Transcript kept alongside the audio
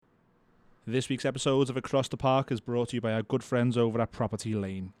This week's episode of Across the Park is brought to you by our good friends over at Property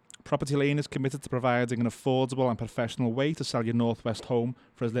Lane. Property Lane is committed to providing an affordable and professional way to sell your Northwest home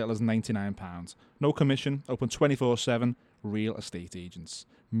for as little as £99. No commission, open 24/7, real estate agents.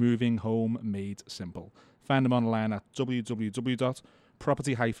 Moving home made simple. Find them online at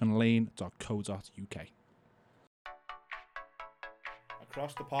www.property-lane.co.uk.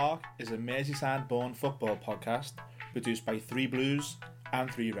 Across the Park is a Merseyside-born football podcast produced by 3 Blues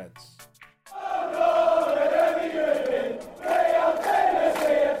and 3 Reds.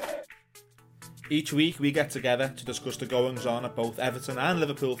 Each week we get together to discuss the goings-on at both Everton and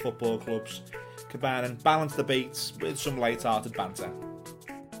Liverpool football clubs, combining balanced debates with some light-hearted banter.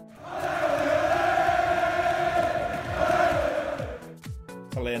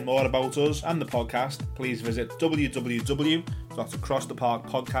 To learn more about us and the podcast, please visit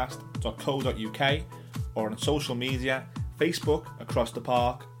www.acrosstheparkpodcast.co.uk or on social media, Facebook Across the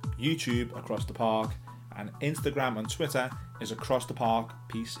Park, YouTube Across the Park, and Instagram and Twitter is Across the Park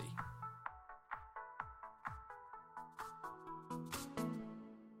PC.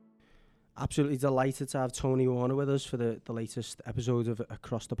 Absolutely delighted to have Tony Warner with us for the latest episode of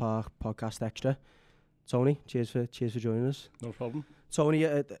Across the Park Podcast Extra. Tony, cheers for joining us. No problem. Tony,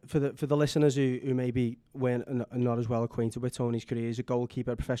 for the listeners who maybe weren't not as well acquainted with Tony's career, he's a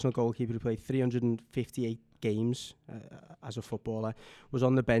goalkeeper, a professional goalkeeper who played 358 games as a footballer, was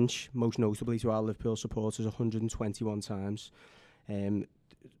on the bench, most notably to our Liverpool supporters, 121 times,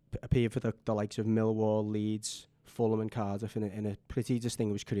 appeared for the likes of Millwall, Leeds, Fulham and Cardiff in a pretty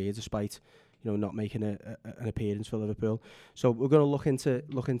distinguished career, despite not making an appearance for Liverpool. So we're going to look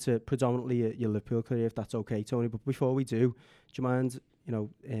into predominantly your Liverpool career, if that's okay, Tony. But before we do you mind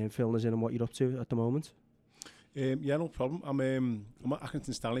filling us in on what you're up to at the moment? Yeah, no problem. I'm at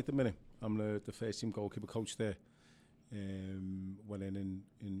Accrington Stanley at the minute. I'm the first team goalkeeper coach there. Went in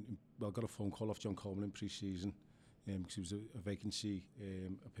got a phone call off John Coleman in pre-season because it was a vacancy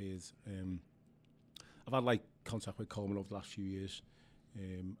appeared. I've had contact with Coleman over the last few years,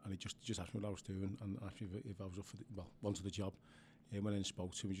 and he just asked me what I was doing, and asked me if I was up for wanted the job. Went in and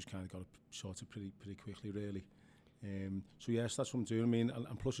spoke to him, we just kind of got it sorted pretty quickly, really. So yes, that's what I'm doing. I mean,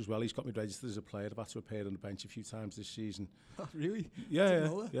 and plus as well, he's got me registered as a player. I've had to appear on the bench a few times this season. Oh, really? Yeah,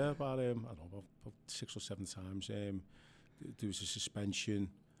 about I don't know, about 6 or 7 times. There was a suspension.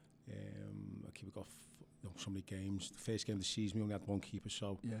 I keep got so many games. The first game of the season, we only had 1 keeper,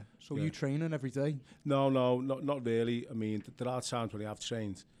 so... Yeah. So you training every day? No, not really. I mean, there are times when I have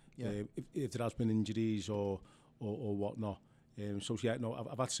trained. Yeah. If there has been injuries or whatnot. So yeah, no,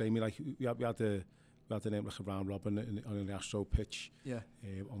 I've had to say, we had the name like a round robin on the Astro pitch. Yeah.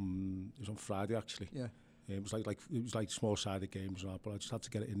 It was on Friday actually. Yeah. It was like small-sided games and that, but I just had to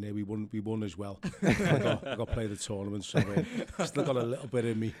get it in there. We won as well. I got to play the tournament, so still got a little bit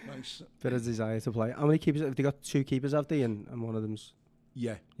in me. Nice. Bit of desire to play. How many keepers have they got? 2 keepers, have they? And one of them's...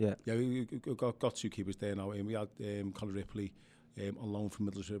 Yeah. We got 2 keepers there now. And we had Conor Ripley on loan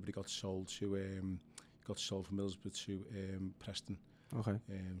from Middlesbrough, but he got sold from Middlesbrough to Preston. Okay.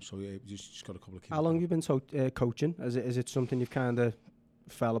 So yeah, just got a couple of keepers. How long have you been coaching? Is it something you've kind of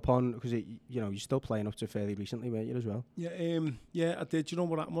fell upon, because you're still playing up to fairly recently, weren't you, as well? Yeah, I did. You know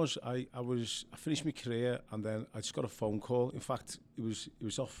what happened was I finished my career and then I just got a phone call. In fact, it was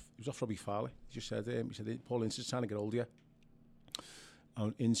off Robbie Farley. He just said Paul Ince is trying to get hold of you.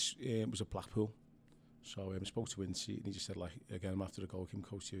 And Ince was at Blackpool, so I spoke to Ince and he just said, again, I'm after the goalkeeper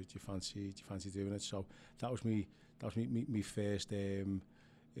coach. Do you fancy doing it? So that was me first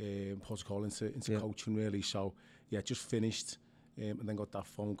protocol into coaching, really. So yeah, just finished. And then got that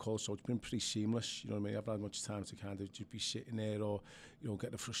phone call, so it's been pretty seamless. You know what I mean? I've had much time to kind of just be sitting there, or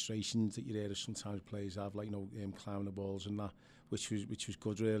get the frustrations that you hear sometimes players have, climbing the balls and that, which was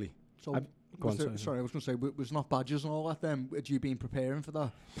good, really. So, I was going to say, was not badges and all that then? Had you been preparing for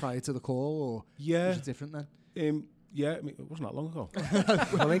that prior to the call, or was it different then? Yeah, I mean, it wasn't that long ago.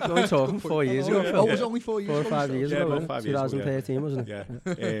 Only talking 4 years ago. Oh, it was only 4 years ago. 4 or 5 years ago, about 5 years 2013, ago, wasn't it?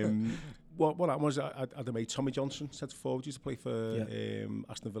 Yeah. What happened was I had a mate, Tommy Johnson, centre forward, used to play for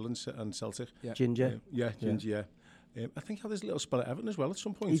Aston Villa and Celtic. Yeah. Ginger. Ginger. I think he had his little spell at Everton as well at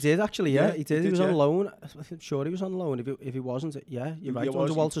some point. He did actually, yeah. He did. He was on loan. I'm sure he was on loan. If he wasn't, you're right.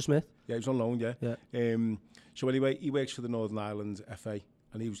 Under Walter Smith. Yeah, he was on loan. Yeah. So anyway, he works for the Northern Ireland FA,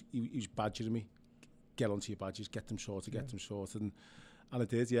 and he was badgering me. Get onto your badges, get them sorted, and I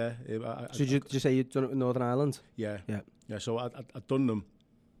did. Yeah. So did you say you'd done it with Northern Ireland? Yeah. So I'd done them.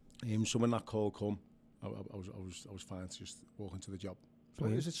 So when that call come, I was fine to just walk into the job. So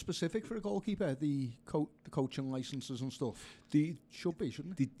is it specific for a goalkeeper, the coaching licences and stuff? Should be,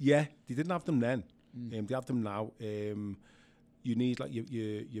 shouldn't it? They didn't have them then. They have them now. you need like your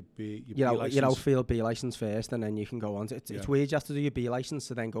your outfield B license first, and then you can go on. It's weird you have to do your B license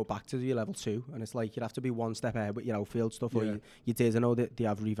to then go back to do your level 2, and it's like you have to be one step ahead with your outfield stuff. Or you did. I know that they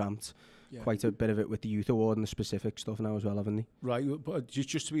have revamped quite a bit of it with the youth award and the specific stuff now as well, haven't they? Right, but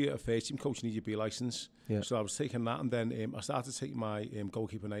just to be a first team coach, you need your B license. Yeah. So I was taking that, and then I started taking my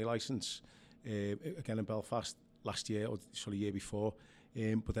goalkeeping A license again in Belfast last year, or sorry, year before.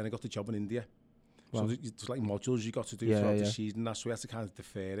 But then I got the job in India. Wow. So there's like modules you got to do throughout the season. That's so we had to kind of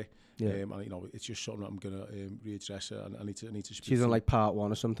defer it. And you know, it's just something that I'm gonna readdress it, and I need to speak. So you've done like part 1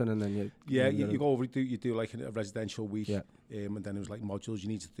 or something, and then you go over, you do like a residential week, and then it was like modules you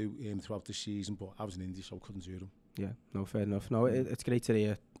need to do throughout the season. But I was in India, so I couldn't do them. Yeah, no, fair enough. No, it's great to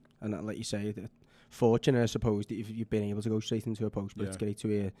hear, and like you say, fortunate I suppose that you've been able to go straight into a post, but it's great to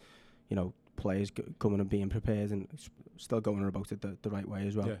hear, you know, players coming and being prepared and still going about it the right way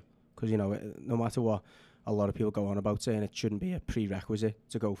as well. Yeah. Because, you know, no matter what, a lot of people go on about saying it shouldn't be a prerequisite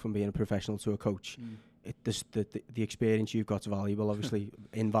to go from being a professional to a coach. The experience you've got's valuable, obviously,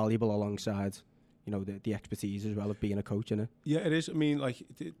 invaluable alongside, you know, the expertise as well of being a coach, innit? Yeah, it is. I mean, like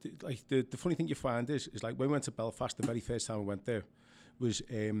the funny thing you find is like when we went to Belfast, the very first time we went there, was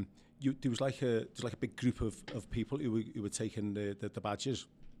there was like a big group of people who were taking the badges,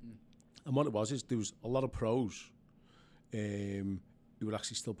 and what it was is there was a lot of pros who were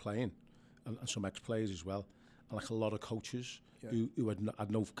actually still playing, and some ex-players as well, and like a lot of coaches who had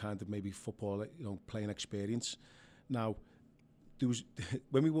no kind of maybe football, you know, playing experience. Now, there was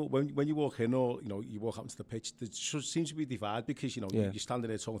when you walk in, or you know, you walk out into the pitch, there seems to be a divide, because you know you're standing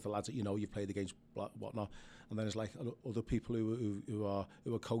there talking to the lads that you know you've played against, whatnot, and then there's like other people who are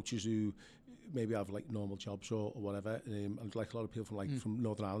coaches who maybe have like normal jobs or whatever, and like a lot of people from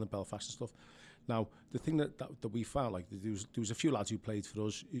Northern Ireland and Belfast and stuff. Now, the thing that we found, like there was a few lads who played for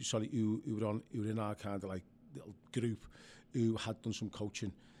us, who were in our kind of like little group, who had done some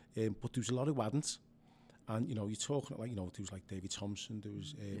coaching, but there was a lot who hadn't. And you know, you're talking like, you know, there was like David Thompson, there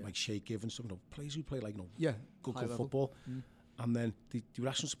was like Shay Given, some, you know, players who play like, you know, good football, and then they were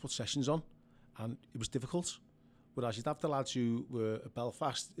asking us to put sessions on, and it was difficult. Whereas you'd have the lads who were at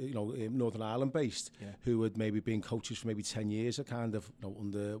Belfast, you know, Northern Ireland based, who had maybe been coaches for maybe 10 years, or kind of, you know,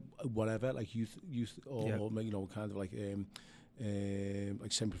 under whatever, like youth, or you know, kind of like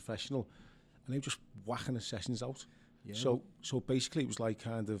semi-professional, and they were just whacking the sessions out. Yeah. So basically, it was like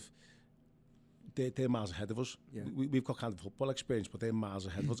kind of they're miles ahead of us. Yeah. We've got kind of football experience, but they're miles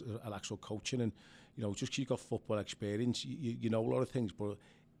ahead of us at actual coaching, and you know, just 'cause you've got football experience, you know a lot of things, but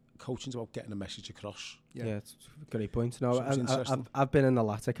coaching's about getting a message across. Yeah, it's a great point. No, I've been in the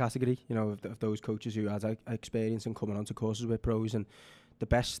latter category, you know, of those coaches who had experience and coming onto courses with pros, and the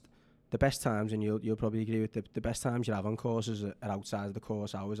best times, and you'll probably agree with the best times you have on courses are outside of the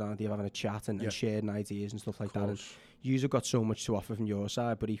course hours, aren't they? You're having a chat and sharing ideas and stuff like that. And you've got so much to offer from your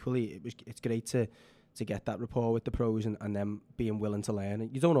side, but equally it's great to get that rapport with the pros and them being willing to learn.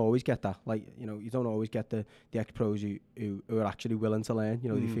 You don't always get that, like, you know, you don't always get the ex-pros who are actually willing to learn. You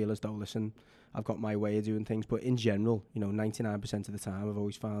know, they feel as though, listen, I've got my way of doing things. But in general, you know, 99% of the time, I've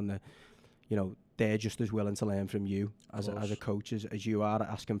always found that, you know, they're just as willing to learn from you as a coach as you are,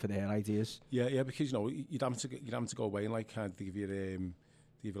 asking for their ideas. Yeah, because, you know, you'd have to go away and like kind of give you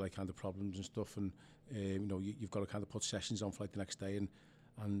like kind of problems and stuff, and you know, you've got to kind of put sessions on for like the next day,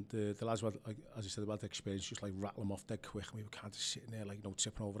 and the lads who had, like, as you said, about the experience, just like rattle them off dead quick, and we were kind of sitting there like, you know,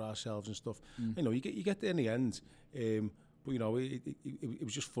 tipping over ourselves and stuff. You know, you get there in the end, but you know, it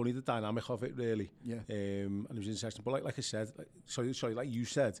was just funny, the dynamic of it, really. And it was interesting. But like I said, sorry, like you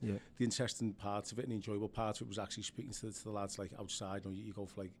said, the interesting part of it and the enjoyable part of it was actually speaking to the lads like outside. You know, you go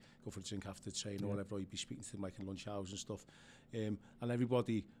for a drink after the train or whatever, or you'd be speaking to them like in lunch hours and stuff. And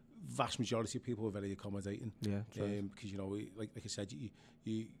everybody, vast majority of people were very accommodating. Because, you know, like I said,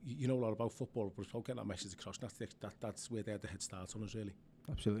 you know a lot about football, but it's about getting that message across. That's where they had the head start on us, really.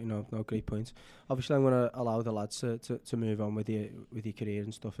 Absolutely, no, great points. Obviously, I'm going to allow the lads to move on with your career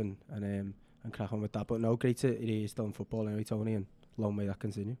and stuff, and crack on with that. But no, great to hear you still in football anyway, Tony, and long may that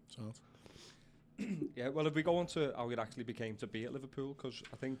continue. Yeah, well, if we go on to how it actually became to be at Liverpool, because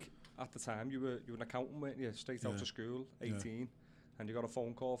I think at the time you were an accountant, weren't you? Straight out of school, 18, and you got a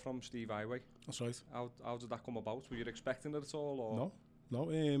phone call from Steve Highway. That's right. How did that come about? Were you expecting it at all? Or? No,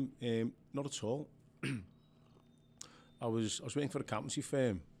 not at all. I was working for an accountancy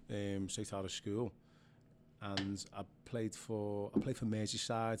firm straight out of school, and I played for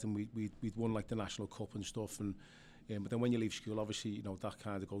Merseyside, and we'd won like the National Cup and stuff, and but then when you leave school, obviously, you know, that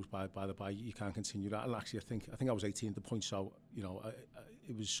kind of goes by the by. You can't continue that. And actually, I think I was 18 at the point, so you know,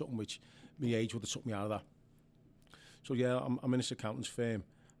 it was something which my age would have took me out of that. So yeah, I'm in this accountant's firm,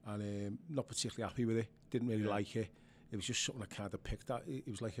 and not particularly happy with it. Didn't really like it. it was just something I kind of picked at. It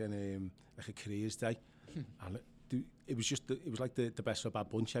was like a careers day, and it was like the best of a bad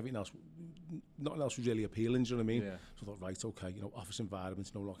bunch. Everything else, nothing else was really appealing. Do you know what I mean? Yeah. So I thought, right, okay, you know, office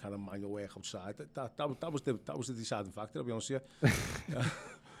environments, no kind of manual work outside. That was the deciding factor. I'll be honest with you.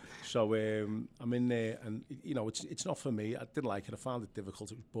 So I'm in there, and you know, it's not for me. I didn't like it. I found it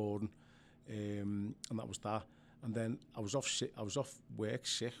difficult. It was boring, and that was that. And then I was off work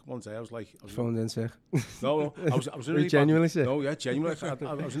sick one day. I was phoned in sick. No, I was in a really genuinely sick. No, yeah, genuinely.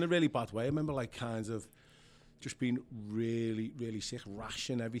 I was in a really bad way. I remember like kind of just being really, really sick, rash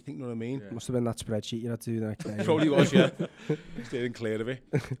and everything. You know what I mean? Yeah. Must have been that spreadsheet you had to do the next day. Probably was, yeah. Steering clear of it.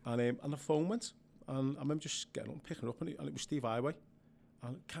 And the phone went, and I remember just getting up and picking it up, and it was Steve Highway.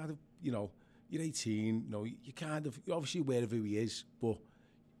 And kind of, you know, you're 18, you know, you're obviously aware of who he is, but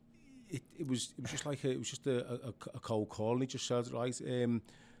it was just like a cold call, and he just said, right,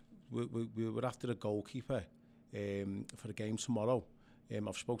 we were after a goalkeeper for the game tomorrow.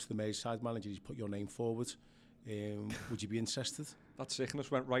 I've spoken to the Merseyside manager, he's put your name forward. Would you be interested? That sickness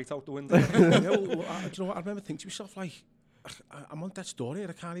went right out the window. Do you know what? I remember thinking to myself, like, I'm on death's door here.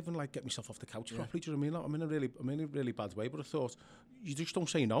 I can't even like get myself off the couch properly. Do you know what I mean? Like, I'm in a really bad way. But I thought, you just don't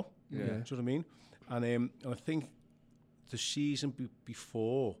say no. Yeah. Do you know what I mean? And I think the season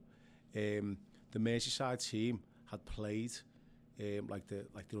before, the Merseyside team had played like the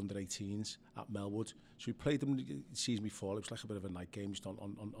under-18s at Melwood. So we played them the season before. It was like a bit of a night game just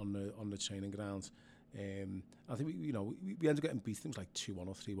on the training ground. I think we ended up getting beaten. It was like 2-1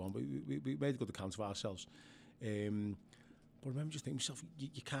 or 3-1, but we made a good account of ourselves. But I remember just thinking to myself,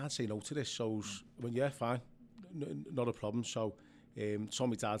 you can't say no to this. So I went, yeah, fine, not a problem. So saw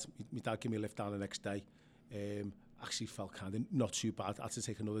my dad gave me a lift down the next day. Actually felt kind of not too bad. I had to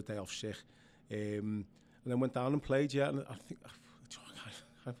take another day off sick. And then went down and played, yeah. And I think, I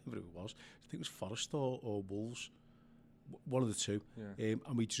can't remember who it was. I think it was Forest or Wolves, one of the two. Yeah.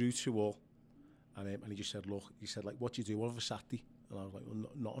 And we drew 2-2. And he just said, look, like, what do you do? What of a Saturday? And I was like, well,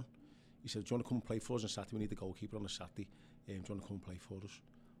 nothing. He said, do you want to come and play for us on Saturday? We need a goalkeeper on a Saturday. Do you want to come and play for us?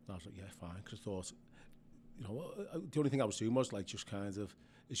 And I was like, yeah, fine. Because I thought, you know, the only thing I was doing was like just kind of,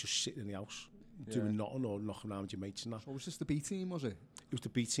 it's just sitting in the house, doing nothing or knocking around with your mates and that. So was this the B team, was it? It was the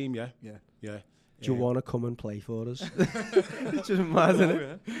B team, yeah. Do you want to come and play for us? It's just mad, isn't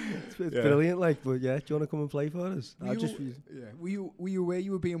it? It's brilliant, like, but yeah, do you want to come and play for us? Were you aware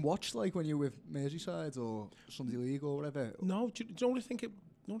you were being watched, like, when you were with Merseyside or Sunday League or whatever? No, do you know what I think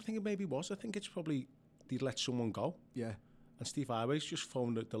it maybe was? I think it's probably they'd let someone go. Yeah. And Steve Highways just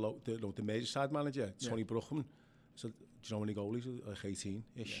phoned the Merseyside manager, Tony Bruchman. Said, do you know any goalies? Like 18-ish.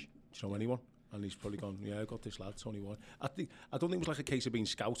 Yeah. Do you know anyone? And he's probably gone, yeah, I got this lad, Tony Warren. I don't think it was like a case of being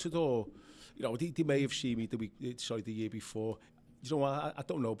scouted or, you know, they may have seen me the year before. You know, I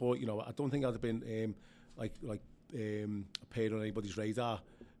don't know, but, you know, I don't think I'd have been appeared on anybody's radar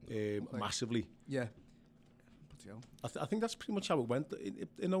massively. Yeah. I think that's pretty much how it went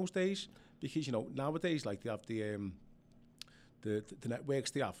in those days, because, you know, nowadays, like, they have the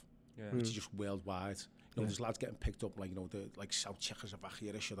networks they have, which is just worldwide. You know, there's lads getting picked up, like, you know, like South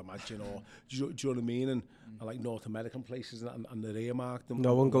Czechoslovakia, I should imagine, or do you know what I mean? And like North American places, and they're earmarked.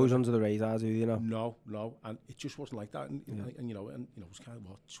 No one goes under the radar, do you know? No, and it just wasn't like that. And you know, it was kind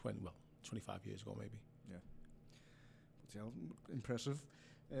of 25 years ago, maybe. Yeah. Impressive.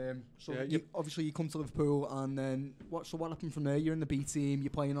 So obviously you come to Liverpool, and then what happened from there? You're in the B team, you're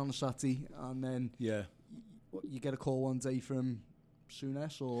playing on a Saturday, and then you get a call one day from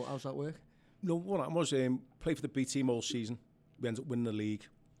Souness, or how's that work? No, what happened was played for the B team all season. We ended up winning the league,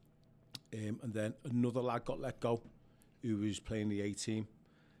 and then another lad got let go, who was playing the A team,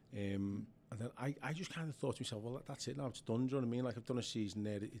 and then I just kind of thought to myself, well, that's it now, it's done. Do you know what I mean? Like, I've done a season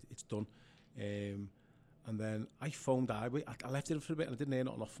there, it's done. And then I phoned Highway. I left it for a bit, and I didn't hear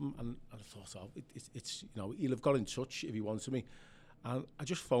nothing off him. And I thought, it's you know, he'll have got in touch if he wanted me. And I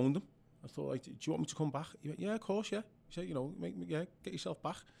just phoned him. I thought, like, do you want me to come back? He went, yeah, of course, yeah. He said, you know, get yourself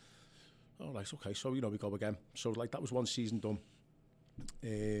back. Oh, right, okay. So, you know, we go again. So, like, that was one season done.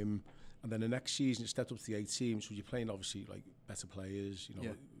 And then the next season, it stepped up to the A team. So you're playing, obviously, like, better players, you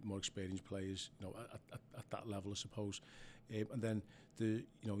know, more experienced players, you know, at that level, I suppose. And then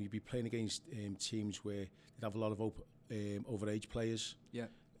you'd be playing against teams where they'd have a lot of overage players. Yeah.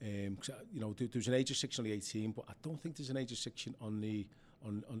 You know, there's an age of 6 on the A team, but I don't think there's an age of 6 on the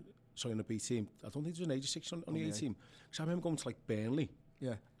B team. I don't think there's an age of 6 on the A team. Because I remember going to, like, Burnley.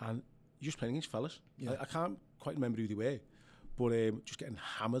 Yeah. And you're just playing against fellas. Yeah. I can't quite remember who they were, but just getting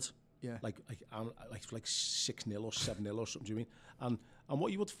hammered. Yeah. Like 6-0 or 7-0 or something. Do you mean? And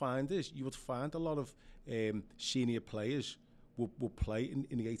what you would find is a lot of senior players will play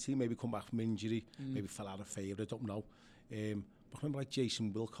in the A team, maybe come back from injury, maybe fell out of favour, I don't know. I remember like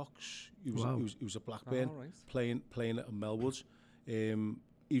Jason Wilcox, he was a Blackburn playing at Melwood.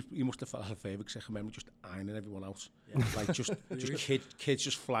 He must have felt a favour because I remember just ironing everyone out. Yeah. Like just kids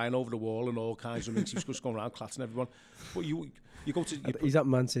just flying over the wall and all kinds of things. He was just going around clattering everyone. But you go to... He's at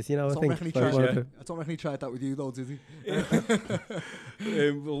Man City now, I think. I don't reckon he tried that with you though, did he?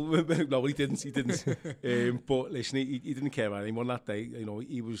 Well, no, he didn't. But listen, he didn't care about anyone that day. You know,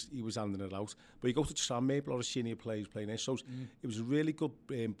 he was handing it out. But you go to Tranmere, a lot of senior players playing there. So it was a really good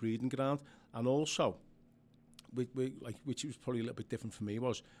breeding ground. And also, which was probably a little bit different for me,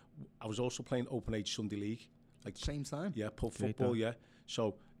 was I was also playing Open Age Sunday League. Like same time? Yeah, pub football, yeah.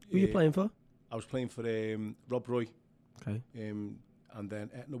 So who are you playing for? I was playing for Rob Roy. Okay. And then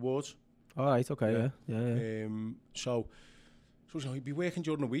Etna Wards. All right, okay, yeah. So you know, you'd be working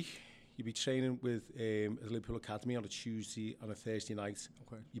during the week. You'd be training with the Liverpool Academy on a Tuesday and a Thursday night.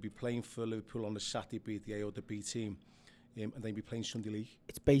 Okay. You'd be playing for Liverpool on the Saturday, be it the A or the B team. And then you'd be playing Sunday League.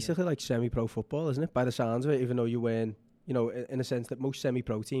 It's basically like semi-pro football, isn't it? By the sounds of it, even though you weren't, you know, in a sense that most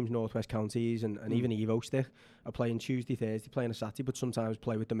semi-pro teams, Northwest Counties and even Evo Stick, are playing Tuesday, Thursday, playing a Saturday, but sometimes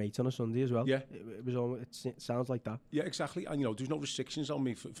play with the mates on a Sunday as well. Yeah. It was almost, it sounds like that. Yeah, exactly. And, you know, there's no restrictions on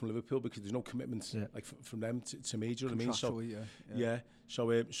me from Liverpool because there's no commitments like from them to me, do you know what I mean? So, yeah.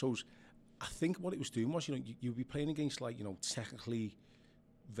 So I think what it was doing was, you know, you'd be playing against, like, you know, technically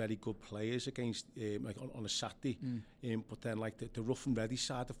very good players against, like, on a Saturday. But then, like, the rough and ready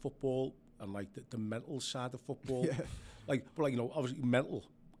side of football and, like, the mental side of football. But, you know, obviously mental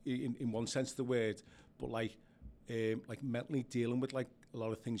in one sense of the word, but, like mentally dealing with, like, a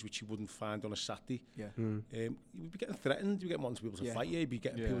lot of things which you wouldn't find on a Saturday. You would be getting threatened, you get wanting to be able to fight you, you'd be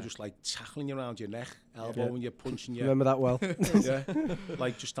getting people just, like, tackling you around your neck, elbowing you, punching you. Remember that well.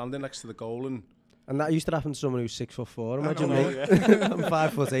 Like, just standing next to the goal and that used to happen to someone who's 6'4", imagine me. I'm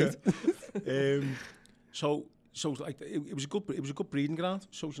 5'8". So like it was a good breeding ground.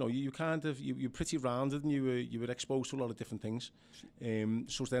 So, you know, you kind of you're pretty rounded and you were exposed to a lot of different things.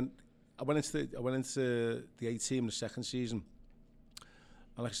 So then I went into the A team the second season,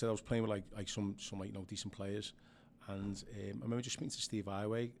 and like I said, I was playing with like some like, you know, decent players, and I remember just speaking to Steve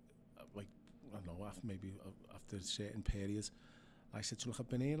Highway, like, I don't know, after a certain period. I said to him, look, I've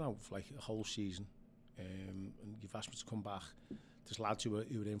been here now for like a whole season, and you've asked me to come back. There's lads who are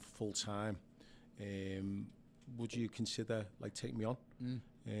in full time. Would you consider, like, taking me on?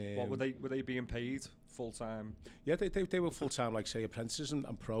 What were they being paid full time? Yeah, they were full time, like, say, apprentices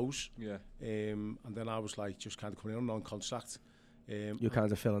and pros. Yeah. And then I was like just kind of coming in on non-contract. You're kind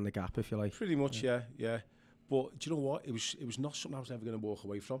of filling the gap, if you like. Pretty much, yeah. But do you know what? It was not something I was ever going to walk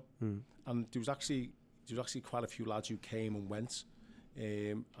away from. And there was actually quite a few lads who came and went.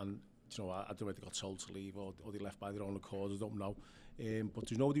 And you know, I don't know if they got told to leave or they left by their own accord. I don't know. But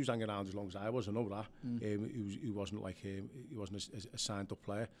there's nobody who was hanging around as long as I was. I know that. He wasn't like he wasn't a signed up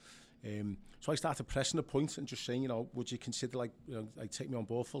player. So I started pressing the point and just saying, you know, would you consider, like, you know, like, take me on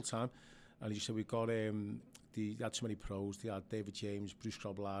board full time? And he just said, we've got they had so many pros. They had David James, Bruce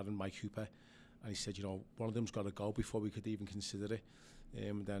Grobbelaar and Mike Hooper. And he said, you know, one of them's got to go before we could even consider it.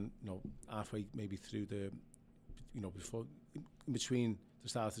 And then, you know, halfway maybe through the, you know, before, in between the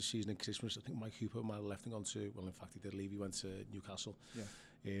start of the season and Christmas, I think Mike Hooper might have left and gone to, well, in fact, he did leave. He went to Newcastle.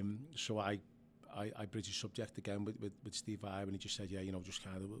 So I bridged the subject again with Steve Ive, and he just said, yeah, you know, just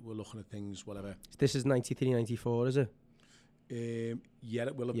kind of, we're looking at things, whatever. This is 93, 94, is it? Yeah,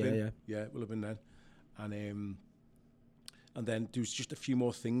 it will have been. Yeah, it will have been then. And then there was just a few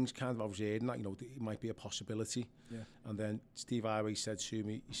more things kind of I was hearing that, you know, it might be a possibility. Yeah. And then Steve Ive said to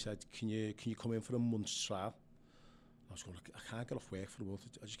me, he said, can you come in for a month's trial? I was going, I can't get off work for a month.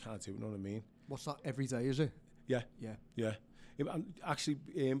 I just can't do it, you know what I mean? What's that, every day, is it? Yeah. And actually,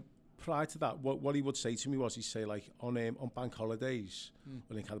 prior to that, what he would say to me was, he'd say, like, on bank holidays,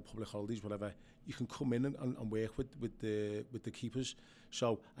 when they kind of public holidays, whatever, you can come in and work with the keepers.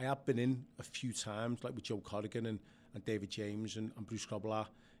 So I have been in a few times, like with Joe Corrigan and David James and Bruce Grobbelaar.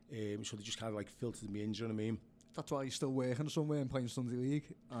 So they just kind of like filtered me in, do you know what I mean? That's why you're still working somewhere and playing Sunday League.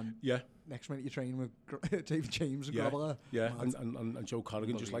 And next minute you're training with David James and Grobbelaar. Yeah, and Joe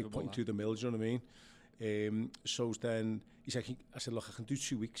Corrigan just like putting through the mill, do you know what I mean? So then I said, look, I can do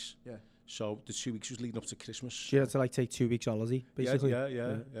 2 weeks. Yeah. So the 2 weeks was leading up to Christmas. So you had to like take 2 weeks holiday, basically.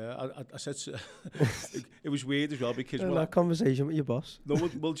 Yeah. I said it was weird as well because that conversation with your boss. No,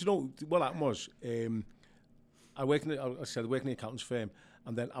 well, do you know what happened was? I worked in the accountants firm,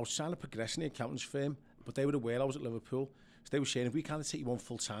 and then I was trying to progress in the accountants firm, but they were aware I was at Liverpool, so they were saying, if we kind of take you on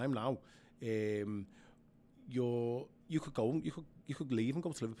full time now, you could go, you could leave and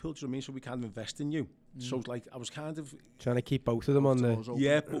go to Liverpool. Do you know what I mean? So we kind of invest in you. So like I was kind of trying to keep both of them on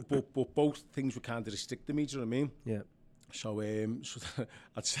the but both things were kind of restricting me. Do you know what I mean? So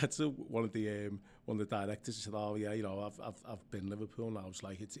I'd said to one of the directors, I said, "Oh yeah, you know, I've been Liverpool now. It's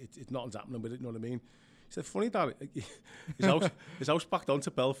like it's nothing's happening with it. You know what I mean?" He said, "Funny that his house backed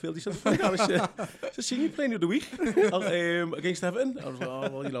onto Belfield." He said, "Funny that I said, seen you playing the other week against Everton." I was like, "Oh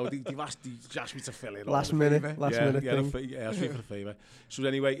well, you know, they've asked me to fill in last minute thing. Asked me for a favour." So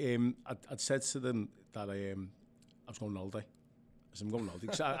anyway, I'd said to them that I was going on holiday. I said, I'm going on holiday.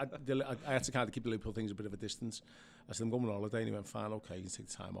 Cause I had to kind of keep the Liverpool things a bit of a distance. I said, I'm going on holiday. And he went, fine, okay, you can take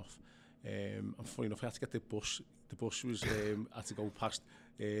the time off. And funny enough, I had to get the bus. The bus was, had to go past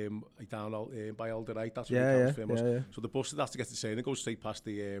down by Alderite. That's where the famous. Yeah. So the bus had to get to Spain and go straight past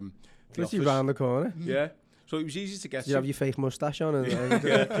the office. Round the corner. Yeah. So it was easy to get to. You have your fake moustache on? And,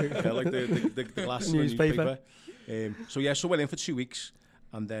 yeah, like the glass newspaper. So went in for 2 weeks.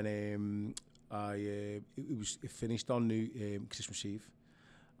 And then... it finished on Christmas Eve,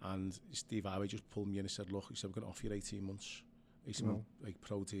 and Steve Harvey just pulled me in and said, "Look," he said, "we're going to offer you 18 months, 18 month like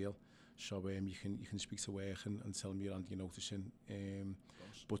pro deal, so you can speak to work and tell them you're on your notice in,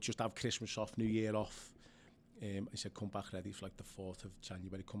 but just have Christmas off, New Year off." He said, "Come back ready for like the 4th of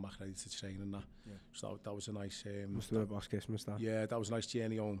January. Come back ready to train and that." Yeah. So that was a nice. Must have been a boss Christmas that. Yeah, that was a nice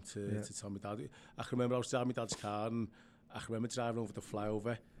journey home to tell my dad. I can remember I was driving my dad's car, and I can remember driving over the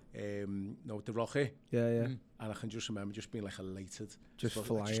flyover. The Rocky. Yeah. And I can just remember just being like elated. Just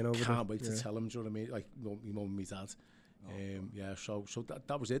flying over. Can't wait to tell him, do you know what I mean? Like, my mum and my dad. So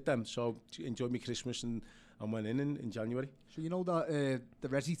that was it then. So enjoyed my Christmas and went in January. So you know that the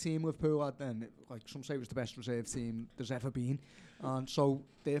Resi team Liverpool had then, like some say it was the best reserve team there's ever been. And so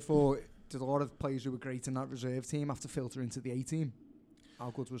therefore, did a lot of players who were great in that reserve team have to filter into the A team?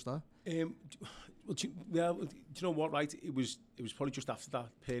 How good was that? Well, do you know what? Right, it was probably just after that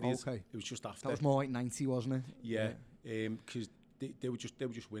period. Okay, it was just after. That was more like 90, wasn't it? Yeah, because they would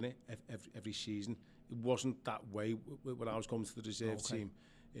just win it every season. It wasn't that way when I was going to the reserve team.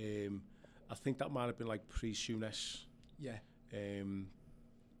 I think that might have been like pre-Souness. Yeah.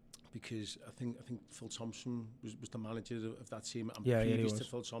 Because I think Phil Thompson was the manager of that team, and previous to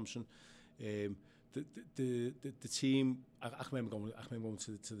Phil Thompson. The team, I remember going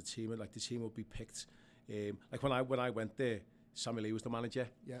to the team, and like the team would be picked. Like when I went there, Sammy Lee was the manager.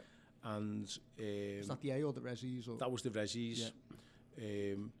 Yeah. And was that the A or the Resis? Or? That was the Resis.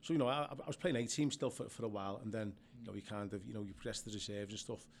 Yeah. So I was playing A team still for a while, and then you kind of you progress the reserves and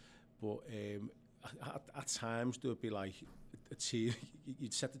stuff. But at times there would be like a team.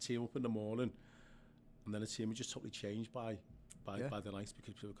 You'd set the team up in the morning, and then the team would just totally change by the night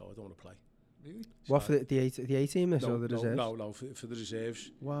because people would go, I don't want to play. Really? What, for the A team or the reserves? No, for the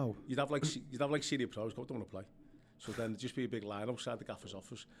reserves. Wow. You'd have like senior pros go, don't want to play. So then there'd just be a big line outside the gaffer's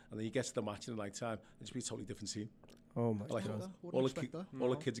office, and then you get to the match in the night time, and it'd just be a totally different team. Oh my like God. All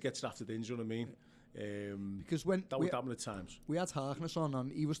the kids get drafted in, do you know what I mean? Because when that would happen at times. We had Harkness on,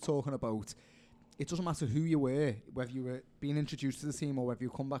 and he was talking about it doesn't matter who you were, whether you were being introduced to the team or whether you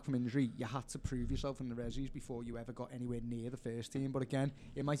come back from injury, you had to prove yourself in the Resis before you ever got anywhere near the first team. But again,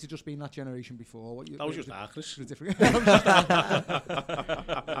 it might have just been that generation before. That was just Harkness.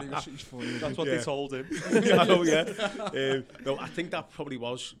 That's what they told him. Oh yeah. No, I think that probably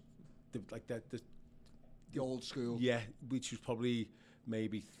was the old school. Yeah, which was probably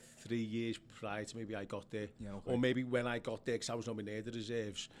maybe 3 years prior to maybe I got there, okay. Or maybe when I got there because I was nominated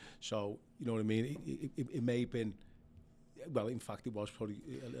reserves. So you know what I mean. It may have been. Well, in fact, it was probably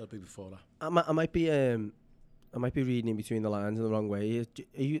a little bit before that. I might be reading in between the lines in the wrong way.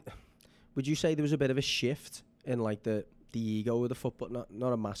 Would you say there was a bit of a shift in like the ego of the football?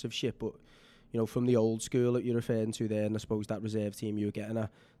 Not a massive shift, but from the old school that you're referring to there, and I suppose that reserve team you were getting at,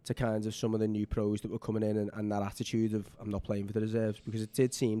 to kind of some of the new pros that were coming in and that attitude of I'm not playing for the reserves, because it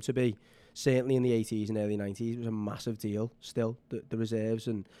did seem to be, certainly in the 80s and early 90s, it was a massive deal still, the reserves,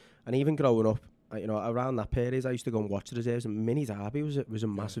 and even growing up, around that period I used to go and watch the reserves, and Mini Derby was a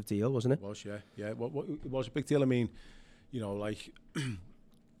massive deal, wasn't it? It was, yeah. It was a big deal. I mean, like,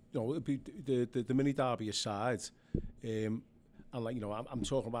 the Mini Derby aside, and like I'm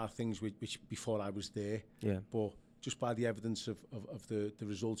talking about things which before I was there, but just by the evidence of the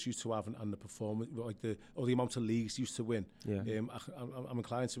results used to have and the performance, like the amount of leagues used to win, I'm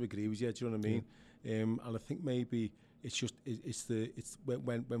inclined to agree with you. Do you know what I mean? And I think maybe it's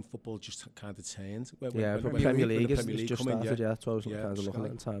when football just kind of turned. When Premier League has just started. Yeah, that's what I was kind of looking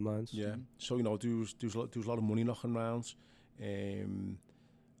at in timelines. Yeah, so there was a lot of money knocking around. I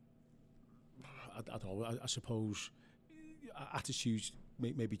don't know. I suppose attitudes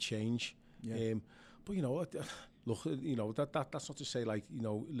maybe change. Yeah. But look, that's not to say like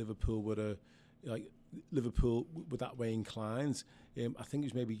Liverpool were that way inclined. I think it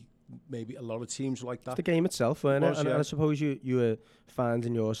was maybe maybe a lot of teams were like that. It's the game itself, weren't it? Was, And yeah. I suppose you were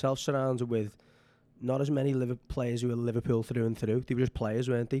finding yourself surrounded with not as many players who were Liverpool through and through. They were just players,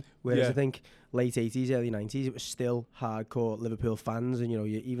 weren't they? Whereas I think late 80s, early 90s, it was still hardcore Liverpool fans, and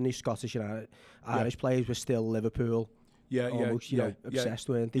even the Scottish and Irish players were still Liverpool. Almost, obsessed,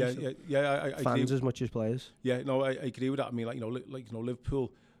 weren't they? I fans agree. as much as players. Yeah, no, I agree with that. I mean,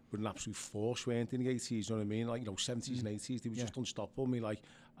 Liverpool were an absolute force, weren't they, in the 80s? You know what I mean? 70s and 80s, they were just unstoppable. I mean, I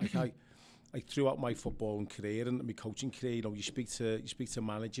throughout my footballing career and my coaching career, you speak to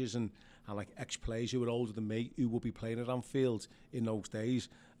managers and like ex-players who were older than me who would be playing at Anfield in those days,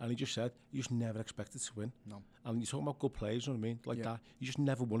 and he just said, you just never expected to win. No. And you're talking about good players, you know what I mean? That. You just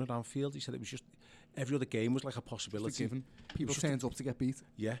never won at Anfield. He said it was just, every other game was like a possibility. Given. People turned up to get beat.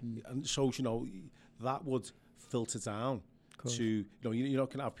 Yeah, and so, that would filter down to, you're not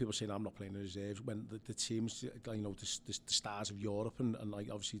going to have people saying, I'm not playing in reserves, when the teams, the stars of Europe and like,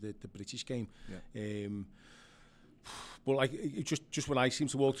 obviously, the British game. Yeah. But like, it just when I seem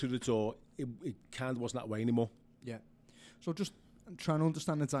to walk through the door, it kind of wasn't that way anymore. Yeah. So just trying to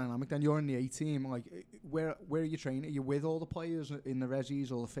understand the dynamic, then you're in the A team, like, where are you training? Are you with all the players in the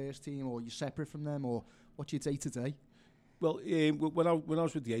resis or the first team, or are you separate from them, or what's your day to day? Well, when I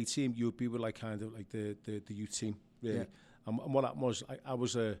was with the A team, you would be with like kind of like the youth team, really. Yeah. And what happened was, I'd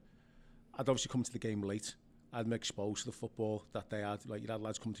obviously come to the game late. I'd been exposed to the football that they had. Like, you had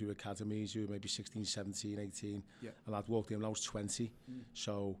lads come through academies who were maybe 16, 17, 18, and I'd walked in when I was 20.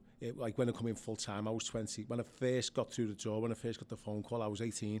 So, like, when I come in full time, I was 20. When I first got through the door, when I first got the phone call, I was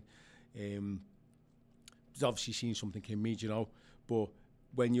 18. There's obviously seen something in me, but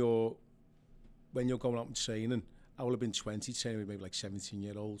when you're going out and training, I would have been 20, training with maybe like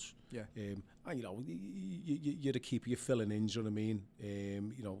 17-year-olds. Yeah. And you're a keeper, you're filling in, do you know what I mean?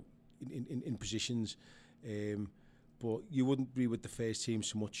 In positions. But you wouldn't be with the first team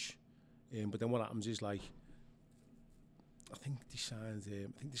so much. But then what happens is, like, I think they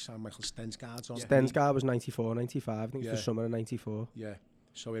signed Michael Stensgaard on. Stensgaard was 94, 95. I think it was the summer of 94. Yeah.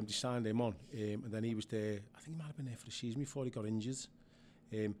 So they signed him on. And then he was there, I think he might have been there for the season before he got injured. So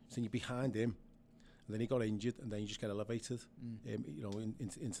then you're behind him. And then he got injured, and then you just get elevated,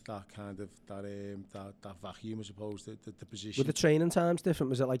 into that kind of that vacuum, I suppose, the position. Were the training times different?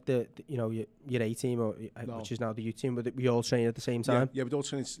 Was it like your A team, or which is now the U team, but we all train at the same time? Yeah, we all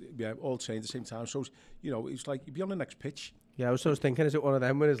train at the same time. So it's like you'd be on the next pitch. Yeah, I was sort of thinking, is it one of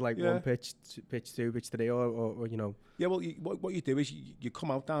them where it's like one pitch, pitch 2, pitch 3, or Yeah, well, what you do is you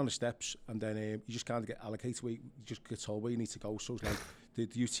come out down the steps, and then you just kind of get allocated where you just get told where you need to go. So it's like the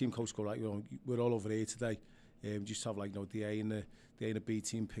youth team coach go, right, we're all over here today. Just have like the A and the B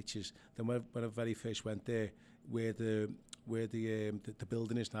team pitches. Then when I very first went there, where the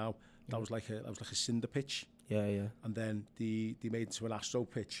building is now, that was like a cinder pitch. Yeah. And then they made it to an Astro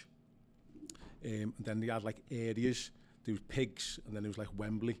pitch. And then they had like areas. There was pigs, and then there was like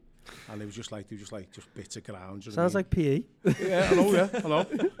Wembley, and it was just bits of ground. Sounds like PE. Yeah, I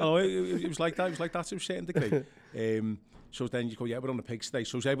know. It was like that. It was like that to a certain degree. So then you go, we're on the pigs today.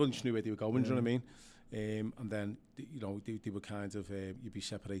 So everyone just knew where they were going. Do you know what I mean? And then they were kind of you'd be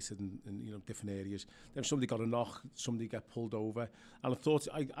separated in different areas. Then somebody got a knock, somebody got pulled over, and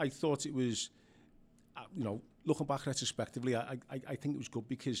I thought it was, looking back retrospectively, I think it was good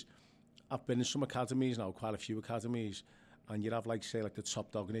because I've been in some academies now, quite a few academies, and you'd have like the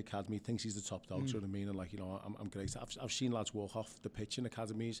top dog in the academy thinks he's the top dog, do you know what I mean? And like, I'm great. I've seen lads walk off the pitch in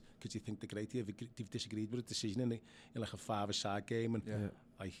academies because they think they're great. They've disagreed with a decision in like a 5-a-side game, and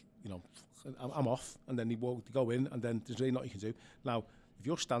I'm off, and then they go in, and then there's really nothing you can do. Now, if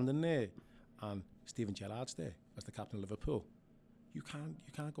you're standing there and Steven Gerrard's there as the captain of Liverpool, you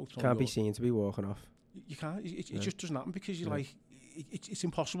can't go. Can't be seen to be walking off. You can't. It just doesn't happen because you're like. It's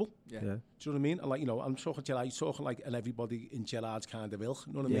impossible. Yeah. Do you know what I mean? And like, I'm talking Gerrard, you're talking like, and everybody in Gerrard's kind of ilk,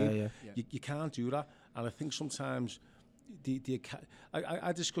 you know what I mean? Yeah. You can't do that. And I think sometimes I had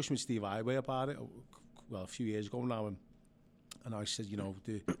a discussion with Steve Highway about it, a few years ago now, and I said,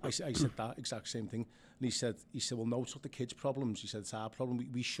 I said that exact same thing. And he said, well, no, it's not the kids' problems. He said, it's our problem.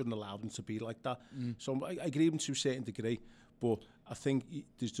 We shouldn't allow them to be like that. So I agree with him to a certain degree, but I think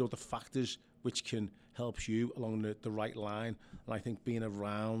there's other factors which can help you along the right line. And I think being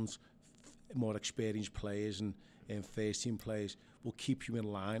around more experienced players and first team players will keep you in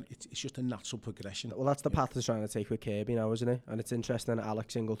line. It's just a natural progression. Well, that's the path they're trying to take with Kirby now, isn't it? And it's interesting that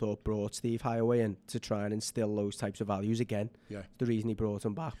Alex Inglethorpe brought Steve Highway in to try and instill those types of values again. Yeah. The reason he brought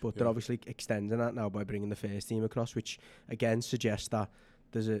him back. But they're obviously extending that now by bringing the first team across, which again suggests that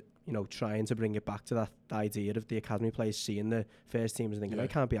there's a, trying to bring it back to that idea of the academy players seeing the first teams and thinking, I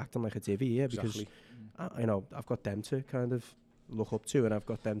can't be acting like a divvy here because, I've got them to kind of look up to, and I've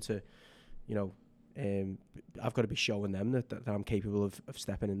got them to, you know, I've got to be showing them that I'm capable of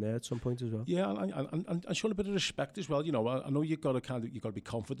stepping in there at some point as well. Yeah, and showing a bit of respect as well. You know, I know you've got to be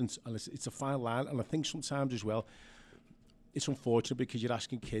confident, and it's a fine line. And I think sometimes as well, it's unfortunate because you're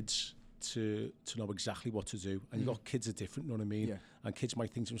asking kids to know exactly what to do, and you've got kids are different. You know what I mean? Yeah. And kids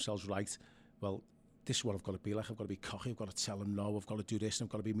might think to themselves, right, well, this is what I've got to be like. I've got to be cocky. I've got to tell them no. I've got to do this. And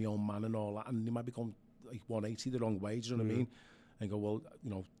I've got to be my own man and all that. And they might become like 180 the wrong way. Do you know what I mean? And go, well, you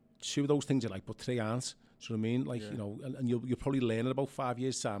know, 2 of those things are like, but 3 aren't. Do you know what I mean? Like, you know, and you'll probably learn in about 5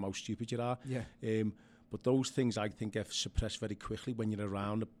 years' time how stupid you are. Yeah. But those things I think get suppressed very quickly when you're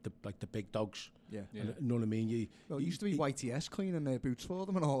around the big dogs. Yeah. And, you know what I mean? It used to be YTS cleaning their boots for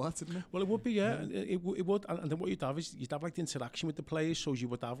them and all that, didn't it? Well, it would be, yeah. It would. And then what you'd have is you'd have like the interaction with the players. So you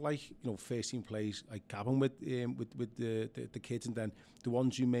would have like, you know, first team players like gabbing with the kids, and then the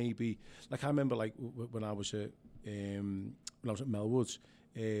ones who maybe, like I remember like when I was at Melwoods,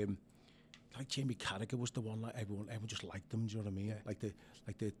 like Jamie Carragher was the one, like everyone just liked him. Do you know what I mean? Yeah.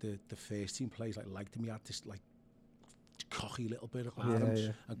 The first team players liked him. He had this like cocky little bit about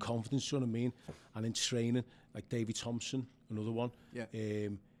him and confidence. Do you know what I mean? And in training, like David Thompson, another one. Yeah.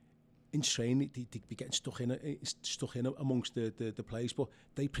 In training, they'd be getting stuck in amongst the players, but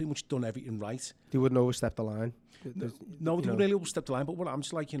they pretty much done everything right. They wouldn't overstep the line. No, they wouldn't really overstep the line. But what I'm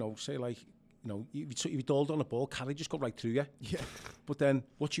just like, you know, say like, you know, if you dolled on a ball, Carragher just got right through you. Yeah. But then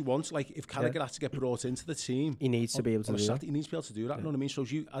what you want, like if Carragher had to get brought into the team, he needs to be able to do that. He needs to be able to do that. You know what I mean? So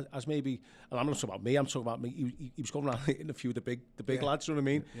you, as maybe, and I'm not talking about me. I'm talking about me. He was going around hitting a few of the big lads. You know what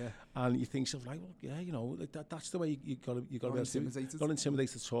I mean? Yeah. And you think stuff like, well, yeah, you know, like that's the way you got to be able to not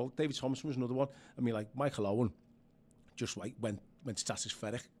intimidated at all. David Thompson was another one. I mean, like Michael Owen, just like went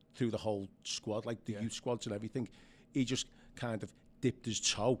stratospheric through the whole squad, like the youth squads and everything. He just kind of dipped his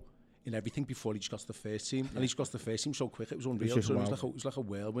toe in everything before he just got to the first team, and he just got to the first team so quick it was unreal. So it was like a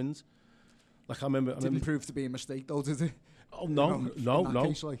whirlwind. Like I remember, didn't prove to be a mistake though, did it? Oh no, not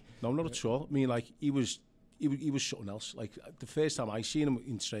at all. I mean, like he was something else. Like the first time I seen him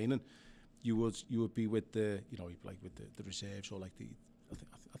in training, you would be with the, you know, like with the reserves or like the, I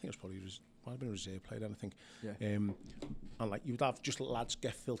think it was probably might have been a reserve player then, I think. Yeah. And like you would have just lads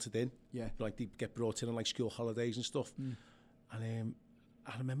get filtered in. Yeah. Like they get brought in on like school holidays and stuff. And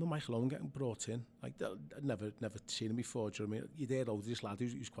I remember Michael Owen getting brought in. Like I'd never seen him before. Do you know what I mean? You'd heard of this lad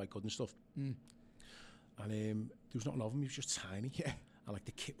who's quite good and stuff. And there was nothing of him. He was just tiny. Yeah. And like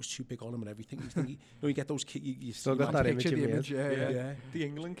the kit was too big on him and everything. You get those kit. You still got that image. Yeah. The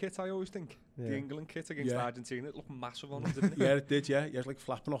England kit, I always think. Yeah. The England kit against Argentina, it looked massive on him, didn't it? Yeah, it did. Yeah, was like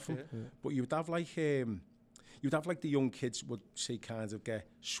flapping off him. Yeah. But you would have like the young kids would say kind of get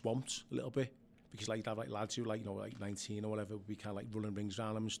swamped a little bit. Because like you'd have like lads who like, you know, like 19 or whatever would be kind of like running rings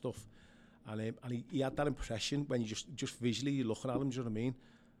around him and stuff, and he had that impression when you just visually you're looking at him, do you know what I mean?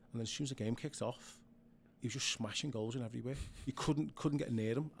 And then as soon as the game kicked off, he was just smashing goals in everywhere. You couldn't get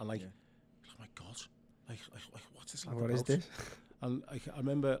near him, and like, oh my god, like what's this? What is this? And like I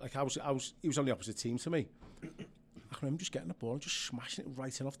remember, like he was on the opposite team to me. I can remember just getting the ball and just smashing it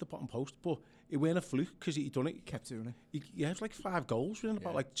right in off the bottom post, but it weren't a fluke because he'd done it. He kept doing it. He had like 5 goals within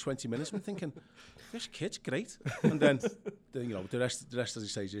about like 20 minutes. I'm thinking, this kid's great. And then, you know, the rest, as he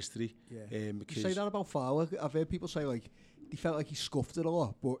says, is history. Yeah. Because you say that about Fowler. I've heard people say like he felt like he scuffed it a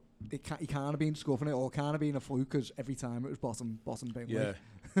lot, but he can't have been scuffing it or can't have been a fluke because every time it was bottom bin. Yeah.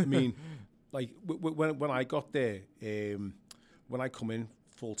 I mean, like when I got there, when I come in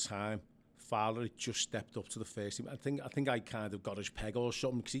full time, Fowler had just stepped up to the first team. I think I kind of got his peg or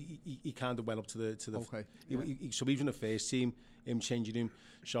something because he kind of went up to the. Okay. So he was in the first team, him changing him.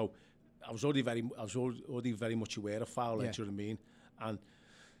 So I was already very much aware of Fowler. Yeah. Do you know what I mean? And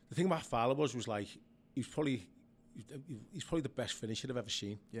the thing about Fowler was like he's probably the best finisher I've ever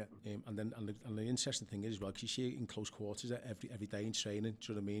seen. Yeah. And the interesting thing is as well, because you see it in close quarters every day in training.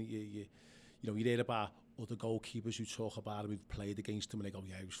 Do you know what I mean? You hear about other goalkeepers who talk about him, who've played against him, and they go,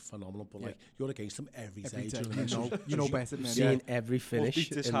 yeah, he was phenomenal. But like, you're against him every day. You know better than seeing every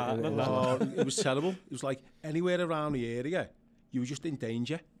finish. It was terrible. It was like anywhere around the area, you were just in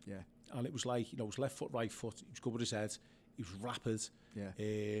danger. Yeah. And it was like, you know, it was left foot, right foot. He was good with his head. He was rapid. Yeah.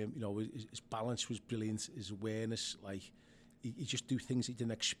 You know, his balance was brilliant. His awareness, like, he just do things he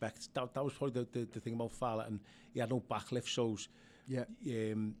didn't expect. That was probably the thing about Fowler, and he had no backlift shows. Yeah.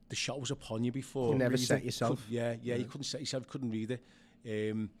 The shot was upon you before. You never set yourself. You couldn't set yourself, couldn't read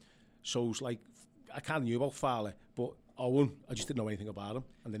it. So it was like, I kind of knew about Fowler, but Owen, I just didn't know anything about him,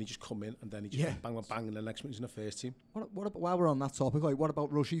 and then he just come in, and then he just went bang, bang, bang, and the next minute he's in the first team. What about, while we're on that topic, like, what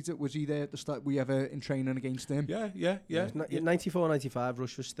about Rush? Was he there at the start? Were you ever in training against him? Yeah. In 94, 95,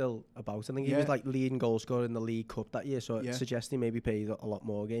 Rush was still about. I think he was like leading goal scorer in the League Cup that year, so it suggests he maybe played a lot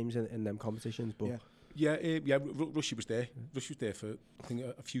more games in them competitions. But Rushy was there. Rush was there for, I think,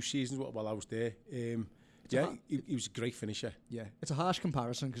 a few seasons while I was there. He was a great finisher. Yeah, it's a harsh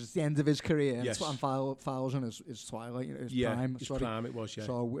comparison because it's the end of his career. Yes. And Fowler's in his twilight, his prime. His prime it was,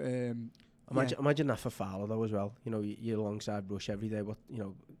 So, imagine that for Fowler though as well. You know, you're alongside Rush every day. What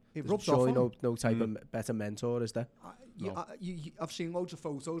it rubs off on no type of better mentor, is there? I've seen loads of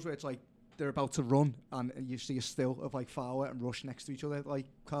photos where it's like they're about to run and you see a still of like Fowler and Rush next to each other, like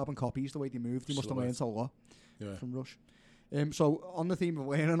carbon copies. The way they moved, he must have learned a lot from Rush. So on the theme of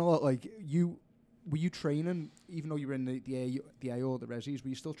learning a lot, like were you training, even though you were in the A or the Resis, were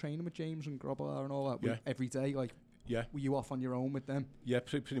you still training with James and Grobbelaar and all that every day? Like, were you off on your own with them? Yeah,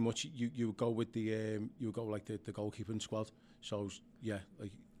 pretty much. You would go with the like the goalkeeping squad. So you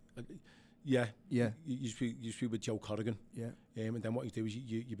used to be with Joe Corrigan. And then what you do is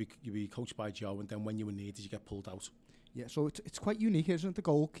you be coached by Joe, and then when you were needed, you get pulled out. Yeah, so it's quite unique, isn't it, the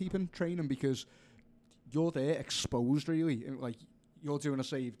goalkeeping training, because you're there exposed really, like. You're doing a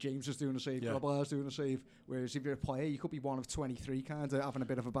save, James is doing a save, Grobbelaar's doing a save. Whereas if you're a player, you could be one of 23 kind of having a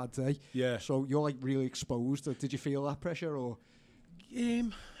bit of a bad day. Yeah. So you're like really exposed. Did you feel that pressure or? Do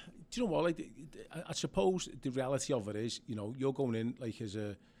you know what? Like, I suppose the reality of it is, you're going in like as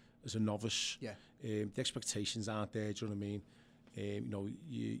a novice. Yeah. The expectations aren't there. Do you know what I mean?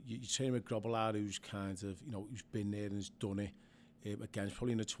 You train with Grobbelaar, who's kind of who's been there and has done it. Again, it's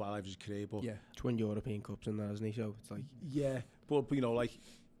probably in the twilight of his career, but to win European Cups and that, isn't he? So it's like but like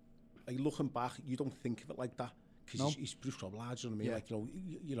looking back, you don't think of it like that because he's Bruce Grobbelaar. Do you know what I mean? Like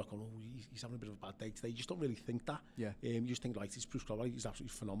you're not going, he's having a bit of a bad day today. You just don't really think that. You just think like, it's Bruce Grobbelaar. He's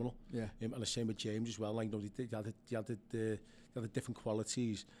absolutely phenomenal. And the same with James as well. Like they had the different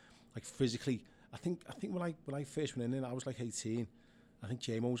qualities. Like physically, I think when I first went in, I was like 18. I think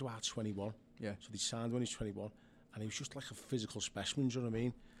James was about 21. Yeah. So they signed when he was 21. And he was just like a physical specimen, do you know what I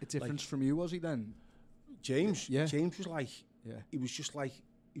mean? A difference from you, was he then? James? Yeah. James was like, he was just like,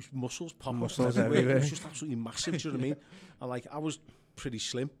 his muscles popping up everywhere. He was just absolutely massive, do you know what I mean? And like, I was pretty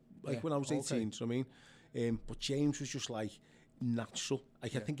slim, like when I was 18, do you know what I mean? But James was just like natural.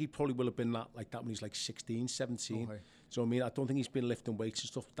 Like, I think he probably will have been like that when he's like 16, 17. Okay. Do you know what I mean? I don't think he's been lifting weights and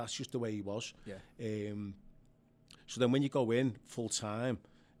stuff. That's just the way he was. Yeah. So then when you go in full time,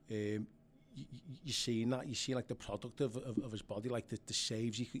 you see that, you see like the product of his body, like the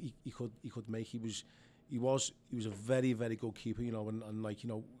saves he could make. He was a very, very good keeper, and like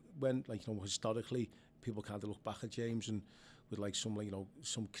when historically people kind of look back at James and with like some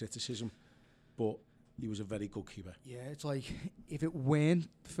some criticism, but he was a very good keeper. Yeah, it's like if it weren't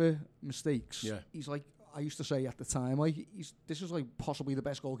for mistakes, he's like, I used to say at the time, like this is like possibly the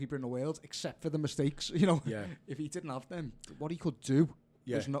best goalkeeper in the world, except for the mistakes. Yeah. If he didn't have them, what he could do.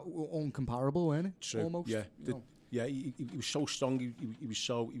 Yeah. It was not uncomparable, wasn't it? True. Almost. Yeah. He was so strong. He was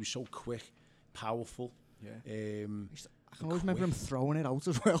so quick, powerful. Yeah. I can always remember him throwing it out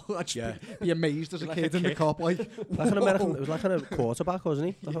as well. I'd just be amazed as a kid in the Kop. Like an American, it was like a quarterback, wasn't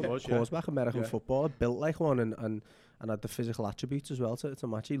he? Like a quarterback, American footballer, built like one and had the physical attributes as well to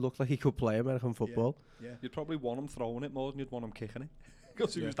match. He looked like he could play American football. Yeah. You'd probably want him throwing it more than you'd want him kicking it.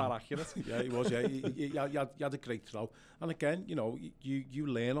 Because he was that accurate. Yeah, he was. Yeah, he had a great throw. And again, you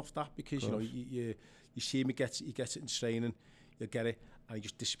learn off that because you see him, he gets it in training, you get it, and he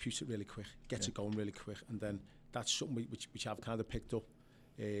just distributes it really quick, gets it going really quick, and then that's something which I've kind of picked up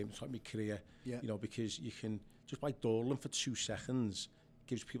throughout my career. Because you can just by dawdling for 2 seconds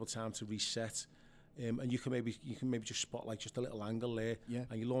gives people time to reset. And you can maybe just spot like just a little angle there,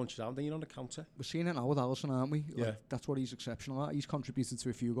 and you launch it out, and then you're on the counter. We're seeing it now with Alisson, aren't we? Like, that's what he's exceptional at. He's contributed to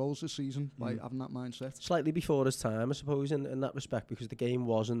a few goals this season by having that mindset. Slightly before his time, I suppose, in that respect, because the game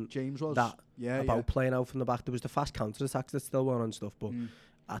wasn't about playing out from the back. There was the fast counter-attacks that still went on stuff, but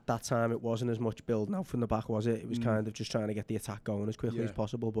at that time it wasn't as much building out from the back, was it? It was kind of just trying to get the attack going as quickly as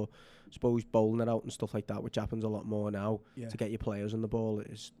possible, but I suppose bowling it out and stuff like that, which happens a lot more now, to get your players on the ball,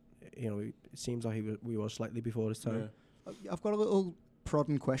 is... it seems like we were slightly before his time. Yeah. I've got a little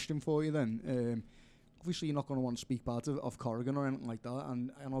prodding question for you then. Obviously, you're not going to want to speak bad of Corrigan or anything like that,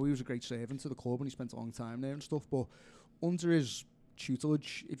 and I know he was a great servant to the club and he spent a long time there and stuff, but under his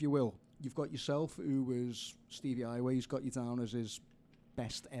tutelage, if you will, you've got yourself, who was Stevie Iway, who's got you down as his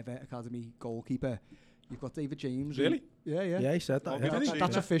best ever academy goalkeeper. You've got David James. Really? Yeah, he said that.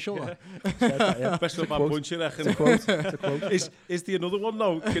 That's official. Yeah. Said that, yeah. Best of a bad bunch, you reckon? It's a quote. It's a quote. Is there another one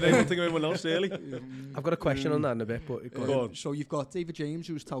now? Can anyone think of anyone else, really? I've got a question on that in a bit, but Go on. So you've got David James,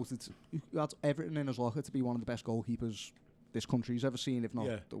 who's touted, who had everything in his locker to be one of the best goalkeepers this country's ever seen, if not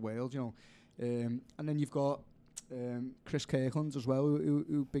the world, you know. And then you've got Chris Kirkland as well,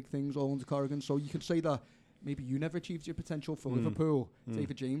 who big things all under Corrigan. So you could say that maybe you never achieved your potential for Liverpool.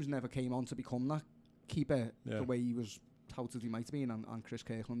 David James never came on to become that keeper the way he was touted he might have been, and Chris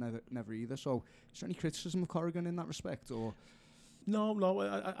Kirkland never either. So is there any criticism of Corrigan in that respect? Or No,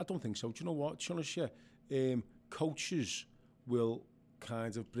 I don't think so. Do you know what? To be honest, coaches will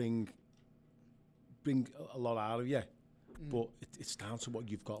kind of bring a lot out of you, but it's down to what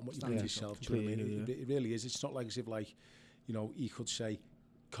you've got and what you bring yourself. Do you know what I mean? It really is. It's not like as if, like, you know, he could say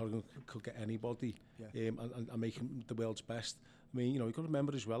Corrigan could get anybody and make him the world's best. I mean, you know, you got to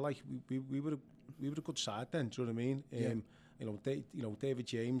remember as well, like we were a good side then. Do you know what I mean? You know, David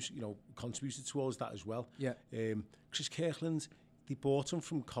James, you know, contributed towards that as well. Yeah. Chris Kirkland, they bought him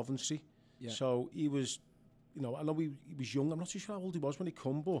from Coventry, so he was, you know, I know he was young. I'm not too sure how old he was when he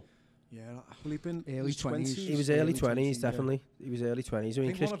come, but will he been early 20s? he was early 20s, definitely. He was early 20s. I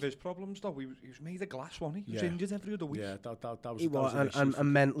mean, I think one of his problems, though, he was made of glass, wasn't he? He was injured every other week. Yeah, that was. He was,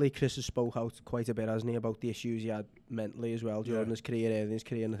 and mentally, Chris has spoke out quite a bit, hasn't he, about the issues he had mentally as well during his career, early in his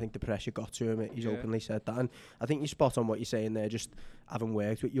career, and I think the pressure got to him. He's openly said that, and I think you're spot on what you're saying there. Just having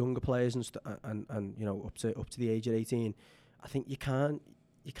worked with younger players and you know, up to the age of 18, I think you can't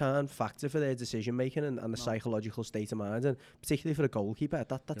factor for their decision making and the psychological state of mind, and particularly for a goalkeeper,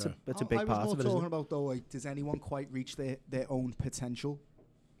 that's a big part of it. I was more talking about, though, like, does anyone quite reach their own potential?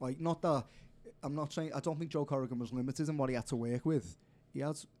 Like, not that I'm not saying I don't think Joe Corrigan was limited in what he had to work with. He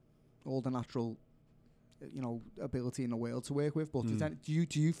had all the natural, you know, ability in the world to work with. But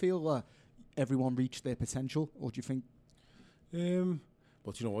do you feel that everyone reached their potential, or do you think?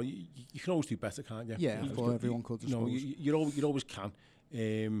 But you know what, you can always do better, can't you? Yeah, everyone could. You know, you always can.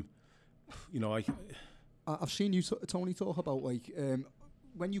 You know, I've seen you, Tony, talk about, like,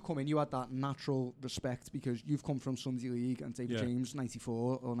 when you come in, you had that natural respect because you've come from Sunday League, and David James,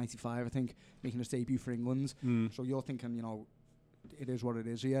 94 or 95, I think, making his debut for England. So you're thinking, you know, it is what it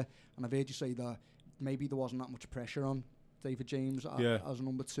is here. And I've heard you say that maybe there wasn't that much pressure on David James as a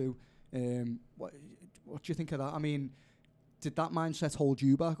number 2. What do you think of that? I mean, did that mindset hold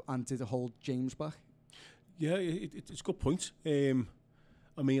you back, and did it hold James back? Yeah, it's a good point.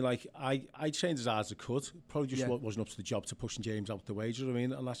 I mean, like, I trained as hard as I could. Probably just wasn't up to the job to pushing James out the way, do you know what I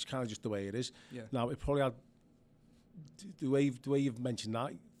mean? And that's kind of just the way it is. Yeah. Now, it probably had, the way you've mentioned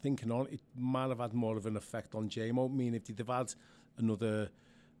that, thinking on, it might have had more of an effect on JMO. I mean, if they'd have had another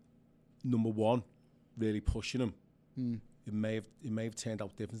number 1 really pushing him, it may have turned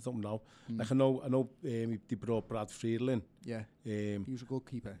out different. I don't know. Like, I know they brought Brad Friedel in. Yeah. He was a good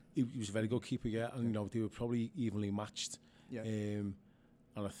keeper. He was a very good keeper, and you know, they were probably evenly matched. Yeah.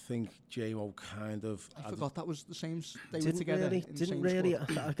 And I think JMO kind of... I forgot that was the same... They were together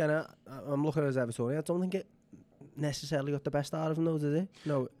Again, I'm looking at his Evertonian. I don't think it necessarily got the best out of him, though, did it?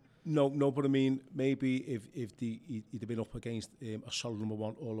 No, but I mean, maybe if he'd have been up against a solid number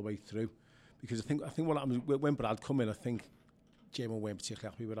 1 all the way through. Because I think what happened when Brad come in, I think JMO weren't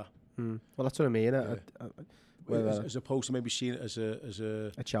particularly happy with that. Well, that's what I mean. As opposed to maybe seeing it as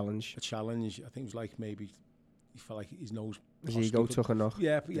a challenge. I think it was like maybe... He felt like his nose... His ego took a knock.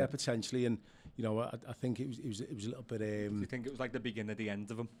 Yeah, potentially. And, you know, I think it was a little bit... Do you think it was like the beginning, the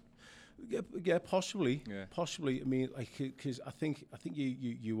end of him? Yeah, possibly. Yeah. Possibly. I mean, like, because I think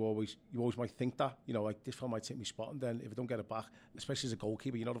you always might think that, you know, like, this fella might take me spot, and then if I don't get it back, especially as a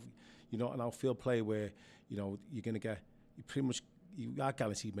goalkeeper, you're not an outfield player where, you know, you're going to get... You are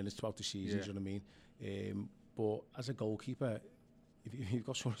guaranteed minutes throughout the season, do you know what I mean? But as a goalkeeper, if you've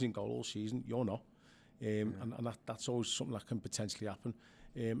got someone who's in goal all season, you're not. And that's always something that can potentially happen.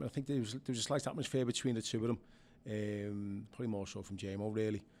 I think there was a slight atmosphere between the two of them, probably more so from JMO,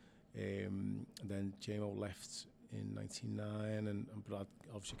 really. And then JMO left in 99, and Brad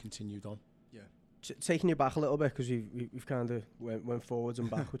obviously continued on. Yeah. Taking you back a little bit, because we've kind of went forwards and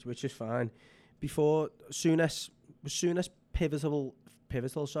backwards, which is fine. Before, was Souness pivotal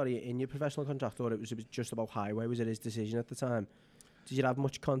in your professional contract, or it was just about Highway? Was it his decision at the time? Did you have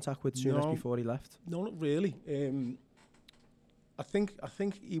much contact with Souness before he left? No, not really. I think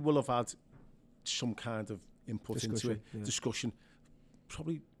he will have had some kind of input into it, discussion.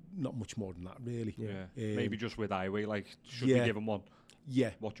 Probably not much more than that, really. Yeah. Maybe just with Highway, like, should we give him one?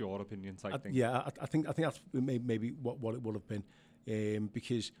 Yeah. What's your opinion type thing? Yeah, I think that's maybe what it would have been.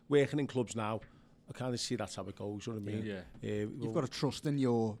 Because working in clubs now, I kind of see that's how it goes, you know what I mean? Yeah. You've got to trust in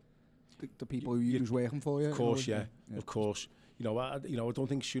your the people who was working for you? Of course, yeah. Of course. I don't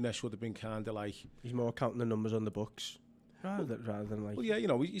think Souness would have been kind of like... He's more counting the numbers on the books rather than like... Well, yeah,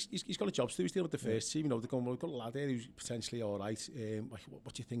 he's got a job to do. He's dealing with the first team. They're going, well, we've got a lad there who's potentially all right.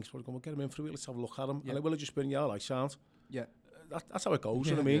 What do you think? We'll get him in for a week. Let's have a look at him. And it will have just been, all right, sound. Yeah. That's how it goes,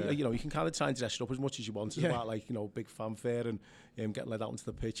 you know what I mean? You can kind of try and dress it up as much as you want. It's about, like, big fanfare and getting led out into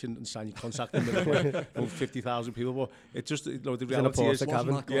the pitch and sign your contract in with 50,000 people. But it just, the reality is... it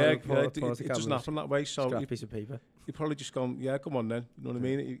doesn't happen that way. So a piece of paper. You've probably just gone, come on then. You know what I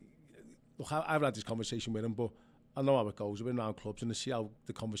mean? Look, I've had this conversation with him, but I know how it goes. I've been around clubs and I see how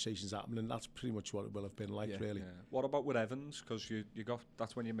the conversations happen, and that's pretty much what it will have been like, really. Yeah. What about with Evans? Because you got,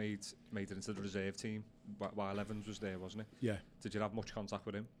 that's when you made it into the reserve team while Evans was there, wasn't it? Yeah. Did you have much contact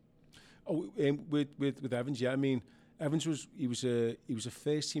with him? Oh, with Evans, yeah. I mean, Evans was a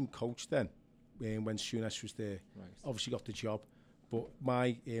first team coach then when Souness was there. Right. Obviously got the job, but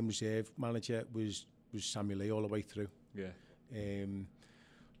my reserve manager was Samuel Lee all the way through. Yeah.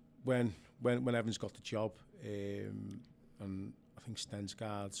 When Evans got the job, and I think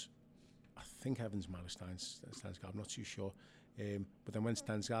Stensgaard's, I think Evans managed Stensgaard, I'm not too sure. But then when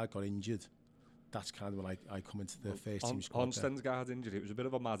Stensgaard got injured, that's kind of when I come into the first team squad. On Stensgaard's injury, it was a bit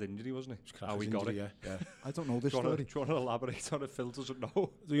of a mad injury, wasn't it? How he got it. Yeah. I don't know this story. Do you want to elaborate on it? Phil doesn't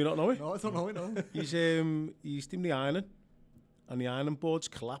know. Do you not know it? No, I don't know it, no. He's doing the ironing, and the ironing board's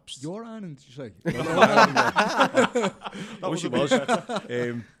collapsed. Your ironing, did you say? I wish he was.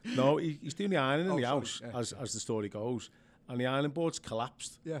 No, he's doing the ironing in the house, as the story goes, and the ironing board's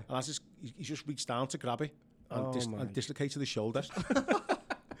collapsed. Yeah. And he just reached down to grab it and dislocated the shoulder.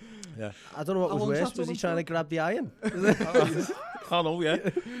 Yeah. I don't know what was worse. Was he trying to grab the iron? I know, yeah.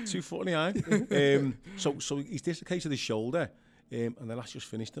 2 foot in the iron. So he's dislocated his shoulder, and then that's just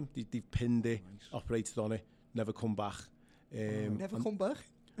finished him. They've pinned it, operated on it, never come back. Never come back?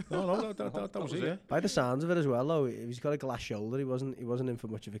 No, that was it, yeah. By the sounds of it as well, though, he's got a glass shoulder. He wasn't in for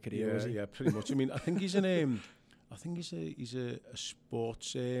much of a career, was he? Yeah, pretty much. I mean, I think he's a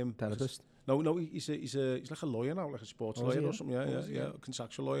sports therapist. No, he's like a lawyer now, like a sports lawyer or something. Yeah, a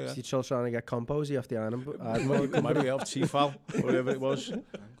contractual lawyer. Is he still trying to get composy off the iron? Maybe off T-Fal, whatever it was.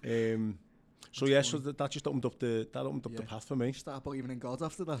 So that just opened up the path for me. Start believing in God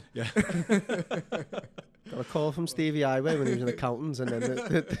after that. Yeah. Got a call from Stevie Highway when he was an accountant, and then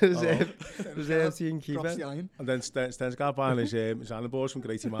the reserve team keeper. And then Stensgaard buying his iron boards from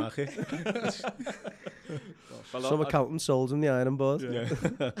Grady Market. Some accountant sold him the iron board. Yeah.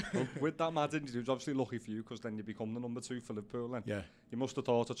 Well, with that mad injury, it was obviously lucky for you, because then you become the number 2 for Liverpool. Then you must have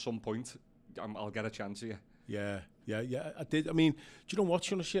thought at some point, I'll get a chance here. Yeah, I did. I mean, do you know what,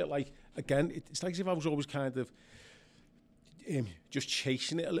 shit? Like, again, it's like as if I was always kind of just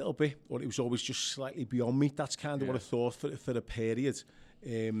chasing it a little bit, or it was always just slightly beyond me. That's kind of what I thought for a period.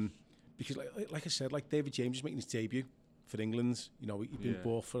 Because, like I said, like David James is making his debut for England. You know, he'd been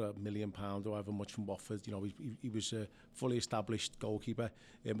bought for £1 million or however much from Watford. You know, he was a fully established goalkeeper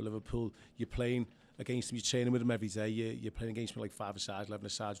in Liverpool. You're playing against him, you're training with him every day, you're playing against him like 5-a-side,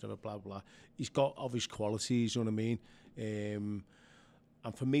 11-a-side, whatever, blah, blah. He's got obvious qualities, you know what I mean?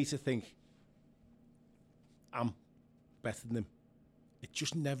 And for me to think I'm better than him, it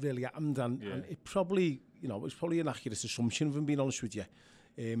just never really happened. And it probably, it's probably an accurate assumption, if I'm being honest with you.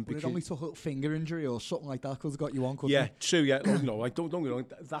 But it only took a little finger injury or something like that could have got you on, couldn't it? True, yeah. I don't get wrong.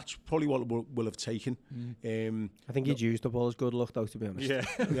 That's probably what it will have taken. I think he'd used up all his good luck, though, to be honest. Yeah.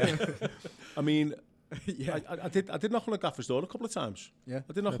 I mean, I did knock on the gaffer's door a couple of times. Yeah.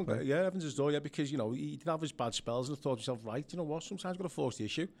 I did knock on Evans' door, because, he did have his bad spells, and I thought to myself, right, you know what, sometimes I've got to force the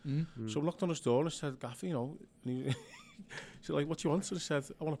issue. So I knocked on his door and I said, Gaffer, and he said, like, what do you want? So I said,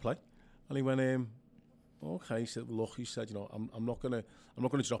 I want to play. And he went, okay. He said, look, he said, I'm not gonna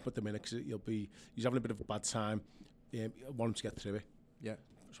drop at the minute, because he's having a bit of a bad time. I want him to get through it. Yeah.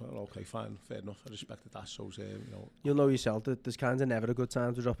 So okay, fine, fair enough. I respected that. So you'll know yourself that there's kind of never a good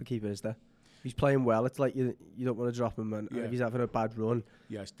time to drop a keeper, is there? He's playing well. It's like you don't want to drop him, and if he's having a bad run,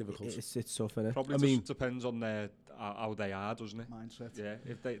 it's difficult. It's tough, innit? Probably depends on how they are, doesn't it? Mindset. Yeah,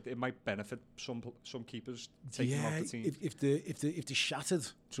 it might benefit some keepers taking them off the team. If they're shattered,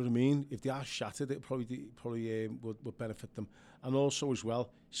 do you know what I mean? If they are shattered, it probably would benefit them. And also as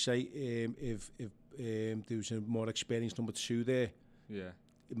well, say if there was a more experienced number 2 there,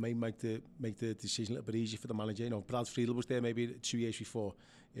 it may make the decision a little bit easier for the manager. Brad Friedel was there maybe 2 years before.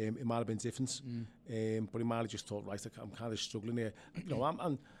 It might have been different, but he might have just thought, right, I'm kind of struggling here.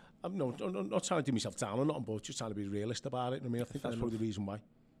 I'm not trying to do myself down or nothing, but just trying to be realist about it. I mean, I think that's probably the reason why.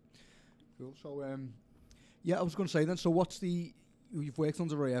 Cool. So, I was going to say then, so you've worked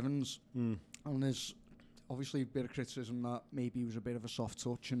under Ray Evans, and there's obviously a bit of criticism that maybe he was a bit of a soft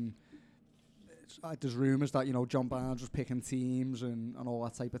touch, and there's rumours that, you know, John Barnes was picking teams and all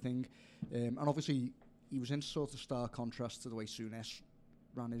that type of thing. And obviously, he was in sort of stark contrast to the way Souness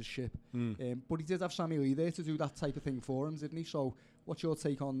ran his ship. But he did have Sammy Lee there to do that type of thing for him, didn't he? So what's your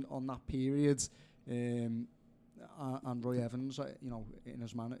take on that period and Roy Evans, you know, in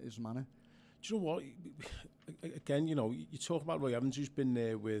his manner? Do you know what? Again, you know, you talk about Roy Evans, who's been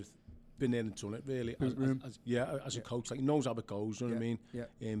there and done it, really. As a coach, like, he knows how it goes, you know what I mean?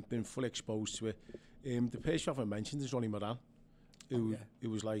 Yeah. Been fully exposed to it. The person I mentioned is Ronnie Moran, who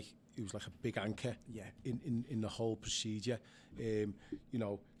was like a big anchor in the whole procedure. You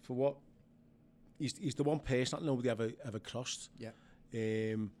know, for what he's the one person that nobody ever crossed. Yeah.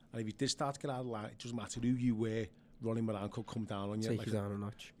 And if you did start to get out of line, it doesn't matter who you were. Ronnie Moran could come down on you. Take you down a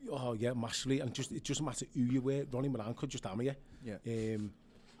notch. Oh yeah, massively. And it doesn't matter who you were. Ronnie Moran could just hammer you. Yeah.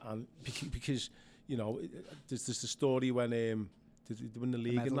 And because you know, there's the story when they win the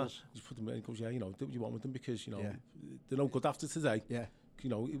league and that. Just put them in and goes, yeah, you know, do what you want with them because, you know, they're no good after today. Yeah. You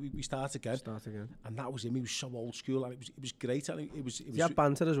know, we start again. And that was him. He was so old school, and it was great. And it was. He had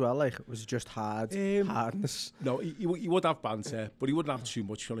banter as well. Like, was it just hardness? No, he would have banter, but he wouldn't have too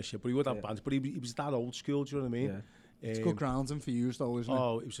much on his shit. But he would have banter. But he was that old school. Do you know what I mean? Yeah. It's good grounding for you, though, isn't it?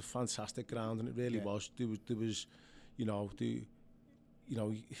 Oh, it was a fantastic ground, and it really was. There was, you know,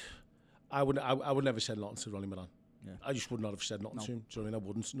 I would never said nothing to Ronnie Moran. Yeah. I just would not have said nothing to him. Do you know what I mean? I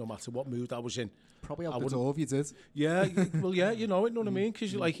wouldn't, no matter what mood I was in. Probably out the door if you did. Yeah, well, yeah, you know what I mean?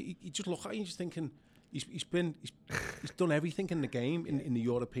 Because like, you just look at him, just thinking, he's done everything in the game, in the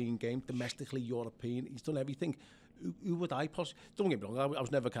European game, domestically European. He's done everything. Who would I possibly? Don't get me wrong. I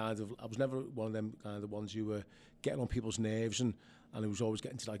was never one of them kind of the ones who were getting on people's nerves and it was always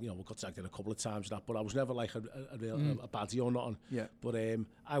getting to, like, you know, we got tagged in a couple of times that, but I was never like a baddie or nothing. Yeah. But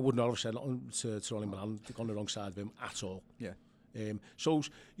I would not have said nothing to Ronnie Moran, on the wrong side of him at all. Yeah. So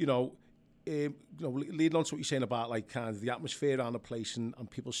you know, leading on to what you're saying about, like, kind of the atmosphere around the place and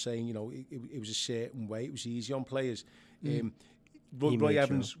people saying, you know, it was a certain way, it was easy on players. Roy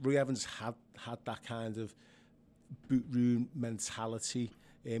Evans had that kind of boot room mentality.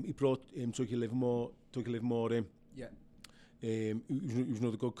 He brought Dougie Livermore in. Yeah. He was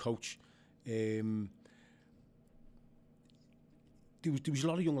another good coach. There was a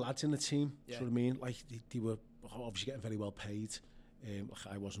lot of young lads in the team. Yeah. You know what I mean? Like, they were obviously getting very well paid. Like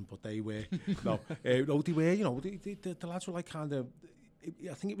I wasn't, but they were. No, they were. You know, the lads were like kind of.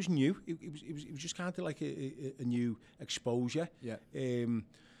 I think it was new. It was just kind of like a new exposure. Yeah.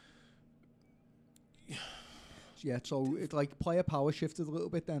 Yeah, so it, like, player power shifted a little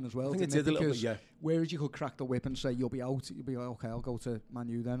bit then as well. I think it did a little bit, yeah. Whereas you could crack the whip and say you'll be out, you'll be like, okay, I'll go to Man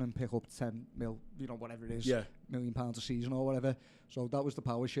U then and pick up 10 mil, you know, whatever it is, £1 million a season or whatever. So that was the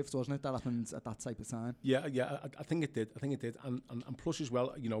power shift, wasn't it? That happened at that type of time. Yeah, I think it did. And plus as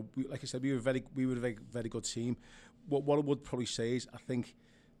well, you know, like I said, we were a very, very good team. What I would probably say is, I think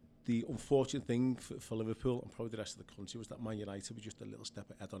the unfortunate thing for Liverpool and probably the rest of the country was that Man United was just a little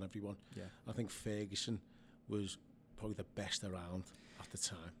step ahead on everyone. Yeah. I think Ferguson was probably the best around at the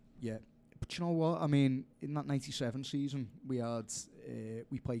time. Yeah, but you know what? I mean, in that 97 season, we had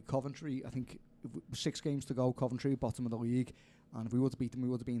we played Coventry. I think 6 games to go. Coventry, bottom of the league, and if we would have beat them, we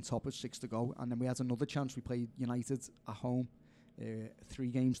would have been top with 6 to go. And then we had another chance. We played United at home. 3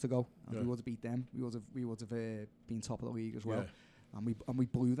 games to go, and we would have beat them. We would have been top of the league as well. Yeah. And we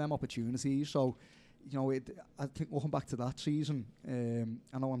blew them opportunities. So, you know, I think looking back to that season,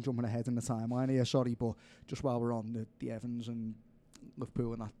 I know I'm jumping ahead in the timeline here, sorry, but just while we're on the Evans and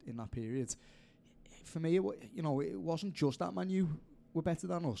Liverpool in that period, for me, it wasn't just that Man U were better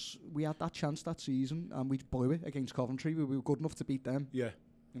than us. We had that chance that season, and we blew it against Coventry. We were good enough to beat them. Yeah.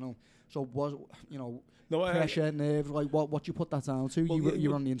 You know, so pressure, nerves, like what you put that down to? Well,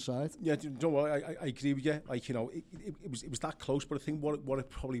 you're on the inside. Yeah, you know what? I agree with you. Like, you know, it was that close, but I think what it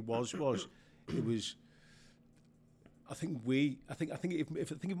probably was it was. I think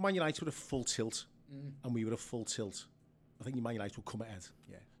if Man United were a full tilt and we were a full tilt, I think Man United would come ahead.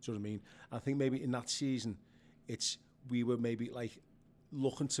 Yeah, do you know what I mean? I think maybe in that season, we were maybe like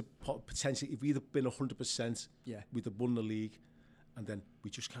looking to potentially, if we'd have been 100%, we'd have won the league, and then we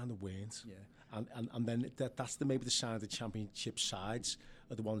just kind of weren't. Yeah, and then that's maybe the sign of the Championship sides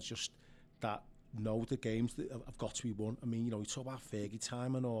are the ones just that know the games that have got to be won. I mean, you know, we talk about Fergie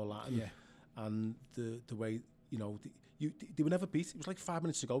time and all that, and the way, you know, they were never beat. It was like 5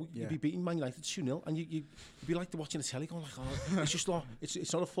 minutes to go. You'd be beating Man United 2-0, and you'd be like watching the telly going like, oh, it's just not,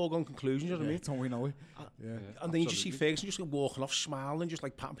 it's not a foregone conclusion, you know what I mean? Don't we know it? And then you just see Ferguson just walking off, smiling, just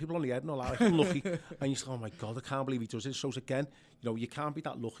like patting people on the head and all that, like unlucky. And you just go, oh my God, I can't believe he does it. So again, you know, you can't be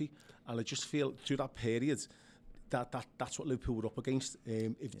that lucky. And I just feel through that period, that's what Liverpool were up against.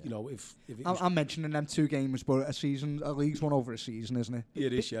 If you know, if I'm mentioning them 2 games, but a league's one over a season, isn't it?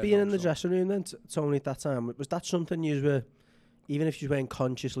 It is, yeah. Being in the dressing room then, Tony, at that time, was that something you were, even if you weren't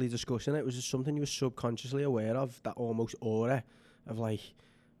consciously discussing it, was it something you were subconsciously aware of, that almost aura of like,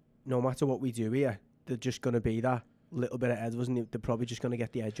 no matter what we do here, they're just going to be that little bit ahead, wasn't it? They're probably just going to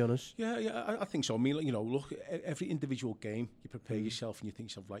get the edge on us. Yeah, I think so. I mean, you know, look, every individual game, you prepare yourself and you think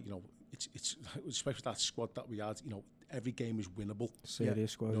yourself, like, you know, it's especially that squad that we had, you know, every game is winnable.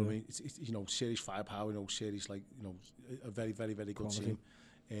 Serious squad. You know what I mean? It's you know, serious firepower, you know, serious, like, you know, a very, very, very good Quality.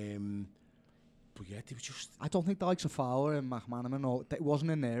 team. But yeah, they were just... I don't think the likes of Fowler and McManaman, or it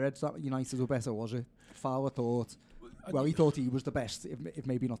wasn't in their heads that United were better, was it? Fowler thought, well, he thought he was the best, if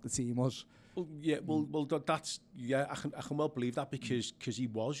maybe not the team was. Well, yeah, well, that's I can well believe that because he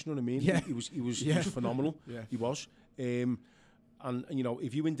was, you know what I mean? Yeah. He was phenomenal. Yeah. He was. And you know,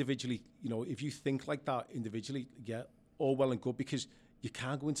 if you individually, you know, if you think like that individually, yeah, all well and good, because you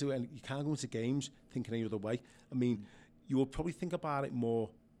can't go into games thinking any other way. I mean, you will probably think about it more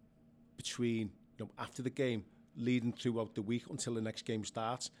between, you know, after the game, leading throughout the week until the next game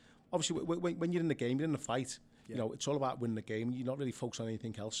starts. Obviously, when you're in the game, you're in the fight. You know, it's all about winning the game. You're not really focused on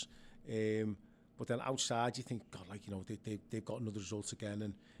anything else. But then outside, you think, God, like, you know, they've got another result again,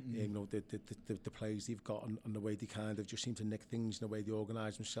 and you know, the players they've got and the way they kind of just seem to nick things, and the way they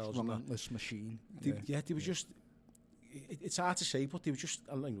organise themselves. Relentless machine. They were just. It's hard to say, but they were just.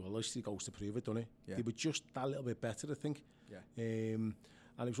 I mean, well, at least it goes to prove it, doesn't it? Yeah. They were just that little bit better, I think. Yeah. And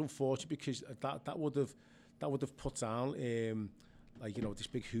it was unfortunate because that would have put down like, you know, this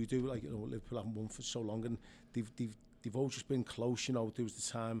big hoodoo, like, you know, Liverpool haven't won for so long, and they've always just been close. You know, there was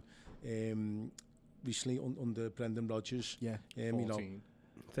the time recently under Brendan Rodgers. Yeah. You know,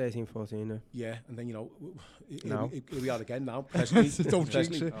 13-14, yeah, and then, you know, now here we are again now. Presently, Don't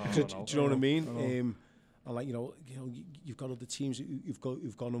jinx it. Do you know what I mean? And like, you know, you've got other teams who've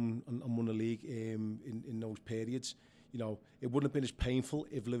gone and won the league in those periods. You know, it wouldn't have been as painful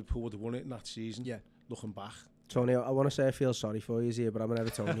if Liverpool would have won it in that season. Yeah. Looking back. Tony, I want to say I feel sorry for you here, but I'm an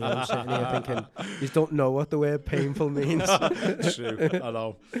Evertonian. I'm sitting here thinking, you don't know what the word painful means. True, I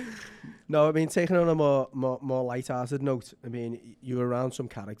know. No, I mean, taking on a more light-hearted note, I mean, you were around some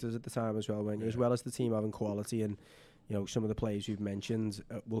characters at the time as well, weren't you? As well as the team having quality, and, you know, some of the players you've mentioned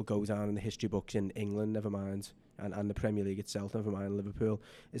will go down in the history books in England, never mind, and the Premier League itself, never mind Liverpool.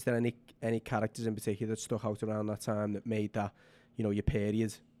 Is there any characters in particular that stuck out around that time that made that, you know, your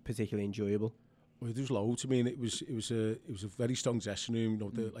period particularly enjoyable? Well, there's loads. I mean, it was a very strong dressing room. You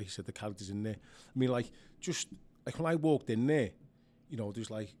know, like you said, the characters in there. I mean, like, just like when I walked in there, you know,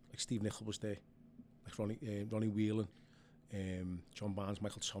 there's like Steve Nicol was there, like Ronnie Whelan, John Barnes,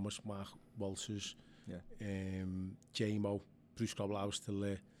 Michael Thomas, Mark Walters, J-Mo, Bruce Grobbelaar was still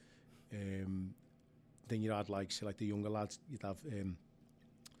there. Then you had like the younger lads. You'd have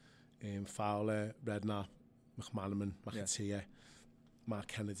Fowler, Redknapp, McManaman, McAteer, Mark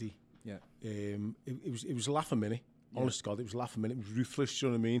Kennedy. Yeah. It was a laugh a minute. Honest to God, it was a laugh a minute. It was ruthless. Do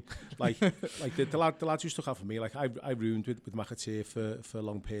you know what I mean? Like the lads who stuck out for me. Like I roomed with McAteer for a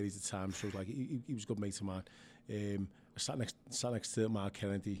long period of time. So like he was a good mate of mine. I sat next to Mark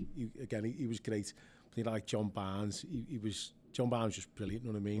Kennedy. He was great. But you know, like John Barnes, John Barnes was just brilliant. You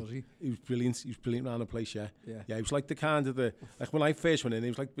know what I mean? Was he? He was brilliant. He was brilliant around the place. Yeah. Yeah. He was like the kind of like when I first went in, he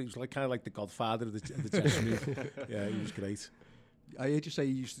was like kind of like the godfather of the dressing room. Yeah, he was great. I heard you say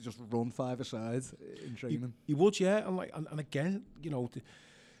you used to just run 5-a-side in training. He would, yeah, and again, you know,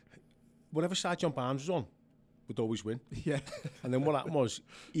 whatever side John Barnes was on, would always win. Yeah. And then what happened was,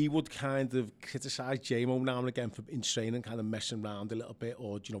 he would kind of criticise J-Mo now and again for in training, kind of messing around a little bit,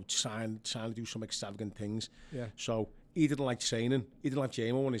 or, you know, trying to do some extravagant things. Yeah. So he didn't like training. He didn't like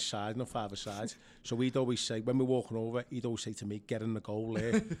J-Mo on his side, on 5-a-side. So he'd always say, when we're walking over, he'd always say to me, get in the goal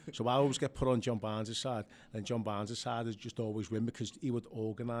there. So I always get put on John Barnes' side, and John Barnes' side is just always win, because he would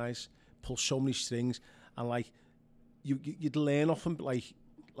organise, pull so many strings, and like you'd learn off him, like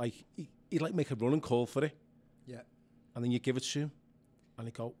he'd like make a running call for it. Yeah. And then you give it to him, and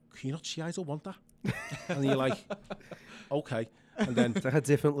he'd go, can you not see I don't want that? And you're like, okay. And then it's like a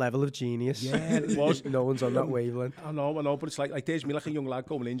different level of genius. Yeah, it was. No one's on that wavelength. I know, but it's like there's me, like a young lad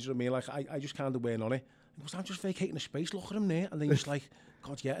going in, you know what I mean? Like I just kind of went on it. He goes, I'm just vacating the space, look at him there. And then you're just like,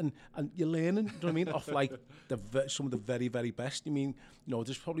 God, yeah, and you're learning, you know what I mean? Off like some of the very, very best. I mean, you know,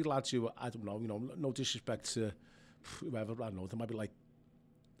 there's probably lads who, I don't know, you know, no disrespect to whoever, I don't know, there might be like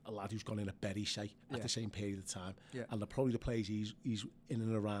a lad who's gone in a Berry, say, at the same period of time. Yeah. And probably the players he's in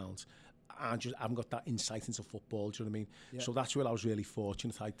and around, and just haven't got that insight into football, do you know what I mean? Yeah. So that's where I was really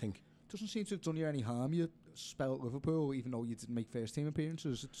fortunate, I think. Doesn't seem to have done you any harm, your spell at Liverpool, even though you didn't make first team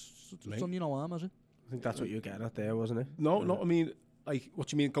appearances. It's done you no harm, has it? think that's what you were getting at there, wasn't it? No, I mean, like, what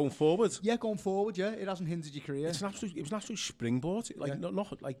do you mean going forward? Yeah, going forward, yeah. It hasn't hindered your career. It was an absolute springboard. Like, not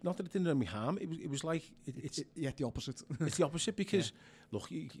that it didn't do me harm. It was like the opposite. It's the opposite because look,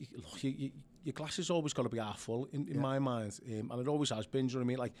 your glass has always got to be half full in my mind, and it always has been. Do you know what I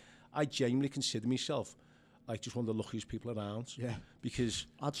mean? Like, I genuinely consider myself like just one of the luckiest people around. Yeah, because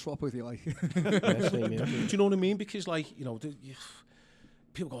I'd swap with you, like. Do you know what I mean? Because, like, you know,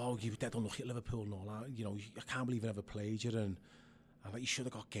 people go, "Oh, you were dead unlucky at Liverpool and all that." You know, I can't believe I never played you, and like, you should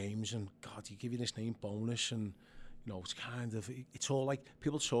have got games, and God, you give you this name bonus, and you know, it's kind of, it's all like,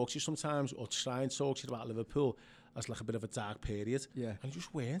 people talk to you sometimes, or try and talk to you about Liverpool as like a bit of a dark period. Yeah. And it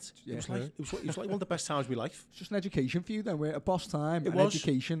just weren't. Yeah. It was like one of the best times of my life. It's just an education for you then, where a boss time, it an was,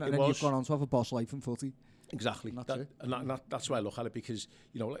 education, and then you've gone on to have a boss life in footy. Exactly. And that's why I look at it, because,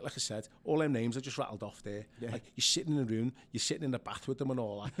 you know, like I said, all them names are just rattled off there. Yeah. Like, you're sitting in a room, you're sitting in the bath with them and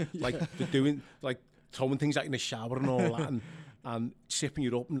all that. Like, they're doing, like, throwing things out in the shower and all that, and sipping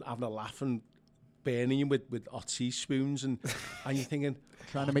you up and having a laugh and burning you with hot teaspoons, and you're thinking,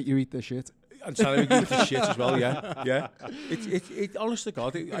 trying to make you eat this shit. And trying to make you eat this shit as well, yeah. It honest to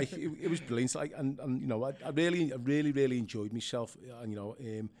God, it was brilliant. Like, and you know, I really enjoyed myself. And, you know,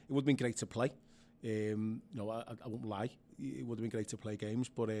 it would have been great to play. You know, I won't lie, it would have been great to play games,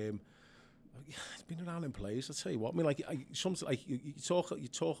 but it's been around in players. I'll tell you what, I mean, like, sometimes, like, you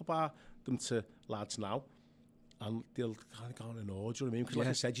talk about them to lads now, and they'll kind of go on an order, do you know what I mean? Because, like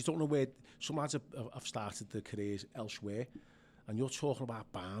I said, you don't know where some lads have started their careers elsewhere, and you're talking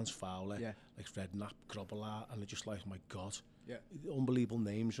about Barnes, Fowler, like Redknapp, Grobbelaar, and they're just like, oh my God, unbelievable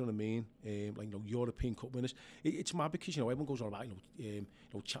names, you know what I mean? Like, you know, European Cup winners. It's mad because, you know, everyone goes on about, you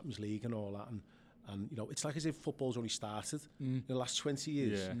know, Champions League and all that, and you know, it's like as if football's only started in the last 20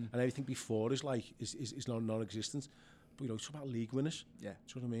 years, and everything before is like is non-existent. But, you know, it's about league winners. Yeah,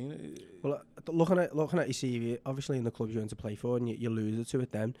 do you know what I mean? Well, looking at your CV, obviously in the clubs you went to play for, and you alluded to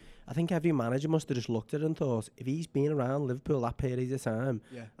it then, I think every manager must have just looked at it and thought, if he's been around Liverpool that period of time,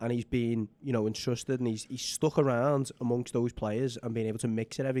 and he's been, you know, entrusted, and he's stuck around amongst those players and being able to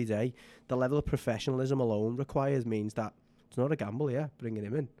mix it every day, the level of professionalism alone required means that it's not a gamble, bringing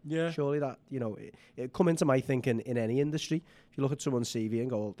him in. Yeah. Surely that, you know, it come into my thinking in any industry. If you look at someone's CV and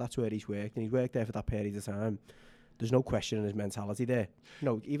go, well, that's where he's worked, and he's worked there for that period of time, there's no question in his mentality there. You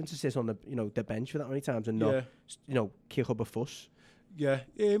know, even to sit on the, you know, the bench for that many times and not, you know, kick up a fuss. There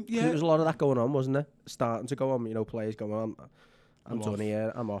was a lot of that going on, wasn't there? Starting to go on, you know, players going on, I'm done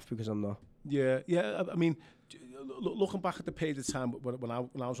here, I'm off because I'm not. Yeah. I mean, looking back at the period of time when I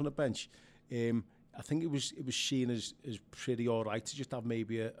was on the bench, I think it was seen as pretty all right to just have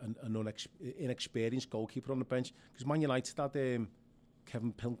maybe an inexperienced goalkeeper on the bench, because Man United had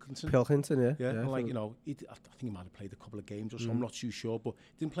Kevin Pilkington, yeah. And, like, you know, I think he might have played a couple of games or so, I'm not too sure, but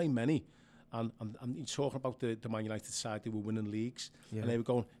he didn't play many. And you're talking about the Man United side, they were winning leagues, and they were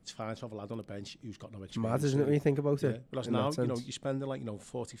going, it's fine to have a lad on the bench who's got no experience. Mad, isn't it, when you think about it? But now, you know, you're spending, like, you know,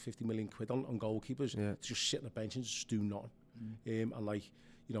 40-50 million quid on goalkeepers to just sit on the bench and just do nothing. And, like,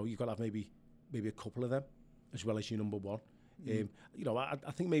 you know, you've got to have maybe a couple of them as well as your number one. You know, I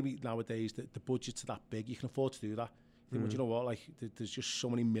think maybe nowadays the budgets are that big, you can afford to do that. Well, you know what? Like, there's just so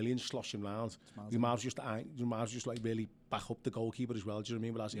many millions sloshing around. You might as just like really back up the goalkeeper as well. Do you know what I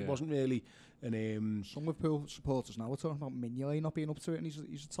mean? But it wasn't really an. Some Liverpool supporters now are talking about Mignolet not being up to it, and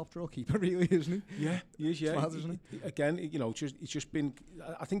he's a top draw keeper, really, isn't he? Yeah, he is. Yeah, mad, isn't he? Again, you know, it's just been.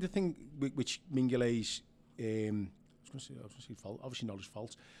 I think the thing which Mignolet's, I was going to say fault. Obviously not his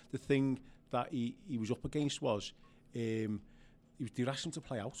fault. The thing that he was up against was, they asked him to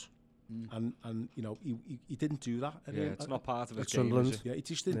play out. And you know, he didn't do that. It's not part of his game. Sunderland. Yeah, he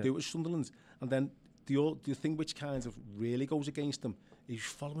just didn't do it at Sunderland. And then the thing which kind of really goes against him is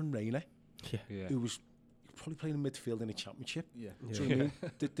following Reina, who was probably playing in midfield in a championship. So I mean,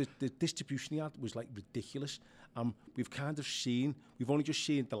 the distribution he had was like ridiculous. We've kind of seen, we've only just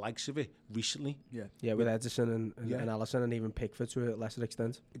seen the likes of it recently. Yeah, with Edison and Alisson, and even Pickford to a lesser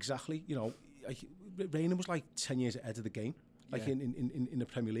extent. Exactly. You know, Reina was like 10 years ahead of the game. Like in the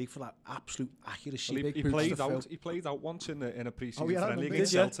Premier League for that absolute accuracy. Well, he played out once in a pre-season friendly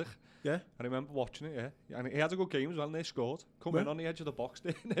against Celtic. Yeah. I remember watching it, And he had a good game as well, and they scored. Come in on the edge of the box,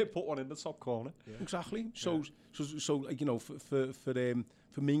 they put one in the top corner. Yeah. Exactly. So like, you know, for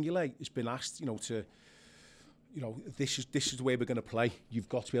Mignolet, it's been asked, you know, to, you know, this is the way we're going to play. You've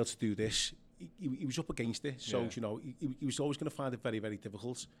got to be able to do this. He was up against it, so you know, he was always going to find it very, very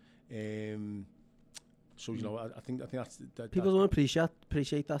difficult. So, you know, I think that's... People don't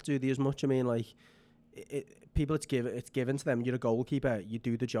appreciate that, do they, as much? I mean, like, people, it's given to them. You're a goalkeeper. You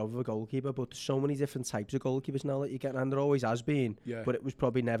do the job of a goalkeeper. But there's so many different types of goalkeepers now that you get, and there always has been. Yeah. But it was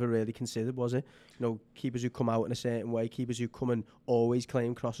probably never really considered, was it? You know, keepers who come out in a certain way, keepers who come and always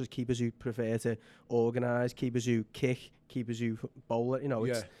claim crosses, keepers who prefer to organise, keepers who kick, keepers who bowl it. You know,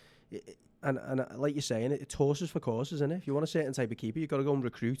 it's. And like you're saying, it's horses for courses, isn't it? If you want a certain type of keeper, you've got to go and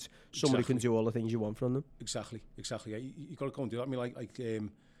recruit somebody who can do all the things you want from them. Exactly. Yeah, you got to go and do that. I mean, like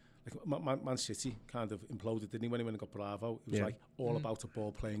Man City kind of imploded, didn't he, when he got Bravo? It was like all about a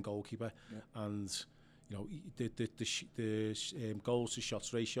ball-playing goalkeeper, and you know the goals to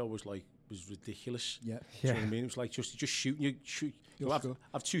shots ratio was ridiculous. Yeah. Do you know what I mean? It was like just shooting. You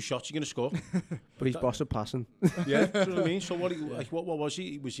have 2 shots, you're going to score. But he's boss at passing. Yeah, do you know what I mean? So what was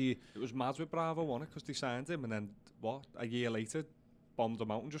he? It was mad with Bravo, wasn't it? Because they signed him, and then a year later, bombed him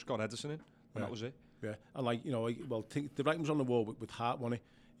out and just got Edison in, and that was it. Yeah, and the writing was on the wall with Hart, wasn't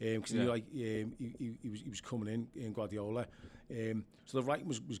it? Because he was coming in Guardiola. So the writing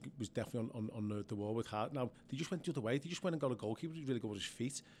was definitely on the wall with Hart. Now they just went the other way. They just went and got a goalkeeper who's really good with his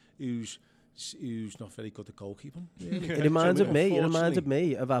feet, who's not very good at goalkeeping. It reminded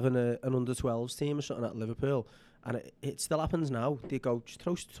me of having an under-12s team or something at Liverpool, and it still happens now. They go, just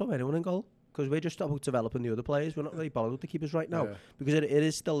throw anyone in goal, because we're just about developing the other players. We're not really bothered with the keepers right now, because it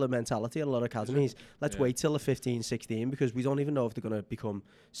is still the mentality at a lot of academies. Let's wait till they're 15, 16, because we don't even know if they're going to become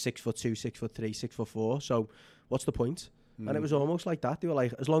 6'2", 6'3", 6'4". So what's the point? And it was almost like that. They were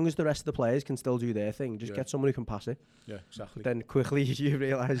like, as long as the rest of the players can still do their thing, just get someone who can pass it. Yeah, exactly. But then quickly you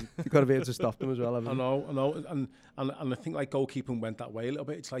realise you've got to be able to stop them as well. I know. And I think like goalkeeping went that way a little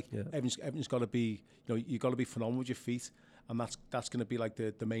bit. It's like everything's got to be, you've got to be phenomenal with your feet. And that's going to be like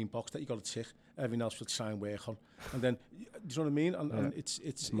the main box that you got to tick. Everything else will try and work on. And then, do you know what I mean? And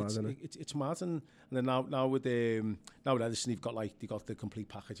it's mad. And then now with Edison, they got the complete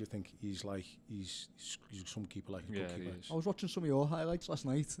package. I think he's some keeper like a good keeper. I was watching some of your highlights last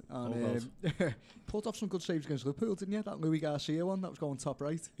night, and pulled off some good saves against Liverpool, didn't you? That Louis Garcia one that was going top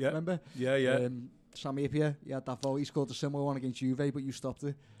right. Yeah. Remember? Yeah. Sammy Appiah, you had that volley, he scored a similar one against Juve, but you stopped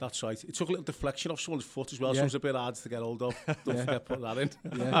it. That's right. It took a little deflection off someone's foot as well, so it was a bit hard to get hold of. Don't forget putting that in.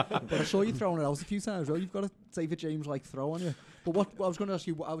 Yeah, but I saw you throwing it out a few times. Well, you've got a David James-like throw on you. But what I was going to ask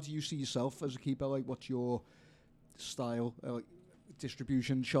you, how do you see yourself as a keeper? Like, what's your style?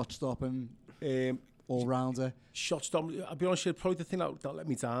 Distribution, shot stopping, all-rounder? Shot stopping, I'll be honest with you, probably the thing that let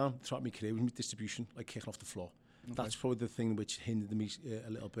me down throughout my career was my distribution, like kicking off the floor. Okay. That's probably the thing which hindered me a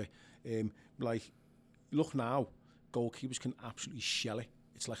little bit. Look now, goalkeepers can absolutely shell it.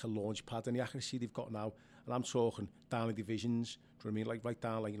 It's like a launch pad, and the accuracy they've got now. And I'm talking down in divisions. Do you know what I mean? Like right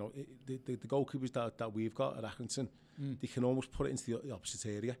down, the goalkeepers that we've got at Accrington, they can almost put it into the opposite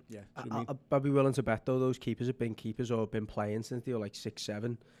area. Yeah, I'd be willing to bet though those keepers have been keepers or been playing since they were like 6,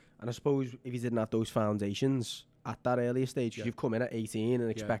 7. And I suppose if you didn't have those foundations at that earlier stage, because you've come in at 18 and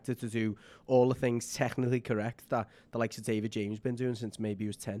expected to do all the things technically correct that the likes of David James been doing since maybe he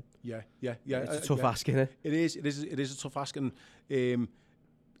was 10. Yeah. It's a tough ask, isn't it? It is a tough ask, and it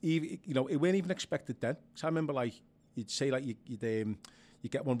weren't even expected then. So I remember you'd say you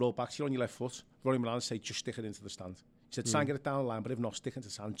get one roll back to you on your left foot. Ronnie Moran would say just stick it into the stand. He said try and get it down the line, but if not, stick it into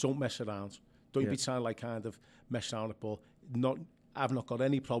the stand. Don't mess around. Don't be trying to kind of mess around the ball. I've not got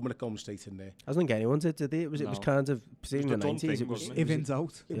any problem with it going straight in there. I don't think anyone did they? It was kind of, particularly in the 90s, it was... If in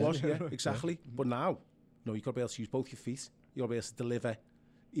doubt. It was, exactly. But now, you've got to be able to use both your feet. You've got to be able to deliver,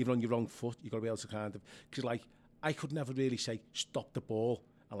 even on your wrong foot. You've got to be able to kind of... Because, I could never really say, stop the ball,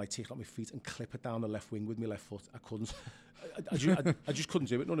 and take it off my feet and clip it down the left wing with my left foot. I couldn't. I just couldn't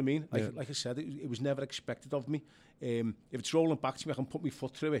do it, you know what I mean? Like I said, it was never expected of me. If it's rolling back to me, I can put my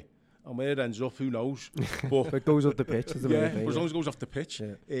foot through it. And where it ends up, who knows? But it goes off the pitch. But as long as it goes off the pitch.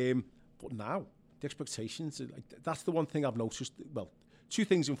 Yeah. But now, the expectations, that's the one thing I've noticed. Well, 2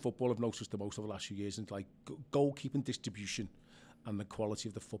 things in football I've noticed the most over the last few years, and goalkeeping distribution and the quality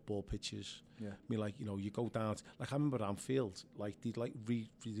of the football pitches. Yeah. I mean, you go down, I remember Anfield, they'd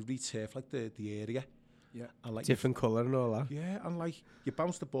re-turf the area. Yeah. And different colour and all that. Yeah, and you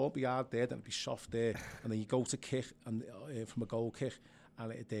bounce the ball, be hard there, then it'd be soft there, and then you go to kick and from a goal kick,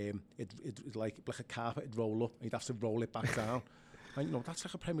 and it'd like a carpet, it'd roll up, and you'd have to roll it back down. And that's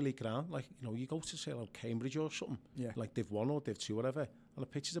like a Premier League ground. You go to say Cambridge or something, like Div 1 or Div 2, whatever, and the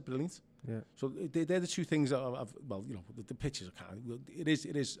pitches are brilliant. Yeah. So they're the 2 things that the pitches are it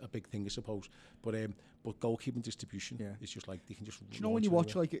is a big thing, I suppose. But goalkeeping distribution is just they can just. Do you know when you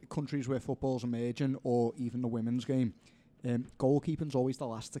watch countries where football's emerging, or even the women's game, goalkeeping's always the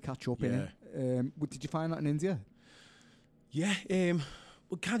last to catch up in it. Did you find that in India? Yeah.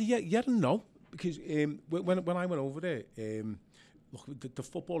 Well, kind of yeah and no, because when I went over there, look, the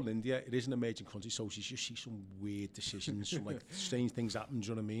football in India, it is an emerging country, so you just see some weird decisions, some like strange things happen, do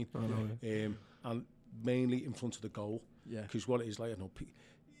you know what I mean? I know, and mainly in front of the goal. Yeah. Because what it is like,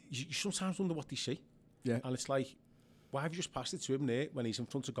 you sometimes wonder what they see. Yeah. And it's like, why have you just passed it to him there when he's in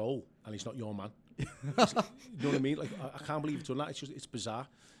front of goal and he's not your man? You know what I mean? Like, I can't believe you've done that. It's bizarre.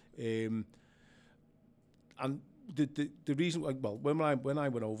 And the reason, well, when I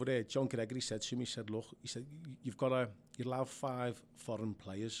went over there, John Gregory said to me, he said, look, he said, you'll allow 5 foreign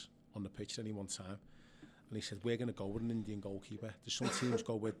players on the pitch at any one time. And he said, we're going to go with an Indian goalkeeper. There's some teams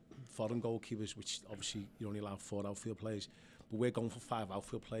go with foreign goalkeepers, which obviously you only allow 4 outfield players. But we're going for 5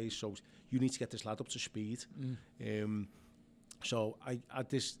 outfield players, so you need to get this lad up to speed. So I had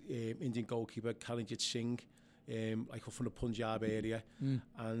this Indian goalkeeper, Karanjit Singh, like from the Punjab area,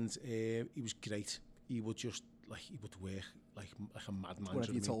 and he was great. He would work like a madman.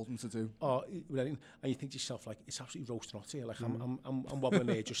 Whatever you told him to do. Oh, and you think to yourself, like, it's absolutely roasting hot here. Like, I'm wobbling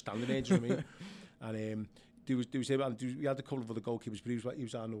there, just standing there, do you know what I mean? And we had a couple of other goalkeepers, but he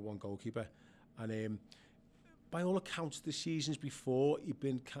was our number 1 goalkeeper. And by all accounts, the seasons before, he'd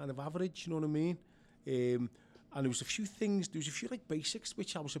been kind of average, you know what I mean? And there was a few like basics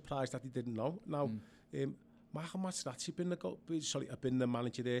which I was surprised that he didn't know. Now, Michael Matsratzi had been the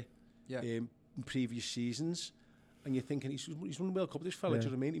manager there in previous seasons. And you're thinking, he's won the World Cup, this fella, do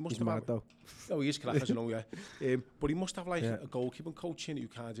you know what I mean? He must He's mad, though. Oh, he is crackers, you know, yeah. But he must have, like, a goalkeeping coach in who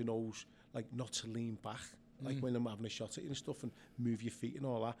kind of knows, like, not to lean back, like, when I'm having a shot at you and stuff, and move your feet and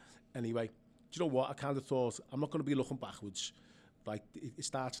all that. Anyway, do you know what? I kind of thought, I'm not going to be looking backwards. Like, it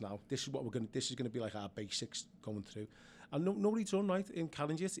starts now. This is going to be, like, our basics going through. And nobody done, right? In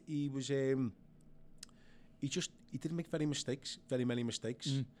Karanjit, he was, he didn't make very many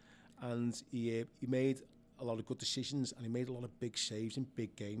mistakes. And he made a lot of good decisions, and he made a lot of big saves in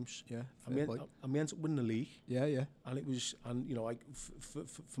big games. Yeah, and we ended up winning the league. Yeah. And it was, and you know, like for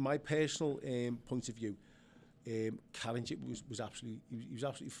my personal point of view, Karanjit was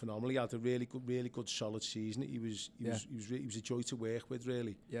absolutely phenomenal. He had a really good solid season. He was a joy to work with,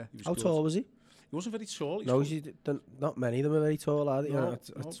 really. Yeah. How tall was he? He wasn't very tall. No, not many of them are very tall, are they? No, you know,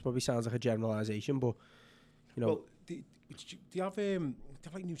 it probably sounds like a generalisation, but you know. Well, do you have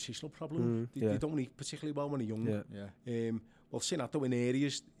like nutritional problem? They don't eat particularly well when they're young. Yeah. Well, seeing that though in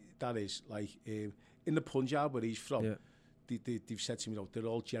areas that is like in the Punjab where he's from, they've said to me, you know, they're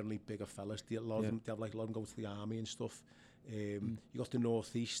all generally bigger fellas. A lot of them go to the army and stuff. You got the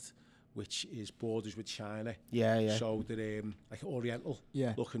northeast, which is borders with China. Yeah. So they're like Oriental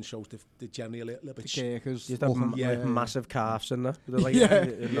looking, so they're generally a little bit. Just have massive calves and that. Like,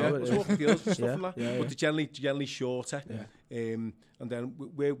 walking girls and stuff like that. But they're generally shorter. And then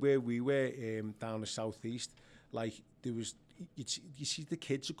where we were down the southeast, like there was, you see the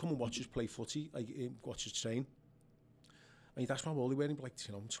kids who come and watch us play footy, like watch us train. And that's my Wally wearing, like,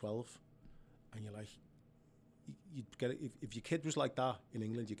 you know, I'm 12, and you're like, you'd get it, if your kid was like that in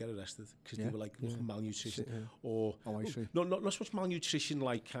England, you get arrested because they were like malnutrition or not so much malnutrition,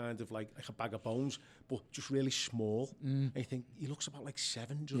 like kind of like a bag of bones, but just really small. And you think he looks about like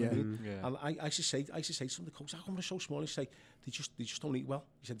 7, do you know what I mean? And I used to say to some of the coaches, how come they're so small? He say they just don't eat well.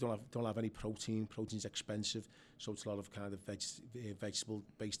 He said don't have any protein. Protein's expensive, so it's a lot of kind of vegetable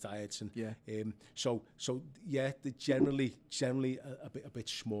based diets, and so they're generally a bit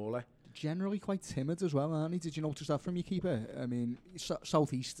smaller. Generally quite timid as well, aren't he? Did you notice that from your keeper? I mean,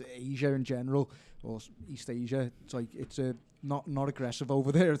 Southeast Asia in general, or East Asia, it's like it's not aggressive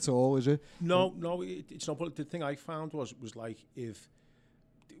over there at all, is it? No, it's not. But the thing I found was like, if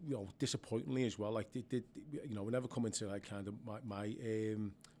you know, disappointingly as well, like you know, we never come into like kind of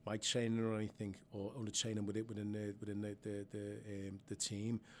my training or anything, or under training within the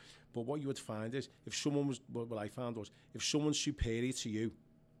team. But what you would find is, if someone was, what I found was, if someone's superior to you,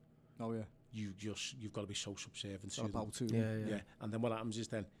 you've got to be so subservient to them. Yeah. And then what happens is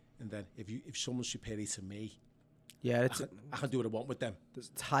then if someone's superior to me, I can do what I want with them. It's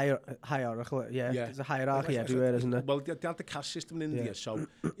hierarchical. There's a hierarchy everywhere, isn't there? Well, they have the caste system in India, so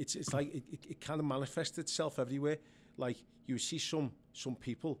it's like it kind of manifests itself everywhere. Like you see some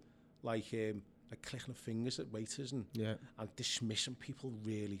people like clicking their fingers at waiters and dismissing people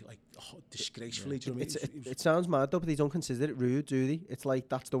really like disgracefully. Do you know what I mean? It sounds mad though, but they don't consider it rude, do they? It's like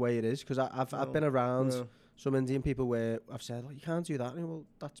that's the way it is. Because I've been around some Indian people where I've said, like, you can't do that. And well,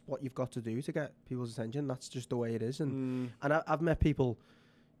 that's what you've got to do to get people's attention. That's just the way it is. And I've met people,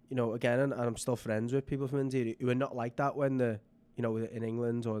 you know, again, and I'm still friends with people from India who are not like that when they're, you know, in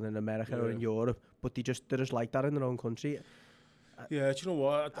England or in America or in Europe, but they're just like that in their own country. Yeah, do you know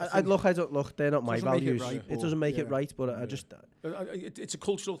what? I don't look. They're not my values. It doesn't make it right, but I just. It's a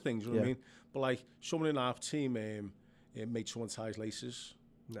cultural thing. Do you know what I mean? But like someone in our team, made someone tie his laces.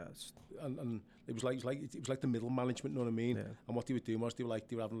 No, And it was like the middle management, you know what I mean? Yeah. And what they were doing was they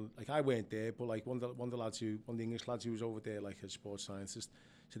were having, like, I weren't there, but like one of the English lads who was over there, like a sports scientist,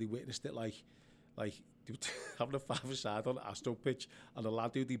 so they witnessed it like they were having a 5-a-side on the Astro pitch, and the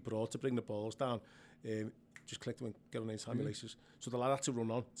lad who they brought to bring the balls down, just clicked and get on his tie laces. So the lad had to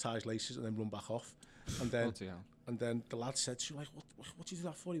run on, tie his laces, and then run back off. And then the lad said, "So like, what do you do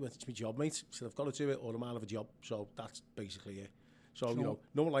that for?" He went, "It's my job, mate." He said, "I've got to do it, or I'm out of a job." So that's basically it. So, you know,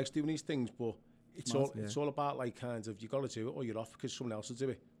 no one likes doing these things, but it's all about, like, kind of, you got to do it or you're off because someone else will do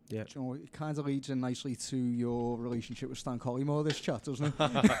it. Yeah. You know, it kind of leads in nicely to your relationship with Stan Collymore, this chat, doesn't it?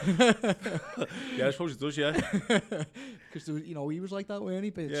 Yeah, I suppose it does, yeah. Because, you know, he was like that, weren't he?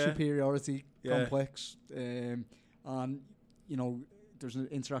 Bit superiority complex. And, you know, there's an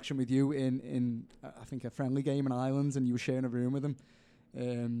interaction with you in I think, a friendly game in Ireland, and you were sharing a room with him.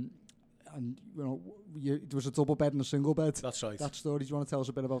 And, you know, there was a double bed and a single bed. That's right. That story, do you want to tell us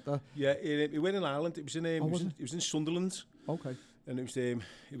a bit about that? Yeah, it went in Ireland. It was in it was in Sunderland. Okay. And it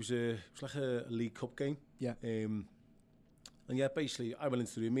was like a League Cup game. Yeah. And yeah, basically, I went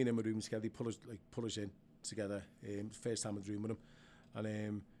into the room, me and him in a room together. He put us in together. First time in the room with him.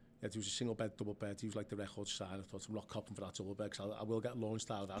 And yeah, there was a single bed, double bed. He was like the record side. I thought, I'm not copping for that double bed, because I will get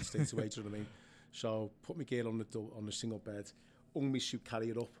launched out of that straight away. Do you know what I mean? So put my gear on the single bed, hung my suit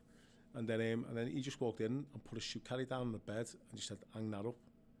carrier up. And then he just walked in and put a shoe carry down on the bed and just said, "Hang that up."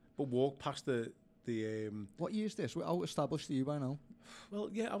 But walked past the What year is this? How established are you by now? Well,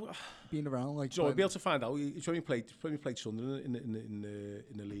 yeah, being around, like, so I'll be able to find out. It's when we played Sunderland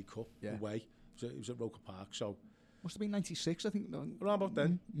in the League Cup away. It was at Roker Park. So must have been 96, I think. Around about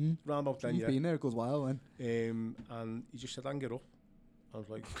then. Around about then. You've been there a good while then. And he just said, "Hang it up." I was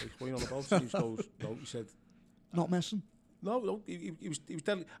like, "What are you on about?" And he goes, "No," he said, "Not messing." No, he was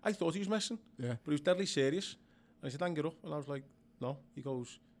deadly. I thought he was messing, but he was deadly serious. And he said, "Hang it up." And I was like, "No." He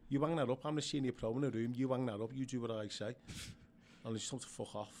goes, "You hang that up. I'm the senior pro in the room. You hang that up. You do what I say." And I just told him to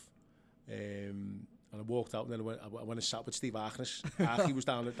fuck off. And I walked out, and then I went and sat with Steve Harkness. He was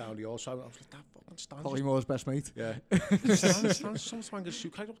down the hall, so I was like, "That fucking Stan." Collymore's best mate. Yeah. Stan's hanging shoe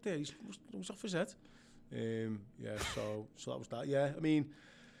carried up there. He was off his head. Yeah, so that was that. Yeah, I mean,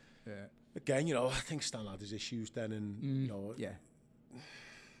 again, you know, I think Stan had his issues then, and you know,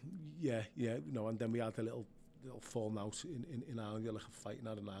 you know, and then we had a little falling out in Ireland, like a fight in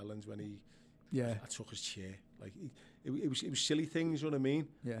Ireland when I took his chair. Like it was silly things, you know what I mean?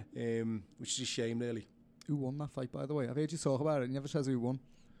 Yeah. Which is a shame, really. Who won that fight, by the way? I've heard you talk about it. You never says who won.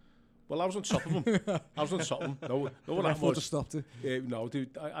 Well, I was on top of him. No one else stopped it. No,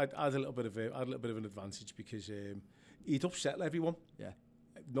 dude, I had a little bit of an advantage because he'd upset everyone. Yeah.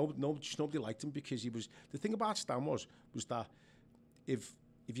 Nobody liked him because he was. The thing about Stan was that if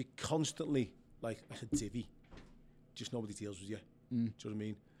you constantly like a divvy, just nobody deals with you. Do you know what I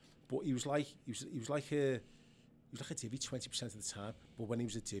mean? But he was like a divvy 20% of the time. But when he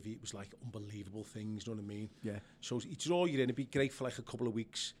was a divvy, it was like unbelievable things. You know what I mean? Yeah. So he'd draw you in. It'd be great for like a couple of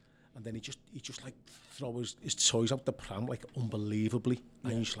weeks, and then he just like throw his toys out the pram like unbelievably,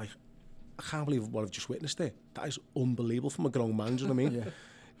 and you're just like, I can't believe what I've just witnessed there. That is unbelievable from a grown man. Do you know what I mean?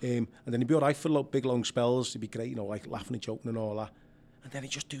 And then he'd be all right for big long spells. He'd be great, you know, like laughing and joking and all that. And then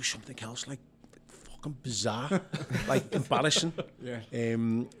he'd just do something else, like fucking bizarre, like embarrassing. Yeah.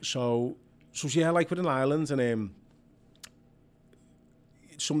 So yeah, like we're in Ireland, and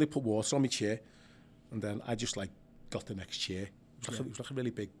somebody put water on my chair, and then I just like got the next chair. It was like a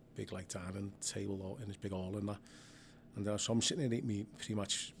really big like dining table in this big hall and that. And then so I'm sitting there eating me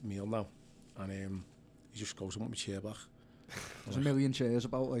pre-match meal now, and he just goes, "I want my chair back." There's a million chairs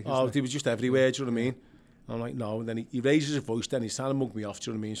about, like. Oh, they were just everywhere. Do you know what I mean? I'm like, no. And then he raises his voice. Then he's trying to mug me off.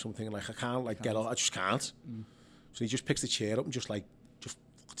 Do you know what I mean? Something like, I can't like get off. I just can't. So he just picks the chair up and just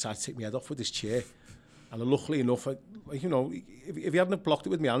tries to take my head off with this chair. And luckily enough, like, you know, if he hadn't blocked it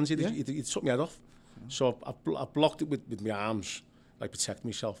with my hands, he'd took my head off. So I blocked it with my arms, like protect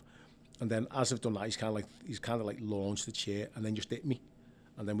myself. And then as I've done that, he's kind of like launched the chair and then just hit me.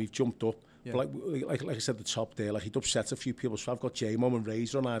 And then we've jumped up. Yeah. But like I said at the top there, like he'd upset a few people. So I've got J-Mom and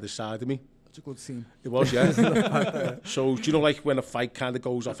Razor on either side of me. That's a good scene. It was, yeah. So do you know, like when a fight kind of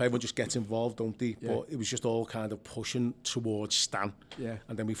goes off, everyone just gets involved, don't they? Yeah. But it was just all kind of pushing towards Stan. Yeah.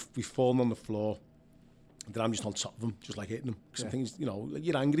 And then we've fallen on the floor. And then I'm just on top of him, just like hitting him. Because things, you know, like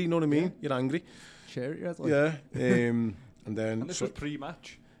you're angry, you know what I mean? Yeah. You're angry. Share it, like. Yeah. And then... And this was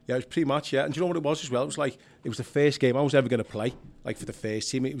pre-match? Yeah, it was pre-match, yeah. And do you know what it was as well? It was like, it was the first game I was ever going to play, like for the first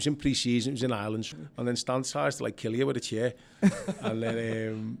team. It was in pre-season, it was in Ireland. And then Stan tries to like kill you with a chair. And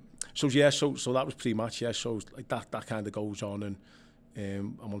then, so that was pre-match, yeah. So like that kind of goes on, and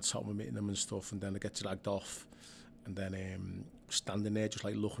I'm on top of him hitting them and stuff, and then I get dragged off. and then standing there just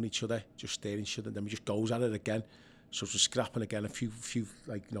like looking at each other, just staring at each other, and then we just goes at it again. So it's scrapping again, a few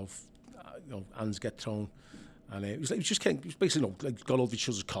like hands get thrown, and it was basically like got over each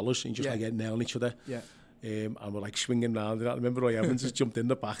other's collars and just like nailing each other. Yeah. And we're like swinging round. And I remember Roy Evans just jumped in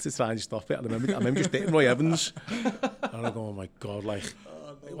the back to try and stop it. And I remember just hitting Roy Evans. And I go, oh my God, like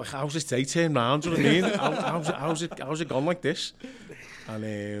how's this day turned round? Do you know what I mean? How's it gone like this?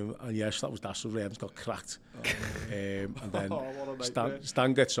 And yes, that was that. So Roy Evans got cracked. And then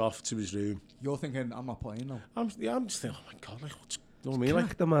Stan gets off to his room. You're thinking, I'm not playing now. I'm just thinking, oh my God, like what's, you know what I mean?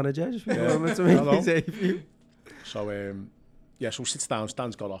 Like the manager just to make his debut. So so sits down.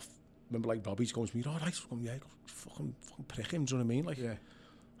 Stan's got off. Remember, like Robbie's going to me, all right, fucking prick him. Do you know what I mean? Like,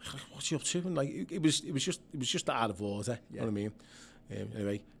 what's he up to? And like, it was just out of order. You know what I mean?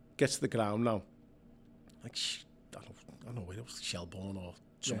 Anyway, gets to the ground now. Like, I don't know whether it was Shelbourne or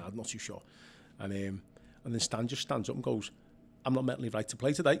something. I'm not too sure. And then Stan just stands up and goes, "I'm not mentally right to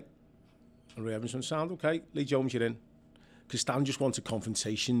play today." And Ray Evans went, "Sound okay? Lee Jones, you're in." Because Stan just wanted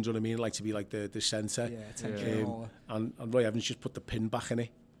confrontation. Do you know what I mean? Like to be like the centre. And Roy Evans just put the pin back in it.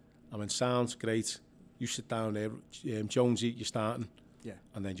 I went, sounds great. You sit down there, Jonesy, you're starting. Yeah.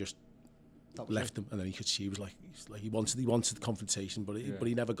 And then just left him, and then he could see he was like he wanted the confrontation, but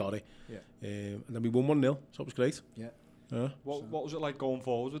he never got it. Yeah. And then we won 1-0, so it was great. Yeah. What was it like going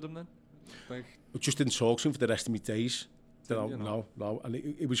forward with him then? Like, I just didn't talk to him for the rest of my days. No. And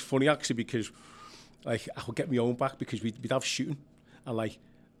it was funny actually because like I would get my own back because we'd have shooting, and like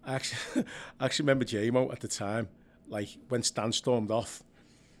I actually remember JMO at the time, like when Stan stormed off.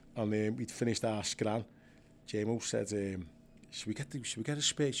 And we'd finished our scran. JMO said, should we go and get a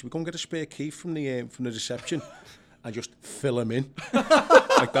spare key from the reception and just fill him in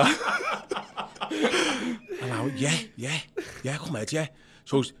like that? And I went, yeah, come on, yeah.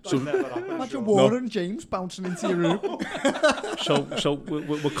 So imagine Warren and James bouncing into your room. So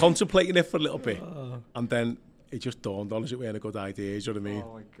we're contemplating it for a little bit, and then it just dawned on us it weren't a good idea. Do you know what I mean?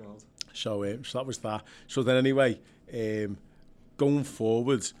 Oh my God. So that was that. So then anyway. Going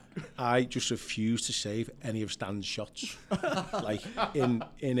forward, I just refused to save any of Stan's shots, like in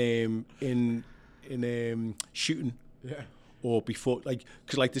shooting, or before, like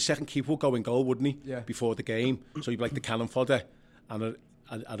because like the second keeper would go in goal, wouldn't he? Yeah. Before the game, so he'd be like the cannon fodder, and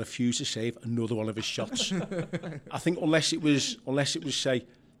I refused to save another one of his shots. I think unless it was say,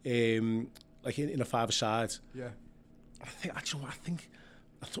 like in a 5-a-side. Yeah. I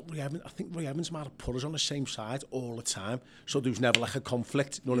think Roy Evans might have put us on the same side all the time, so there was never like a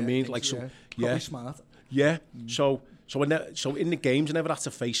conflict. You know what I mean? Like probably smart. Yeah. So in the games I never had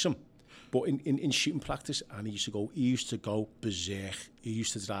to face him, but in shooting practice, and he used to go berserk. He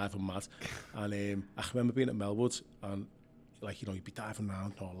used to drive him mad, and I remember being at Melwood, and like he'd be diving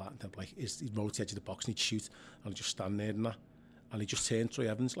around and all that, and then like he'd roll to the edge of the box and he'd shoot, and I'd just stand there and that, and he just turned to Roy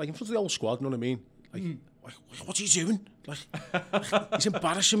Evans like in front of the whole squad. You know what I mean? Like, what's he doing? Like, he's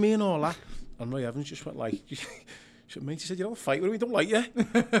embarrassing me and all that. And Roy Evans just went like, he said, you don't fight with him, we don't like you.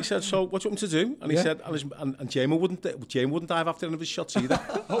 He said, so what do you want me to do? And he said, and Jamie wouldn't dive after any of his shots either.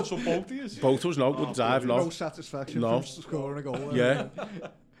 So both of you? Both of us, no, wouldn't dive, no. No satisfaction from scoring a goal. Yeah.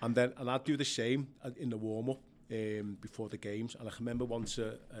 And I'd do the same in the warm-up before the games. And I remember once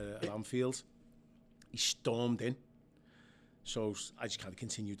at Anfield, he stormed in. So I just kind of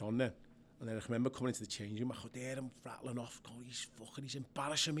continued on then. And then I remember coming into the changing room, I go there and rattling off, going, he's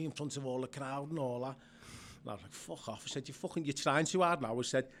embarrassing me in front of all the crowd and all that. And I was like, fuck off. I said, you're trying too hard now. I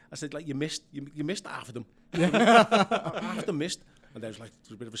said, like, you missed half of them. Half of them missed. And there was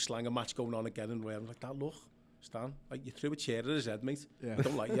a bit of a slanger match going on again, and I was like, that look, Stan, like you threw a chair at his head, mate. Yeah. I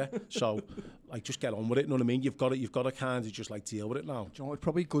don't like you. So, like, just get on with it. You know what I mean? You've got to kind of just like deal with it now. Do you know, it's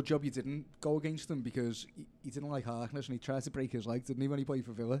probably a good job you didn't go against him, because he didn't like Harkness and he tried to break his leg, didn't he, when he played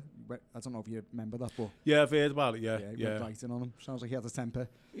for Villa? I don't know if you remember that, but yeah, I've heard about it. Yeah, he went right in on him. Sounds like he had a temper.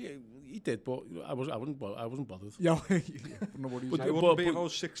 Yeah, he did, but I wasn't bothered. Yeah, no worries. He wouldn't be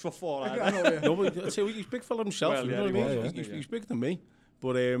about 6'4". I know, yeah. No, but I'd say he's big fella himself. Well, you know what I mean? He's bigger than me,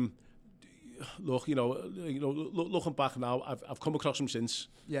 but look, looking back now, I've come across him since.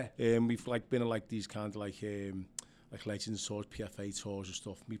 Yeah. We've like been on like these kind of like Legends tours, PFA tours and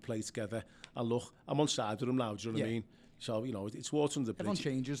stuff. We play together, and look, I'm on side with him now. Do you know what I mean? So it's water under the bridge. Everyone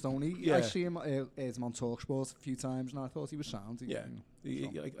changes, don't he? Yeah. I see him on TalkSport a few times, and I thought he was sound.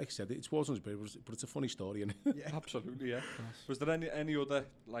 Like I said, it's water under the bridge, but it's a funny story, isn't it? Yeah, absolutely. Yeah. Was there any other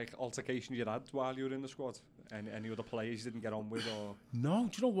like altercations you had while you were in the squad? Any other players you didn't get on with, or? No,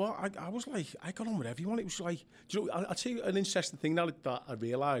 do you know what? I was like, I got on with everyone. It was like, do you know, I'll tell you an interesting thing now that I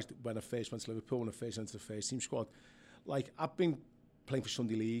realised when I first went to Liverpool and I first went to the first team squad. Like, I've been playing for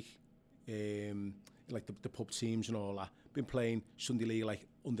Sunday League in like the pub teams and all that. Been playing Sunday League, like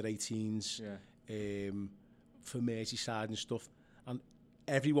under 18s, for Merseyside and stuff. And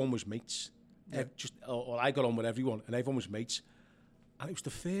everyone was mates. Yeah. Or I got on with everyone, and everyone was mates. And it was the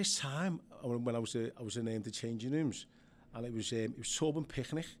first time when I was in the changing rooms, and it was Torben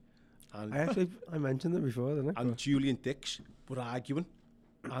Picnic, and I mentioned it before, didn't I? And Julian Dix were arguing,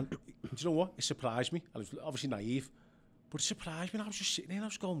 and do you know what? It surprised me. I was obviously naive, but it surprised me. And I was just sitting there, and I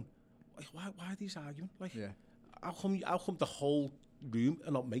was going, like, why are these arguing? Like, how come the whole room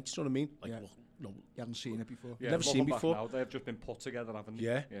are not mates? You know what I mean? Like, well, no, you hadn't seen it before. Yeah, never seen before. Now, they've just been put together, haven't they?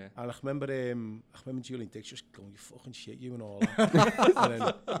 Yeah. And I remember Julian Dix just going, "You fucking shit, you," and all that. And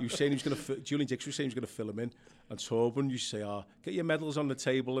then he was saying Julian Dix was saying he was going to fill him in, and Torben used to say, "Oh, get your medals on the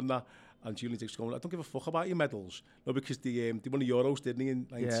table and that." And Julian Dix going, "I don't give a fuck about your medals." No, because they won the Euros, didn't he, in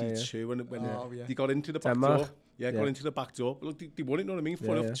 '92 when they got into the back door. Yeah, got into the back door. But look, they won it, you know what I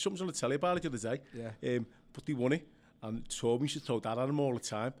mean? Something's on the telly about it the other day. Yeah. But they won it, and Torben used to throw that at him all the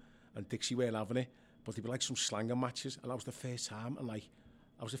time, and Dixie weren't having it. But there'd be like some slanging matches, and that was the first time, and like,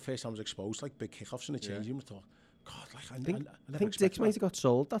 that was the first time I was exposed to like big kickoffs in the changing room. I thought, God, like, I think Dix might have got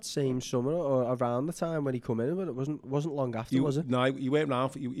sold that same summer or around the time when he come in, but it wasn't long after, was it? No, he went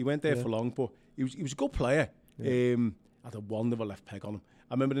round. He went there for long, but he was a good player. I had a wonderful left peg on him.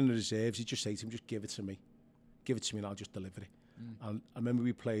 I remember in the reserves, he'd just say to him, "Just give it to me, and I'll just deliver it." And I remember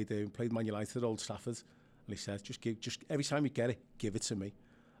we played Man United at Old Trafford, and he said, "Just every time you get it, give it to me,"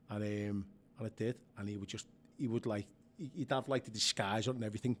 and I did, and he'd have like the disguise on and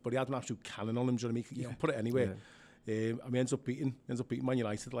everything, but he had an absolute cannon on him. Do you know what I mean? You can put it anywhere. And we ends up beating Man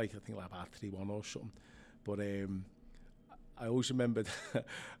United, like I think like about 3-1 or something. But I always remembered there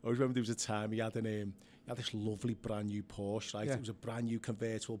was a time he had this lovely brand new Porsche, right? It was a brand new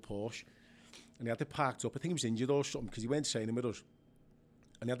convertible Porsche, and he had it parked up. I think he was injured or something because he went training with us,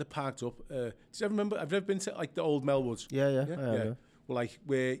 and he had it parked up. Do you ever remember? Have you ever been to like the old Melwoods? Yeah. Well, like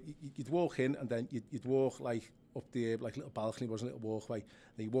where you'd walk in and then you'd walk like up the like little balcony, wasn't it, a walkway,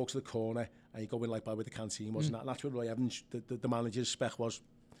 and you walk to the corner and you go in like by where the canteen was, and that's where Roy Evans, the manager's spec was.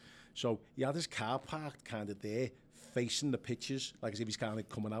 So he had his car parked kind of there, facing the pitches, like as if he's kind of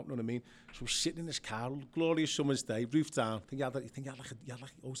coming out, you know what I mean? So he's sitting in his car, glorious summer's day, roof down. I think he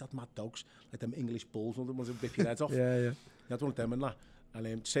always had mad dogs, like them English bulls, one of them was a bip your head off. Yeah. He had one of them and that.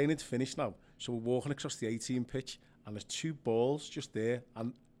 And saying it's finished now, so we're walking across the 18 pitch, and there's two balls just there,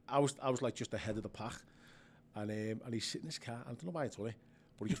 and I was like just ahead of the pack, and he's sitting in his car. I don't know why it's funny,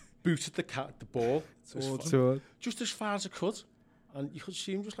 but he just booted the ball just as far as I could, and you could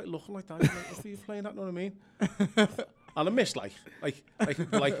see him just like looking like that. Like, "What are you playing at?" You know what I mean? And I missed like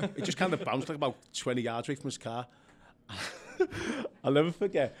it just kind of bounced like about 20 yards away from his car. I'll never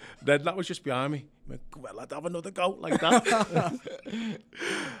forget. Then that was just behind me. He went, "Well, I'd have another go," like that.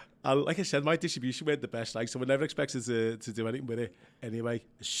 And like I said, my distribution weren't the best, like, so I never expected to do anything with it. Anyway,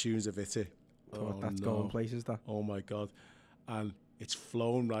 as soon as I've hit it, that's going places, that. Oh my God. And it's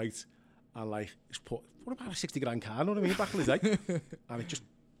flown right. And like, it's put, what about a 60 grand car, you know what I mean, back in the day? And it just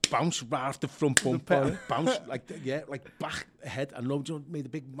bounced right off the front bumper, and bounced like back ahead, and Joe made a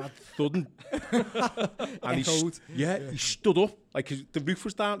big mad thud. And he stood up, like the roof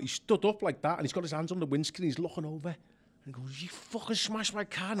was down, he stood up like that, and he's got his hands on the windscreen, he's looking over, and he goes, "You fucking smash my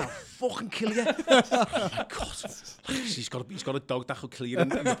car now, fucking kill you." Oh my God. He's got a dog that could kill you in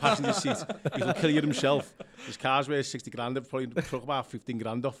the passenger seat. He can kill you himself. His car's worth 60 grand, they've probably took about 15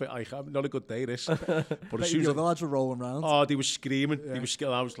 grand off it. Not a good day, this. But as soon as the lads were rolling around. Oh, they were screaming. Yeah. They were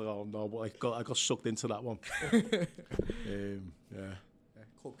screaming. I was like, "Oh no," but I got sucked into that one.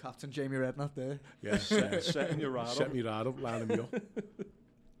 Club captain Jamie Redknapp there. Yes, setting your rad up. Set me rad up, lining me up.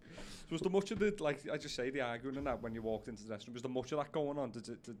 Was there much of the, like I just say, the arguing and that when you walked into the restaurant, was there much of that going on?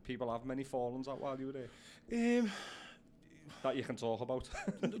 Did people have many fallings out while you were there? That you can talk about?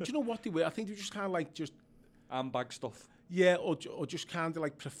 Do you know what they were? I think they were just kind of like just... handbag stuff? Yeah, or just kind of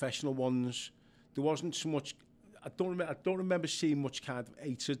like professional ones. There wasn't so much... I don't remember seeing much kind of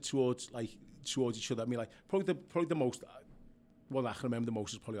hatred towards each other. I mean, like, probably the most... One I can remember the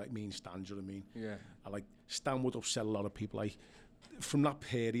most is probably like me and Stan, do you know what I mean? Yeah. And like, Stan would upset a lot of people. Like, from that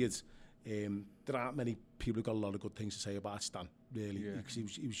period... there aren't many people who got a lot of good things to say about Stan, really, because he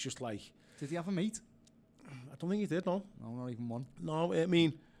was just like... Did he have a mate? I don't think he did, no. No, not even one. No, I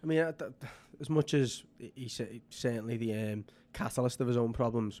mean, as much as he's certainly the catalyst of his own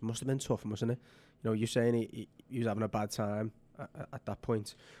problems, must have been tough, mustn't it? You know, you're saying he was having a bad time at that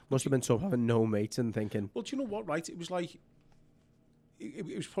point. Must have been tough having no mates and thinking... Well, do you know what, right? It was like...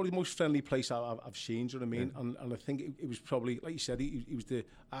 It was probably the most friendly place I've seen, do you know what I mean? And I think it was probably, like you said, he was the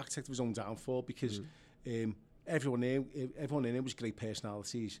architect of his own downfall, because everyone in it was great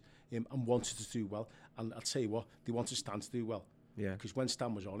personalities and wanted to do well. And I'll tell you what, they wanted Stan to do well. Yeah. Because when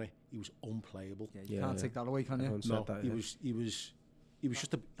Stan was on it, he was unplayable. Yeah, you can't take that away, can you? No, he was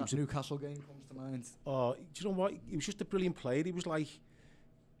just a... That Newcastle game comes to mind. Oh, do you know what? He was just a brilliant player. He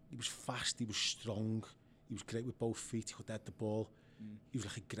was fast, he was strong, he was great with both feet, he could head the ball, he was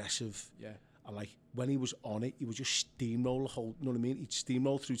like aggressive. Yeah. And like when he was on it, he would just steamroll the whole, you know what I mean? He'd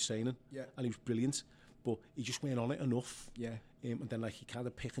steamroll through training. Yeah. And he was brilliant, but he just went on it enough. Yeah. And then like he kind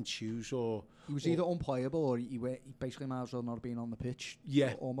of pick and choose or... He was either unplayable or he basically might as well not have been on the pitch.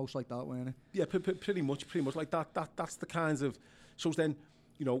 Yeah. Almost like that, weren't he? Yeah, pretty much like that's the kinds of... So then,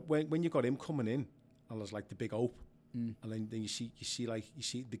 you know, when you got him coming in, and there's like the big hope, and then you see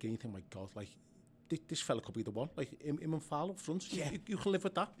the beginning, you think, my God, like this fella could be the one, like him and Fowler up front. Yeah, you can live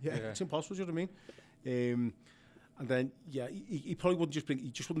with that. Yeah, it's impossible. Do you know what I mean? And then he probably wouldn't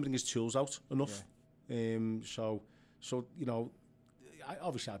wouldn't bring his tools out enough. Yeah. So you know, I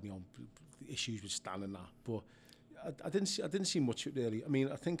obviously had my own issues with Stan and that, but I didn't see much of it really. I mean,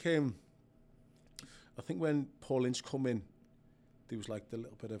 I think when Paul Ince come in, there was like the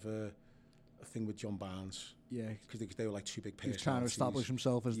little bit of a thing with John Barnes. Yeah. Because they were like two big personalities. He was trying to establish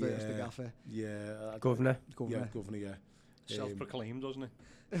himself as the gaffer. Yeah. Governor. Yeah, governor, yeah. Self-proclaimed, wasn't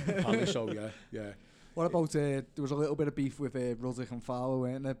he? Apparently so, yeah. What about, there was a little bit of beef with Ruddock and Fowler,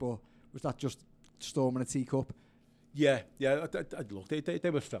 weren't there? But was that just storming a teacup? Yeah. Look, they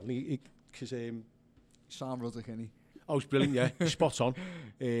were friendly. Because... Sam Ruddock, innit? Oh, it's brilliant, yeah. Spot on.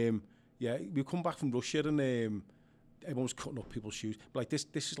 Yeah, we come back from Russia and... everyone was cutting up people's shoes. But like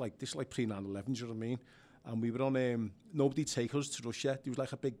this is like pre 9/11. Do you know what I mean? And we were on. Nobody take us to Russia. There was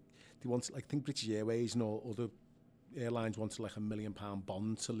like a big. They wanted, like, I think British Airways and all other airlines wanted like £1 million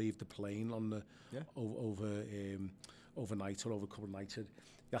bond to leave the plane on the overnight or over a couple of nights. You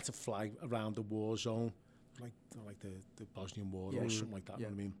had to fly around the war zone, like the Bosnian War or something like that. You know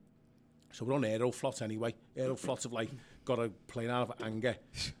what I mean? So we're on Aeroflot anyway. Aeroflot have like got a plane out of anger.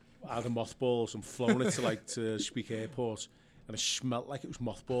 Out of mothballs and flown it to Speke Airport, and it smelt like it was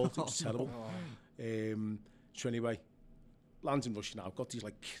mothballed. It was terrible. So anyway, lands in Russia now. Got these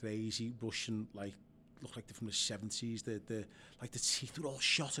like crazy Russian, like look like they're from the 70s. The like the teeth were all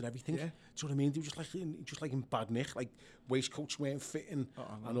shot and everything. Yeah. Do you know what I mean? They were just like in bad nick. Like waistcoats weren't fitting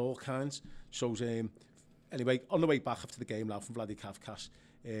and all kinds. So anyway, on the way back after the game now from Vladikavkaz,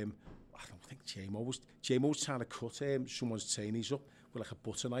 I don't think Jamo was trying to cut someone's trainees up with like a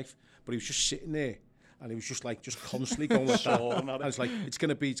butter knife, but he was just sitting there and he was just constantly going like that. And it's like it's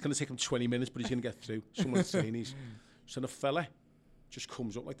gonna take him 20 minutes, but he's gonna get through someone's trainees. So the fella just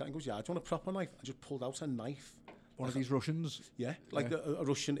comes up like that and goes, "Yeah, do you want a proper knife?" And just pulled out a knife. One of these Russians. Yeah, like a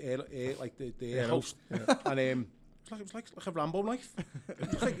Russian air like the air host. Yeah. And it was like a Rambo knife.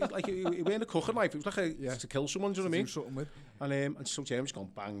 It was like it wasn't a cooker knife. It was like to kill someone. Do you know what I mean? Something with. And so James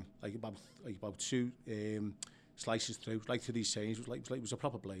gone bang like about two. Slices through, like to these sayings, it was a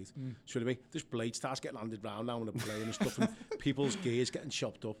proper blade. So anyway, this blade starts getting handed round now on a plane and stuff, and people's gears getting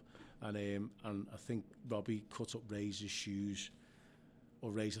chopped up. And I think Robbie cut up Razor's shoes, or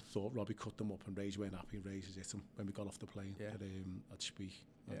Razor thought Robbie cut them up, and Razor weren't happy, and Razor's hit him when we got off the plane at Speke.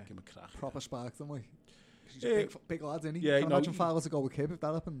 Give him a crack. Proper spark them, like. He's a big lad, isn't he? Yeah, Can imagine Fowler to go with Kib if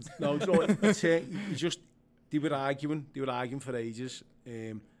that happens. No, you know what? They were arguing for ages.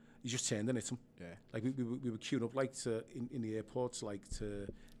 He just turned and hit him. Yeah. Like we were queuing up like in the airport to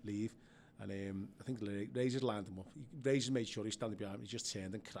leave, and I think Razor lined him up. Razor made sure he standing behind him. He just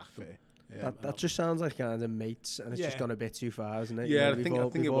turned and cracked him. Yeah. That just sounds like kind of mates, and it's just gone a bit too far, isn't it? Yeah, I think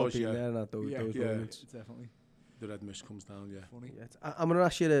it was. Been there and those moments. Definitely. The red mist comes down. Yeah. Funny. Yeah, I'm going to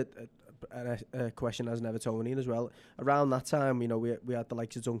ask you a question as an Evertonian as well. Around that time, you know, we had the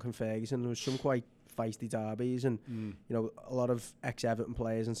likes of Duncan Ferguson. There was some quite feisty derbies, and you know, a lot of ex-Everton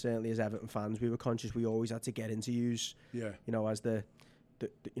players, and certainly as Everton fans, we were conscious we always had to get into use, you know, as the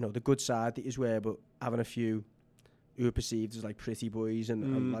you know, the good side that you were, but having a few who were perceived as like pretty boys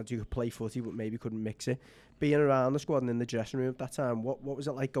and lads who could play footy but maybe couldn't mix it. Being around the squad and in the dressing room at that time, what was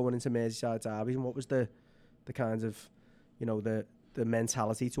it like going into Merseyside derbies, and what was the kind of, you know, the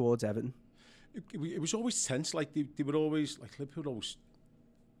mentality towards Everton? It was always tense. Like they were always like Liverpool always.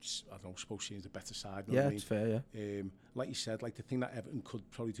 I don't know, supposed to see the better side. Yeah, it's fair, yeah. Like you said, like the thing that Everton could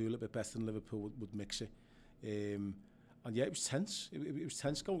probably do a little bit better than Liverpool would mix it. And yeah, it was tense. It was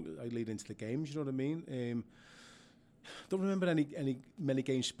tense going leading into the games, you know what I mean? Don't remember many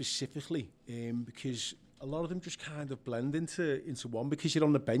games specifically, because a lot of them just kind of blend into one, because you're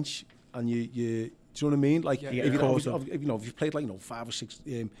on the bench and you do you know what I mean? Like if you've played like 5 or 6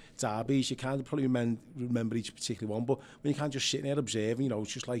 derbies, you kind of probably remember each particular one. But when you can't just sit there observing, you know,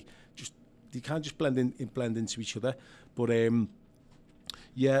 it's just like can't just blend into each other. But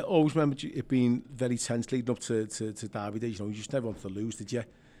yeah, always remember it being very tense leading up to Derby days. You know, you just never wanted to lose, did you?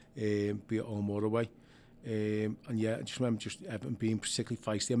 Be at home or away. And yeah, I just remember just Everton being particularly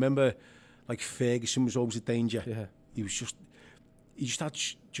feisty. I remember like Ferguson was always a danger. Yeah. He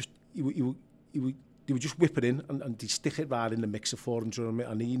would just whip it in and he'd stick it right in the mixer for him, do you know what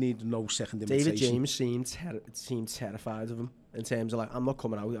I mean? And he needed no second imitation. David James seemed terrified of him in terms of like, I'm not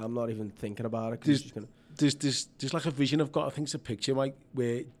coming out, I'm not even thinking about it. There's like a vision I've got, I think it's a picture like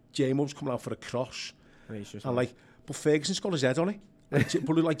where Jamo was coming out for a cross. And like, but Ferguson's got his head on it.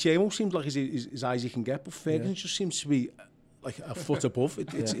 But like Jamo seems like his eyes he can get, but Ferguson just seems to be like a foot above.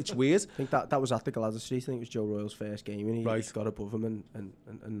 It's weird. I think that was at the Gladys Street. I think it was Joe Royle's first game, and he got above him and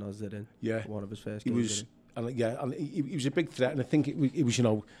nozzed it in. Yeah, one of his first games. He was a big threat, and I think it was, you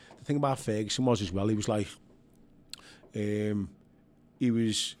know, the thing about Ferguson was as well. He was like, he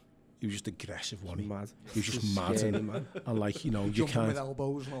was just aggressive, wasn't he? Mad. He was just mad, and like, you know, you can't. With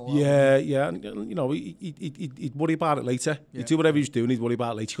elbows and all that. Yeah, and you know, he'd worry about it later. Yeah. He'd do whatever he was doing. He'd worry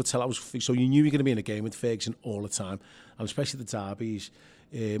about it later. You could tell that was so. You knew you were going to be in a game with Ferguson all the time, and especially the derbies.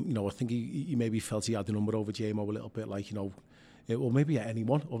 You know, I think he maybe felt he had the number over Jamo a little bit, like, you know, or maybe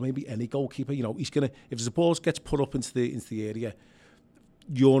anyone, or maybe any goalkeeper. You know, he's gonna, if the ball gets put up into the area,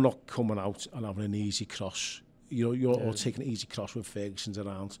 you're not coming out and having an easy cross. You know, you're taking an easy cross when Ferguson's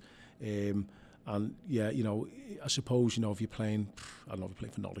around. And yeah, you know, I suppose, you know, if you're playing, I don't know, if you're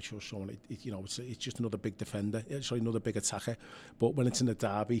playing for Norwich or someone, you know, it's just another big defender, sorry, another big attacker. But when it's in a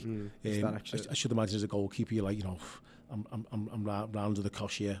derby, I should imagine as a goalkeeper, you're like, you know, I'm round to the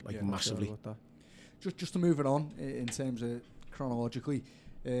cosh here, like massively. Just to move it on in terms of chronologically,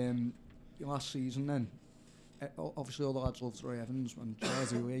 your last season then, obviously all the lads loved Roy Evans when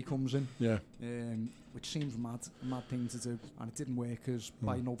Charles Houllier comes in, which seems a mad thing to do, and it didn't work because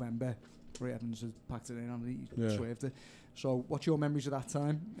by November Roy Evans had packed it in and he swerved it. So what's your memories of that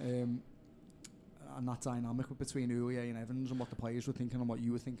time and that dynamic between Houllier and Evans, and what the players were thinking and what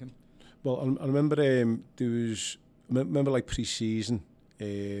you were thinking? Well, I remember like pre-season,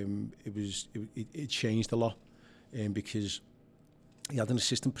 it changed a lot because he had an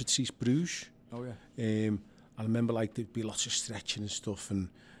assistant, Patrice Bruges. Oh yeah. I remember like there'd be lots of stretching and stuff, and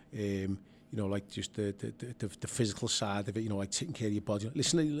you know, like just the physical side of it, you know, like taking care of your body.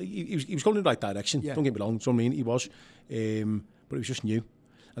 Listen, he was going in the right direction. Yeah. Don't get me wrong. So I mean, he was, but it was just new.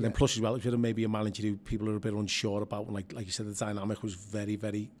 And then plus as well, if you had maybe a manager who people are a bit unsure about, and like you said, the dynamic was very,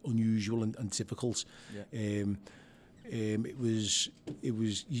 very unusual and difficult. Yeah. It was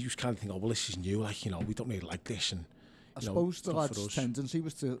you just kind of think, oh well, this is new. Like, you know, we don't really like this, and I suppose the lad's tendency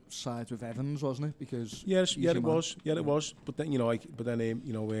was to side with Evans, wasn't it? Because it was. But then, you know,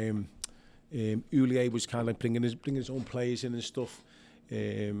 Houllier was kind of like bringing his own players in and stuff.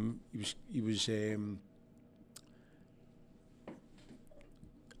 He was.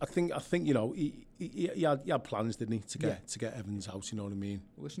 I think you know he had plans, didn't he, to get Evans out. You know what I mean?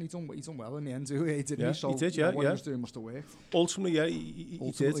 Well, listen, he's done well in the end, Houllier, didn't he? So he did. Yeah, what he was doing must have worked. Ultimately, yeah,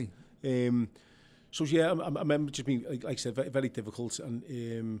 he did. So yeah, I remember just being, like I said, very, very difficult, and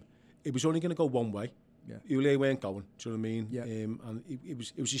it was only going to go one way. Yeah, Houllier weren't going. Do you know what I mean? Yeah. And it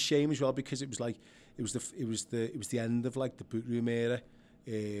was a shame as well, because it was the end of like the boot room era,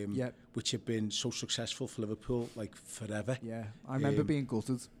 which had been so successful for Liverpool like forever. Yeah, I remember being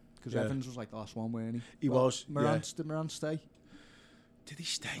gutted because Evans was like the last one, weren't he? He was. Did Moran stay? Did he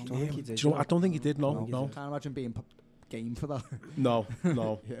stay? I don't think he did. Do you know, I don't think he did. No. Can't imagine being game for that. No.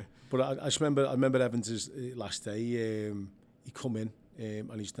 Yeah. But I just remember Evans' last day. He come in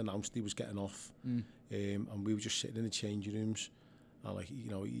and he just announced he was getting off, and we were just sitting in the changing rooms, and like, you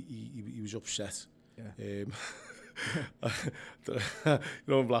know, he was upset. Yeah. You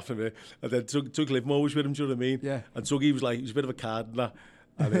know, I'm laughing a bit. And then Doug Livermore was with him. Do you know what I mean? Yeah. And Dougie was like, he was a bit of a card and that.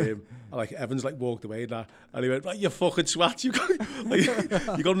 And like Evans like walked away and that, and he went, right, you fucking swat, you got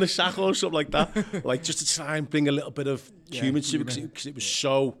in the sack or something like that, like just to try and bring a little bit of humour to it, because it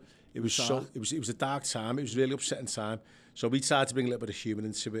was a dark time. It was a really upsetting time. So we tried to bring a little bit of humour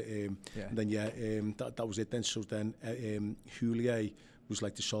into it, and then that was it. Then Houllier was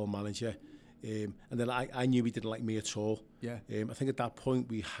like the sole manager, and then I knew he didn't like me at all. Yeah. I think at that point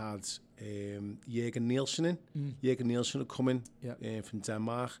we had Jørgen Nielsen in. Jørgen Nielsen had come in from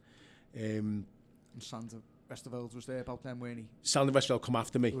Denmark. And Sander Westerveld was there about then, weren't he? Sander Westerveld come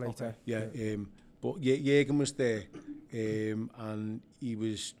after me. Later. Yeah. But Jørgen was there, and he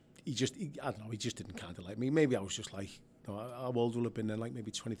just didn't kind of like me. Maybe I was just like, you know, how old will have been then, like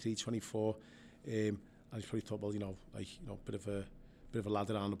maybe 23, 24. I just probably thought, well, you know, like, you know, bit of a lad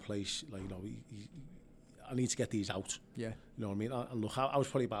around the place, like, you know, I need to get these out. Yeah. You know what I mean? And look, I was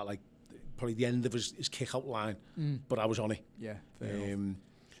probably probably the end of his kick-out line, but I was on it. Yeah, fair enough.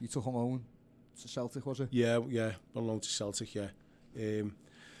 You took him on to Celtic, was it? Yeah, on loan to Celtic, yeah.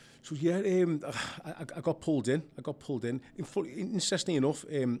 So yeah, I got pulled in. Interestingly enough,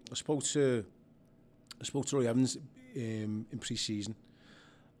 I spoke to Roy Evans in pre-season,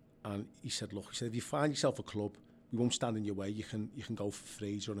 and he said, look, if you find yourself a club, we won't stand in your way. You can go for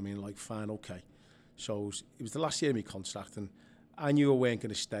free. Do you know what I mean? Like, fine, okay. So it was the last year of my contract, and I knew I weren't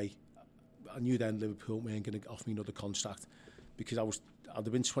going to stay. I knew then Liverpool weren't going to offer me another contract because I'd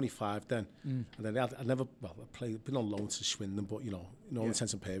have been 25 then, and then I'd never, well, I'd been on loan to Swindon, but in all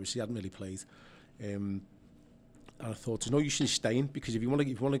intents and purposes, I hadn't really played. And I thought, there's no use in staying, because if you want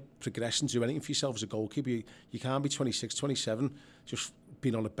to progress and do anything for yourself as a goalkeeper, you can't be 26, 27, just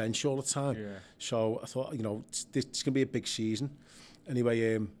being on a bench all the time. Yeah. So I thought, this is going to be a big season.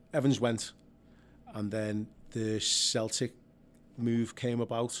 Anyway, Evans went, and then the Celtic move came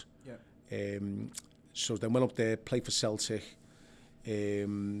about. Yeah. So then went up there, played for Celtic.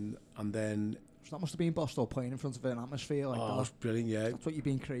 And then so that must have been Bostow playing in front of an atmosphere like that. It was brilliant, yeah. That's what you've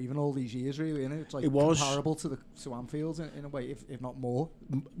been craving all these years, really, isn't it? It's like comparable to Anfield in a way, if not more.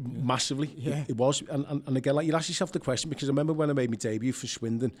 Massively, yeah. It was. And again, like, you ask yourself the question, because I remember when I made my debut for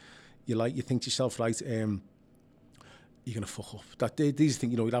Swindon, you think to yourself, right, you're going to fuck up. These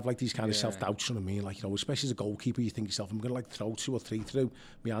things, you'd have like these kind of self-doubts, you know what I mean? Like, especially as a goalkeeper, you think to yourself, I'm going to like throw 2 or 3 through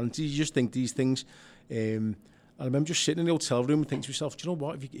my hands. You just think these things. I remember just sitting in the hotel room and thinking to myself, do you know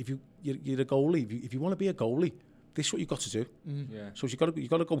what? If you're a goalie, if you want to be a goalie, this is what you've got to do. Yeah. So you got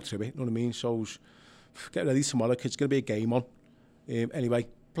to go through it. You know what I mean? So get ready tomorrow, because it's going to be a game on. Anyway,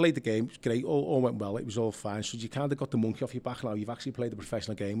 played the game. It was great. All went well. It was all fine. So you kind of got the monkey off your back now. You've actually played a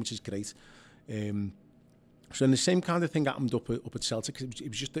professional game, which is great. So then the same kind of thing happened up at Celtic. It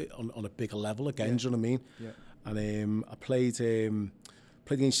was just on a bigger level again. Do you know what I mean? Yeah. And I played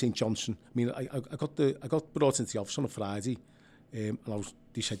against St Johnstone. I mean, I got brought into the office on a Friday, and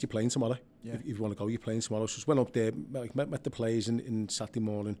they said, you're playing tomorrow. Yeah. If you want to go, you're playing tomorrow. So I just went up there, met the players in Saturday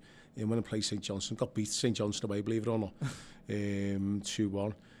morning, and went and played St Johnstone. Got beat St Johnstone away, believe it or not,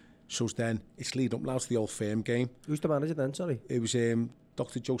 2-1. So then it's leading up now to the Old Firm game. Who's the manager then? Sorry, it was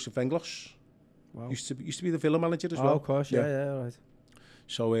Dr. Joseph Venglos. Wow. Used to be the Villa manager as well. Oh, of course, yeah, right.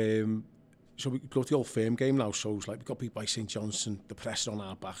 So we go to the Old Firm game now, so it's like we got beat by St Johnstone, the pressure on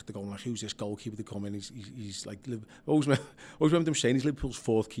our back, they're going like, who's this goalkeeper to come in? He's like, I always remember them saying he's Liverpool's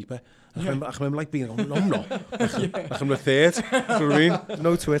 4th keeper. I remember like being, no, I'm not. Like I'm the 3rd, you know what I mean?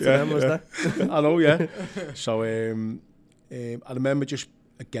 No Twitter then, was there? I know, yeah. So I remember just,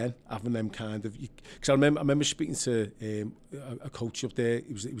 again, having them kind of, because I remember speaking to a coach up there.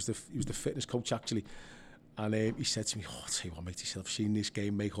 He was the fitness coach actually. And he said to me, "Oh, I'll tell you what, mate, I've seen this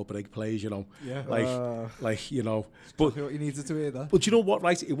game make or break plays, Yeah. Like But what you needed to hear that. But you know what,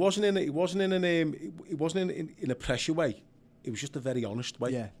 right? It wasn't in a pressure way. It was just a very honest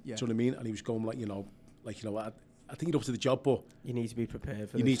way. Yeah. Do you know what I mean? And he was going I think you're up to the job, but you need to be prepared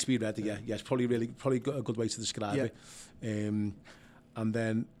for you need to be ready. Yeah. It's probably a good way to describe it. And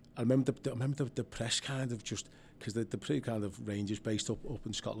then I remember the press kind of just, because they're pretty kind of Rangers based up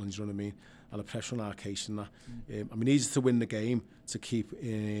in Scotland, you know what I mean? And the pressure on our case and that. We needed to win the game to keep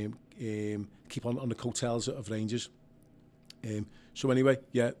on the coattails of Rangers. So anyway,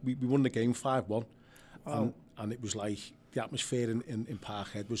 yeah, we won the game 5-1. And it was like, the atmosphere in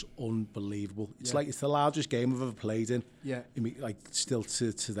Parkhead was unbelievable. It's like, it's the largest game I've ever played in. Yeah. Like, still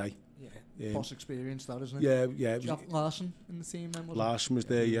to today. Yeah. Boss experience, that, isn't it? Yeah. Did you have Larson in the team then? Larson was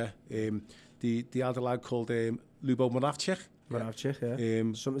there, yeah. They had a lad called Lubo Moravcik. Moravcik, yeah.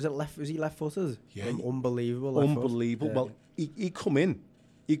 So was he left-footed? Yeah. Unbelievable. Unbelievable. Yeah. Well, he come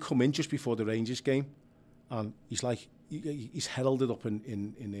in just before the Rangers game, and he's like, he's heralded up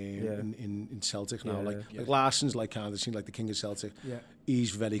in Celtic now. Like Larson's like kind of seen like the king of Celtic. Yeah.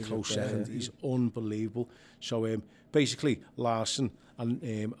 He's very close second. He's unbelievable. So basically Larson and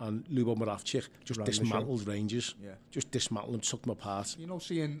Lubo Moravcik just dismantled Rangers. Yeah. Just dismantled them, took them apart.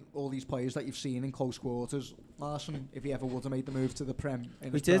 Seeing all these players that you've seen in close quarters, Larson, if he ever would have made the move to the Prem,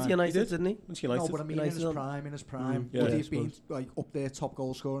 he did United, didn't he? United. No, but I mean in his prime, would he have been like up there, top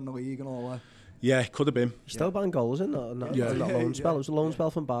goal scorer in the league and all that? Yeah, could have been. Still banged goals in that loan spell. It was a loan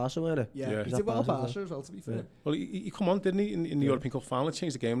spell from Barca, wasn't it? Yeah. He did well at Barca as well, to be fair. Well, he come on, didn't he, in the European Cup final,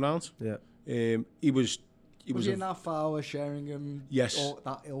 changed the game round. Yeah. He was in that Fowler, Sheringham, yes,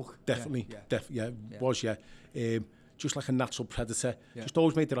 that ilk? Definitely. Just like a natural predator. Yeah. Just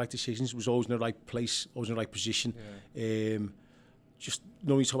always made the right decisions, was always in the right place, always in the right position. Yeah. Just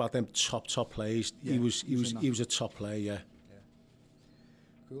knowing about them top players, he was a top player, yeah.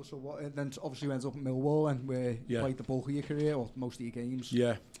 Cool. So then obviously you ended up at Millwall, and where you played the bulk of your career, or most of your games.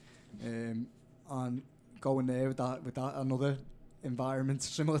 Yeah. and going there with that another environment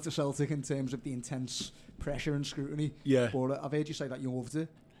similar to Celtic in terms of the intense pressure and scrutiny. Yeah. But I've heard you say that you loved it.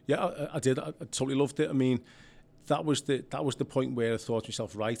 Yeah, I did. I totally loved it. I mean, that was the point where I thought to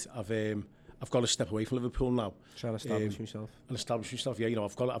myself, right, I've got to step away from Liverpool now. Trying to establish myself. And establish myself. Yeah, you know,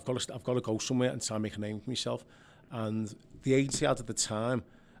 I've got to go somewhere and try and make a name for myself. And the agency I had at the time,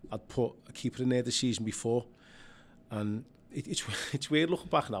 I'd put a keeper in there the season before, and it's weird looking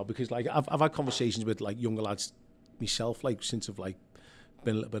back now because like I've had conversations with like younger lads myself, like since I've like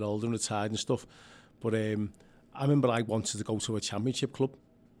been a little bit older and retired and stuff. But I remember I wanted to go to a championship club,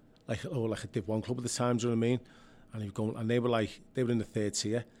 like a Div 1 club at the time. Do you know what I mean? And they were in the third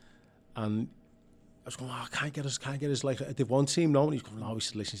tier, and I was going, I can't get us like a Div 1 team now. And he's going, no, he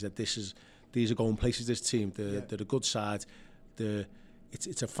said, listen, he said, these are going places. This team, they're a good side.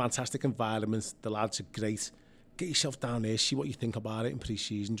 It's a fantastic environment. The lads are great. Get yourself down there, see what you think about it in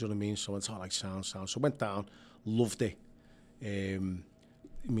pre-season. Do you know what I mean? So it's all like sound. So I went down, loved it. I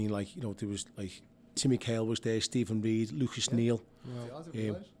mean, like, you know, there was like Timmy Cale was there, Stephen Reid, Lucas Neal.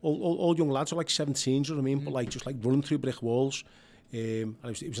 Wow. All young lads were like 17, do you know what I mean? But like just like running through brick walls. And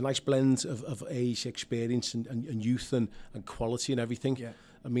it was a nice blend of age, experience and youth and quality and everything. Yeah.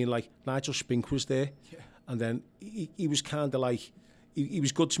 I mean, like Nigel Spink was there, and then he was kind of like he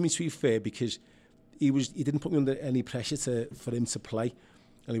was good to me, to be fair, because he didn't put me under any pressure for him to play,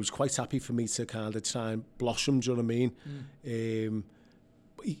 and he was quite happy for me to kind of try and blossom. Do you know what I mean?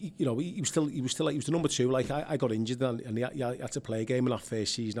 You know, he was the number 2. Like I got injured and he had to play a game in that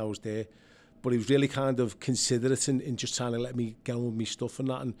first season I was there. But he was really kind of considerate in just trying to let me get on with my stuff and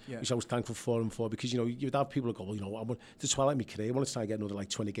that, and which I was thankful for him for, because, you know, you'd have people who go, well, you know, I want to twilight my career, I want to try and get another like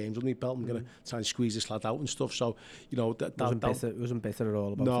 20 games on my belt, I'm going to try and squeeze this lad out and stuff. So, you know, that wasn't bitter at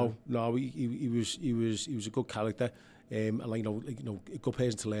all about it. No, he was a good character, and like, you know, a good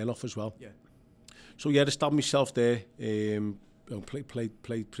person to learn off as well. Yeah. So yeah, I established myself there. You know, played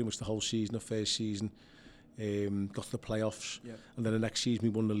pretty much the whole season, the first season. Got to the playoffs, and then the next season we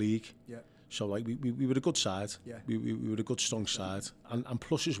won the league. Yeah. So like we were a good side. Yeah. We were a good strong side, and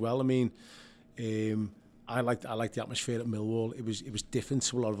plus as well. I mean, I liked the atmosphere at Millwall. It was different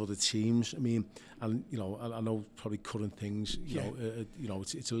to a lot of other teams. I mean, and you know, I know probably current things. You know,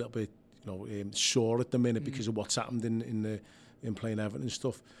 it's a little bit, you know, sore at the minute because of what's happened in playing Everton and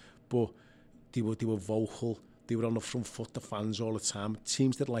stuff. But they were vocal. They were on the front foot, the fans all the time.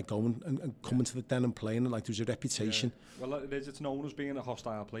 Teams didn't like going and coming to the den and playing, and like there was a reputation. Yeah. Well, it's known as being a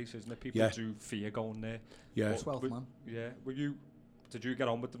hostile place, isn't it? People do fear going there. Yeah. 12th man. Yeah. Did you get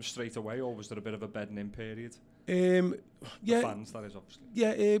on with them straight away, or was there a bit of a bedding in period? Yeah. The fans, that is, obviously.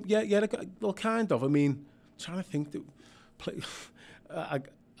 Yeah. Well, kind of. I mean, I'm trying to think that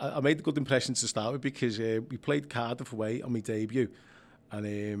I made a good impression to start with because we played Cardiff away on my debut.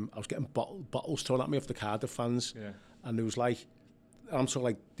 And I was getting bottles thrown at me off the Cardiff fans. Yeah. And there was like, I'm sort of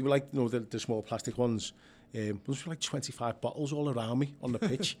like, they were like, you know, the small plastic ones. There was like 25 bottles all around me on the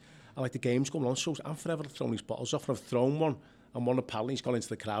pitch. And like the game's going on, so I'm forever throwing these bottles off. And I've thrown one, and one apparently has gone into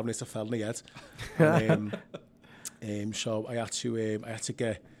the crowd and it's a fell in the head. And, so I had to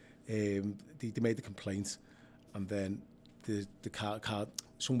get, they made the complaint, and then the car,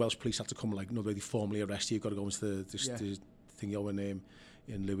 some Welsh police had to come, like, no, they formally arrest you. You've got to go into the thing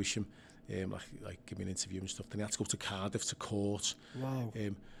in Lewisham, like give me an interview and stuff. Then he had to go to Cardiff to court. Wow.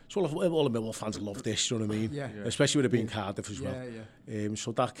 So all the Millwall fans love this, you know what I mean? Yeah. Especially with it being Cardiff as well. Yeah.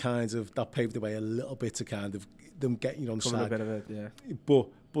 So that paved the way a little bit to kind of them getting on side. A bit of it, yeah.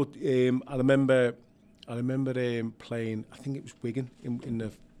 But I remember playing, I think it was Wigan in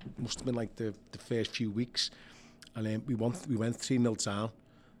the, must have been like the first few weeks, and we went 3-0 down.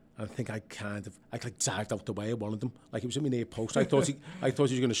 I think I like dived out the way of one of them. Like it was in my near post. I thought he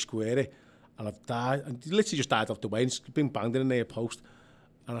was going to square it, and I've dived and literally just dived out the way and it's been banged in the near post.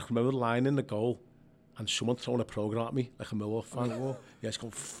 And I can remember the line in the goal, and someone throwing a programme at me like a Millwall fan. Yeah, it's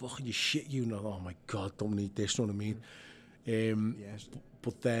going, fucking you shit, you know. Oh my God, don't need this. You know what I mean? Yes.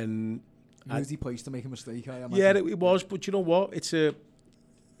 But then, easy place to make a mistake. I imagine. Yeah, it was. But you know what? It's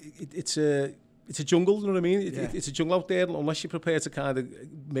a jungle, you know what I mean? It's a jungle out there, unless you're prepared to kind of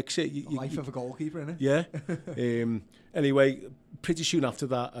mix it. Life of a goalkeeper, innit? Yeah. Anyway, pretty soon after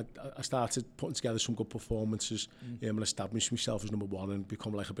that, I started putting together some good performances and established myself as number 1 and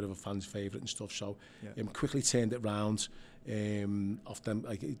become like a bit of a fan's favourite and stuff. So quickly turned it round. Off them,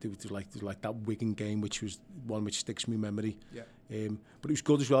 like it was like that Wigan game, which was one which sticks in my memory. Yeah. But it was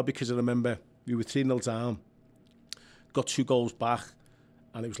good as well because I remember we were 3-0 down, got 2 goals back,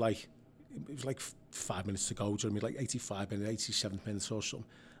 and it was like 5 minutes to go. Do you know what I mean? Like 85 minutes, 87 minutes or something,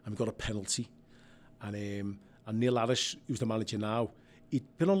 and we got a penalty. And Neil Harris, who's the manager now,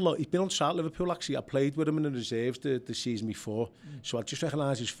 he'd been on trial at Liverpool, actually. I played with him in the reserves the season before. So I just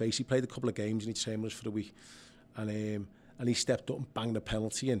recognised his face. He played a couple of games and he'd trained with us for a week. And he stepped up and banged a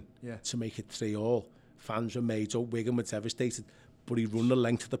penalty in to make it 3-3. Fans were made up, Wigan were devastated. But he run the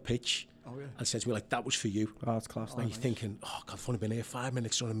length of the pitch and said to me, like, that was for you. Oh, that's class. And you're thinking, oh, God, I've only been here 5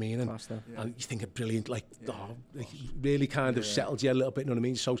 minutes, you know what I mean? And you're thinking, brilliant, like, like really kind of settled you a little bit, you know what I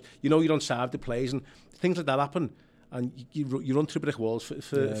mean? So, you know, you don't serve the players and things like that happen. And you run through brick walls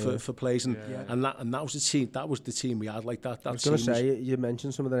for players. And that was the team. That was the team we had, like that. I was going to say, you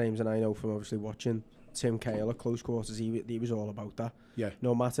mentioned some of the names, and I know from obviously watching Tim Cahill at close quarters, he was all about that. Yeah.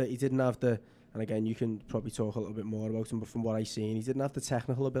 No matter, he didn't have the... And again, you can probably talk a little bit more about him, but from what I've seen, he didn't have the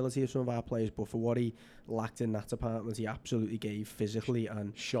technical ability of some of our players, but for what he lacked in that department, he absolutely gave physically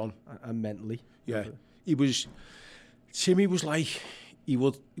and and mentally. Yeah, Timmy was like, he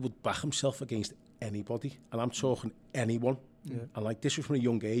would back himself against anybody, and I'm talking anyone. Yeah. And like, this was from a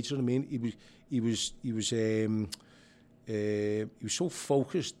young age, you know what I mean? He was so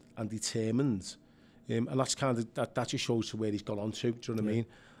focused and determined, and that's kind of that just shows to where he's gone on to. Do you know what I mean?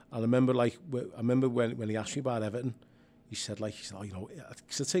 I remember when he asked me about Everton, he said, oh, you know,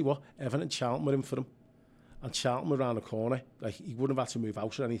 because I tell you what, Everton and Charlton were in for him, and Charlton were around the corner. Like, he wouldn't have had to move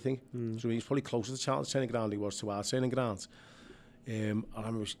out or anything. So he was probably closer to Charlton's training ground than he was to our training ground. And I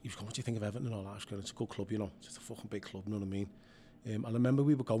remember he was going, what do you think of Everton and all that? I was going, it's a good club, you know, it's a fucking big club, you know what I mean? And I remember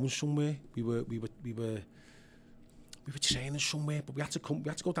we were going somewhere, we were training somewhere, but we had to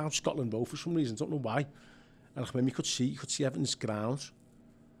go down Scotland Road for some reason, don't know why. And I remember you could see Everton's grounds.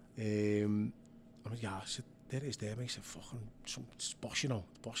 I mean, yeah, I said, there it is there, mate. He said, fucking, it's boss, you know.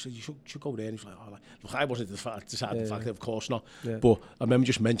 The boss said, you should go there. And he was like, oh, look, I wasn't decided the fact that, of course not. Yeah. But I remember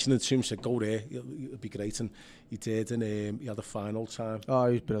just mentioning it to him, said, go there, it'll be great. And he did, and he had a final time. Oh,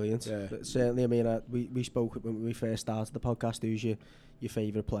 he was brilliant. Yeah. But certainly, I mean, we spoke when we first started the podcast, who's your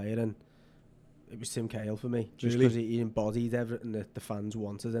favourite player, and it was Tim Cahill for me. Just because he embodied everything that the fans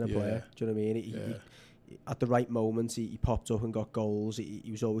wanted in a player. Do you know what I mean? He at the right moments, he popped up and got goals. He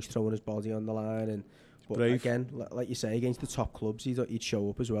was always throwing his body on the line, but again, like you say, against the top clubs, he'd show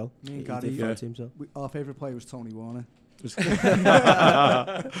up as well. Me and Gary, himself. Our favourite player was Tony Warner.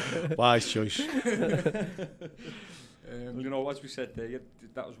 Wise choice. You know, as we said there,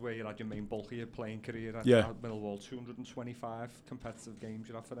 that was where you had your main bulk of your playing career at Millwall. 225 competitive games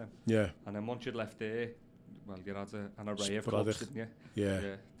you had for them. Yeah. And then once you'd left there, well, you had an array of clubs, didn't you? Yeah.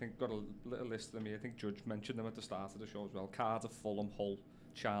 I think got a little list of them here. I think Judge mentioned them at the start of the show as well. Cardiff, Fulham, Hull,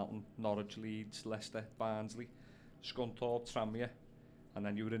 Charlton, Norwich, Leeds, Leicester, Barnsley, Scunthorpe, Tranmere, and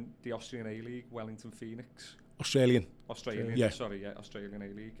then you were in the Austrian A-League, Wellington Phoenix. Australian, yeah. Australian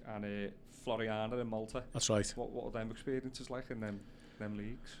A-League, and Floriana in Malta. That's right. What were them experiences like in them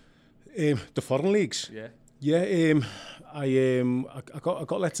leagues? The foreign leagues? Yeah. Yeah, I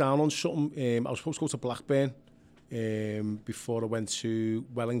got let down on something. I was supposed to go to Blackburn before I went to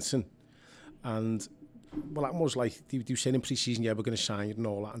Wellington, and well, that was like they were saying in pre-season, yeah, we're going to sign you and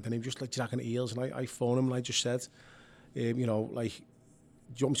all that, and then he was just like dragging the heels, and I phoned him and I just said, you know, like, do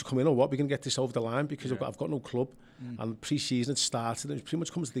you want me to come in or what? We're going to get this over the line because I've got no club, and pre-season had started, and it pretty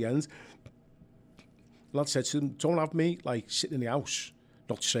much comes to the end. The lad said to them, don't have me like sitting in the house,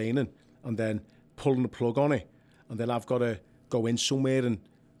 not training, and then pulling the plug on it, and then I've got to go in somewhere and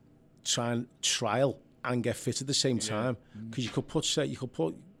try and trial and get fit at the same time, because you could put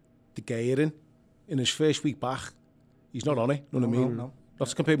the gear in his first week back, he's not on it, you know what I mean? No. Not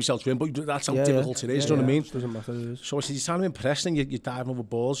to compare myself to him, but that's how difficult it is, you know what I mean? Doesn't matter. So I said, he's trying to impress, and you're diving over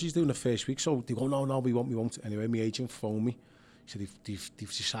balls he's doing the first week, so they go, no, we won't. Anyway, my agent phoned me. He said, they've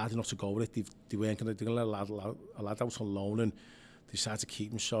decided not to go with it. They weren't going to let a lad out on loan, and they decided to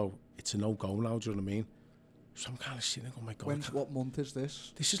keep him, so it's a no-go now, do you know what I mean? So I'm kind of sitting there, oh my God. What month is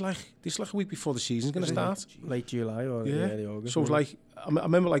this? This is like a week before the season's going to start. Late July or early August. So it was like, I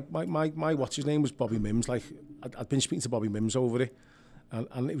remember like my what's his name was Bobby Mims. Like I'd been speaking to Bobby Mims over it,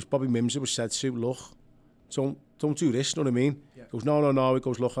 and it was Bobby Mims who was said to, look, don't do this, you know what I mean? Yeah. He goes, no. He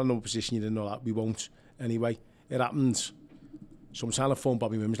goes, look, I know the position you're in, all that, we won't. Anyway, it happened. So I'm trying to phone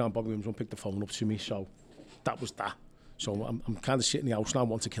Bobby Mims now, and Bobby Mims won't pick the phone up to me, so that was that. So I'm kind of sitting in the house now,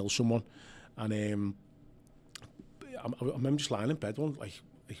 want to kill someone, and I remember just lying in bed one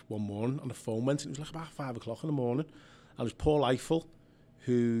morning, and the phone went, and it was like about 5 o'clock in the morning, and it was Paul Eiffel,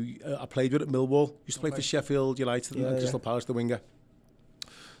 who I played with at Millwall, used to play for Sheffield United and Crystal Palace, the winger.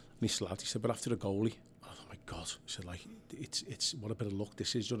 And he said, but after the goalie, oh my God, he said, like, it's what a bit of luck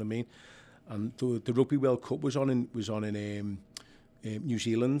this is, you know what I mean? And the Rugby World Cup was on in New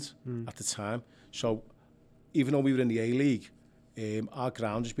Zealand at the time, so even though we were in the A-League, our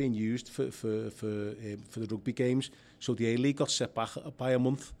ground is being used for the rugby games. So the A-League got set back by a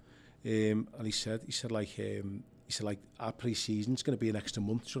month. And he said like our pre-season's going to be an extra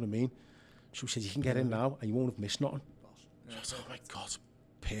month, do you know what I mean? So he said, you can get in now and you won't have missed nothing. So I thought, oh my God,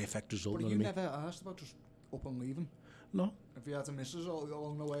 perfect result. But you never asked about just up and leaving? No. Have you had to missus all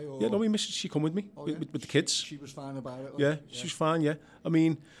along the way? Or? Yeah, no, my missus, she come with me, with the kids. She was fine about it? Like, she was fine, yeah. I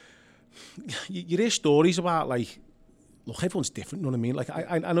mean, you hear stories about, like, look, everyone's different, you know what I mean? Like,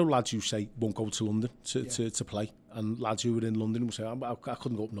 I know lads who say won't go to London to play, and lads who were in London will say, I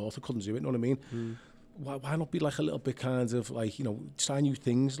couldn't go up north, I couldn't do it, you know what I mean? Why not be like a little bit kind of like, you know, try new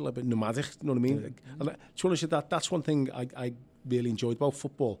things, a little bit nomadic, you know what I mean? And to be honest, that's one thing I really enjoyed about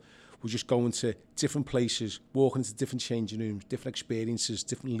football. We're just going to different places, walking into different changing rooms, different experiences,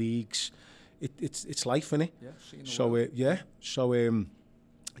 different leagues. It's life, innit?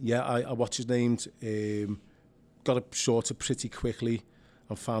 Yeah, I what's his name? Got it sorted pretty quickly,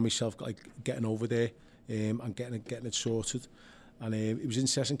 and found myself like getting over there and getting it sorted. And it was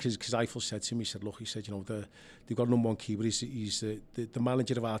interesting because Eiffel said to me, he said, look, he said, you know, they've got number one keeper. He's the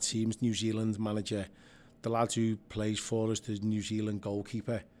manager of our team's New Zealand manager. The lad who plays for us, the New Zealand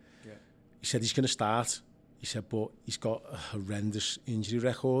goalkeeper. Yeah. He said he's going to start. He said, but he's got a horrendous injury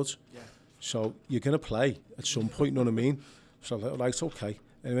record. Yeah. So you're going to play at some point, you know what I mean? So I was like, right, okay.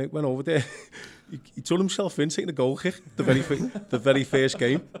 Anyway, went over there. he turned himself in, taking a goal kick, the very first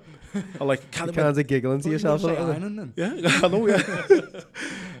game. I like kind of giggling to yourself. Yeah, I know,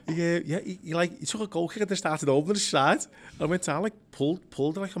 yeah. He took a goal kick and started opening his side. I went down, like,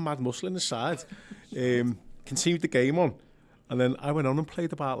 pulled like a mad muscle in his side. Continued the game on. And then I went on and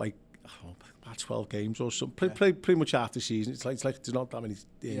played about, like, I don't know, about 12 games or something. Played pretty much half the season. It's like there's not that many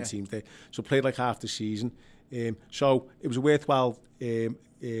teams there. So played like half the season. So it was a worthwhile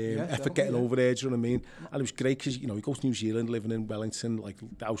effort getting over there, do you know what I mean? And it was great because, you know, you go to New Zealand, living in Wellington, like,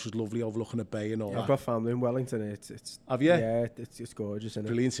 the house was lovely, overlooking the bay and all that. I've got family in Wellington. It's have you? Yeah, it's gorgeous, isn't it?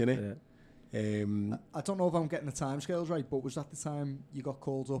 Brilliant, isn't it? Yeah. I don't know if I'm getting the timescales right, but was that the time you got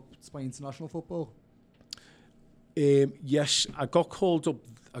called up to play international football? Yes, I got called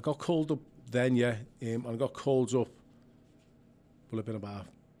up then, yeah. And I got called up, will have been about,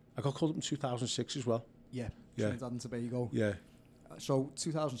 I got called up in 2006 as well. Yeah. Trinidad and Tobago. Yeah. So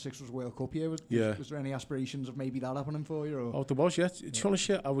 2006 was World Cup year. Was there any aspirations of maybe that happening for you? Or? Oh, there was, yeah. To be honest,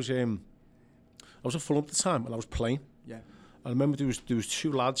 yeah, I was at Fulham at the time and I was playing. Yeah. I remember there was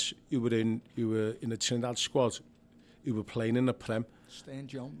two lads who were in the Trinidad squad who were playing in the Prem. Stan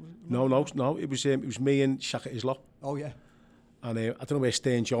John? No. It was me and Shaka Islop. Oh yeah. And I don't know where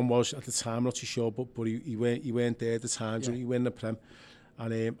Stan John was at the time. I'm not too sure, but he weren't there at the time. So he went in the Prem.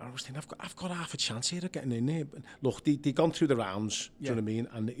 And I was thinking, I've got half a chance here of getting in there. But look, they'd gone through the rounds, do you know what I mean?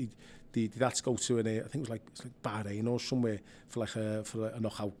 And they had to go to I think it was like Bahrain or somewhere for a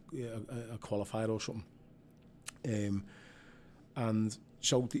knockout, a qualifier or something. And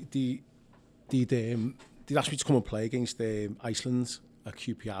so they'd asked me to come and play against Iceland at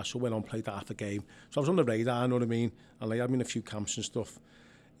QPR, so I went on and played half a game. So I was on the radar, you know what I mean? And they had me in a few camps and stuff.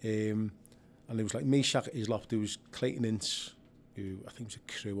 And it was like me, Shaka Islop, there was Clayton Ince, who I think was a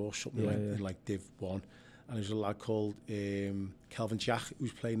crew or something in like Div 1. And there was a lad called Kelvin Jack, who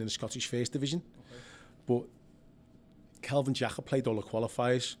was playing in the Scottish First Division. Okay. But Kelvin Jack had played all the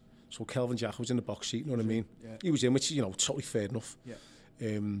qualifiers, so Kelvin Jack was in the box seat, you know what I mean? Yeah. He was in, which is, you know, totally fair enough. Yeah.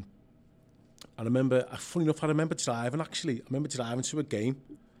 And I remember, funny enough, I remember driving to a game.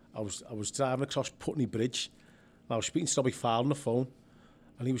 I was driving across Putney Bridge, and I was speaking to Robbie Fowler on the phone,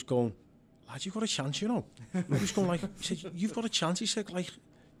 and he was going, lad, you've got a chance, you know. And he was going like, he said, you've got a chance. He said, like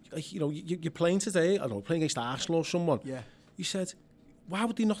you know, you're playing today, I don't know, playing against Arsenal or someone. Yeah. He said, why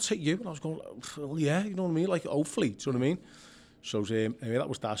would they not take you? And I was going, well, yeah, you know what I mean? Like, hopefully, do you know what I mean? So, anyway, that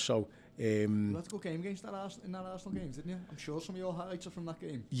was that. So, you had to go game against that Arsenal game, didn't you? I'm sure some of your highlights are from that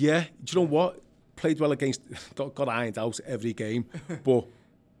game. Yeah. Do you know what? Played well against, got ironed out every game, but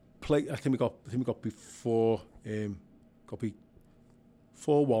I think we got before, got beat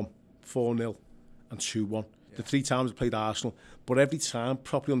 4-1, 4-0 and 2-1. Yeah. The 3 times we played Arsenal, but every time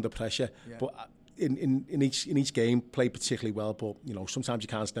properly under pressure. Yeah. But in each game played particularly well, but you know, sometimes you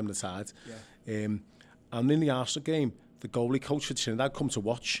can't stem the tide. Yeah. And in the Arsenal game, the goalie coach for Trinidad come to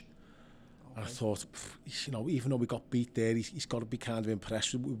watch. Okay. And I thought, you know, even though we got beat there, he's got to be kind of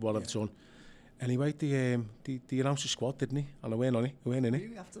impressed with what I've done. Anyway, they announced the squad, didn't he? And I went on it. I went in it.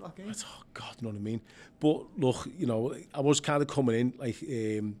 Really, after that game? I thought, oh, God, you know what I mean? But look, you know, I was kind of coming in, like,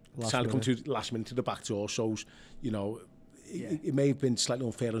 trying to come to last minute to the back door. So, you know, it may have been slightly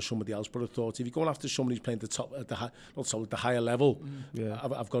unfair on somebody else, but I thought if you're going after somebody who's playing at the higher level,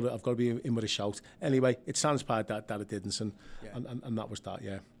 I've got to be in with a shout. Anyway, it transpired that it didn't, and that was that.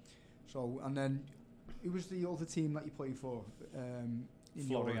 Yeah. So and then, who was the other team that you played for?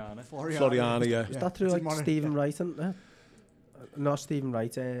 Floriana, yeah. Was that through like Stephen Wright? Not Stephen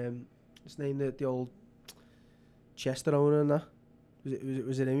Wright. His name, the old Chester owner and that.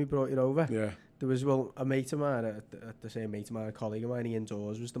 Was it him who brought you over? Yeah. There was, a mate of mine, at the same mate of mine, a colleague of mine, Ian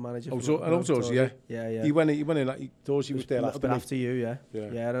Dawes, was the manager. I know Dawes, yeah. Yeah. He went in, Dawes, he was there after you, yeah.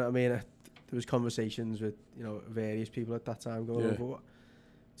 Yeah, I mean, there was conversations with, various people at that time going over, what?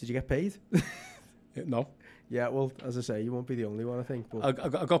 Did you get paid? No. Yeah, well, as I say, you won't be the only one, I think. But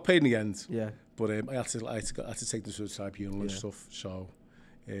I got paid in the end. Yeah. But I had to take them to the tribunal and stuff, so...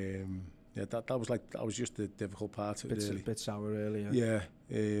 that was just the difficult part. A bit sour, really. Yeah.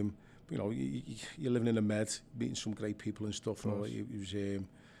 You're living in a med, meeting some great people and stuff. It was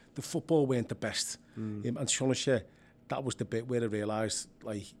the football weren't the best. And to be honest, that was the bit where I realised,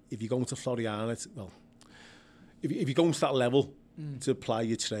 like, if you're going to Floriana, if you're going to that level to apply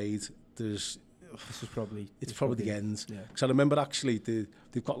your trade, it's probably the end. Because I remember actually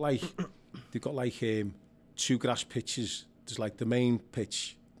they've got like 2 grass pitches. There's like the main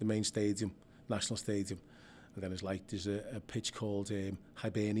pitch, the main stadium, National Stadium, and then there's a pitch called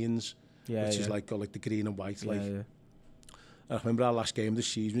Hibernians, which is like got like the green and white. And I remember our last game of the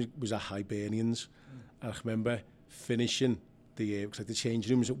season was at Hibernians, and I remember finishing the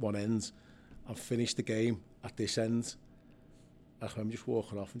changing rooms at one end, and finished the game at this end. I remember just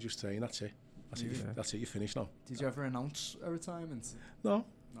walking off and just saying, "That's it. That's it. You're finished now." Did you ever announce a retirement? No.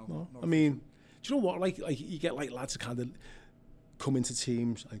 I mean, do you know what? Like you get like lads that kind of come into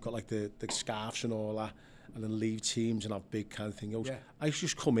teams and got like the scarves and all that, and then leave teams and have big kind of thing. I used to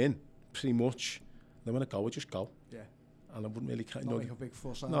just come in pretty much. Then when I go, I just go. Yeah. And I wouldn't really kind of... Not like a big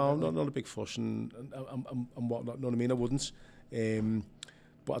fuss. No, not a big fuss and whatnot. You know what I mean? I wouldn't.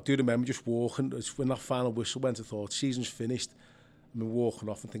 But I do remember just walking. When that final whistle went, I thought, season's finished. I mean, walking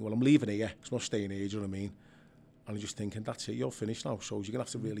off and thinking, well, I'm leaving here. I'm not staying here, do you know what I mean? And I'm just thinking, that's it, you're finished now. So you're going to have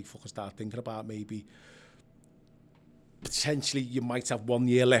to really fucking start thinking about maybe... Potentially, you might have 1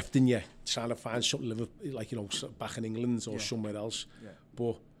 year left in you, trying to find something like, back in England or somewhere else. Yeah.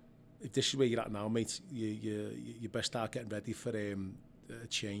 But if this is where you're at now, mate, you best start getting ready for a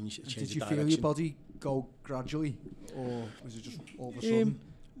change. Did you feel your body go gradually, or was it just all of a sudden?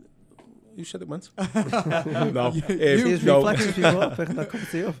 Who said it went? No. Reflexes people up, picking that cup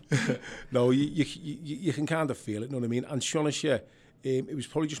of tea up. No, you can kind of feel it, you know what I mean? And to be honest, it was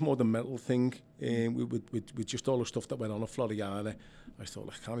probably just more the mental thing with just all the stuff that went on at Floriana. I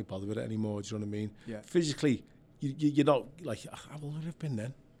thought, I can't be bothered with it anymore, do you know what I mean? Yeah. Physically, you're not, like, how old would I have been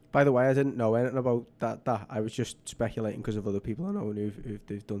then? By the way, I didn't know anything about that. I was just speculating because of other people I know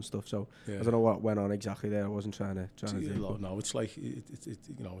who've done stuff. So I don't know what went on exactly there. I wasn't trying to think. No, it's like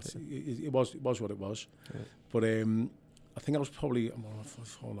it was what it was. Yeah. But I think I was probably I'm on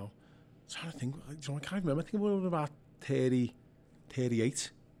 44 now. I'm trying to think. I can't remember. I think it was about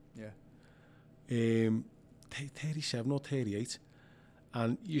 38. Yeah. 37 or 38,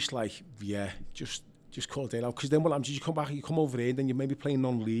 and you're just like, just call it out. Because then what happens is you come over here, and then you maybe playing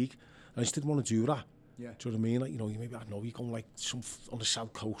non-league, and I just didn't want to do that. Yeah. Do you know what I mean? Like, you maybe, I don't know, you're going like on the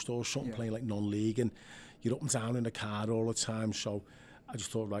south coast or something, playing like non-league, and you're up and down in the car all the time. So I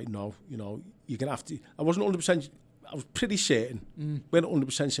just thought, right, no, you're going to have to... I wasn't 100%... I was pretty certain. We weren't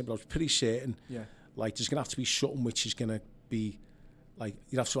 100% certain, but I was pretty certain. Yeah. Like, there's going to have to be something which is going to be... Like,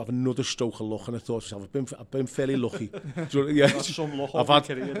 you'd have to have another stroke of luck, and I thought to myself, I've been fairly lucky. Some luck I've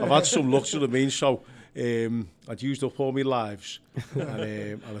had some luck, you know what I mean? So I'd used up all my lives,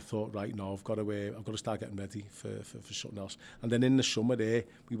 and I thought, right, no, I've got to start getting ready for something else. And then in the summer there,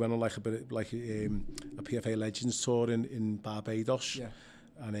 we went on like a PFA Legends tour in Barbados. Yeah.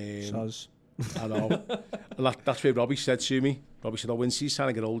 And I know. And that's where Robbie said to me. Robbie said, Wincy's trying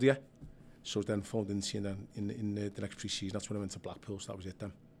to get older. So then phoned into you, and then in the next pre-season, that's when I went to Blackpool, so that was it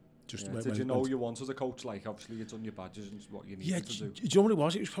then. Did you know you wanted a coach? Like, obviously you'd done your badges and what you needed to do. Do you know what it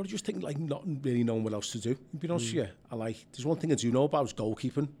was? It was probably just thinking, like, not really knowing what else to do. To be honest with you, there's one thing I do know about is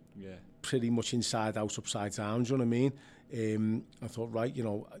goalkeeping. Yeah. Pretty much inside out, upside down, do you know what I mean? I thought, right,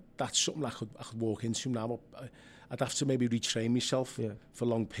 that's something I could walk into now. I'd have to maybe retrain myself for a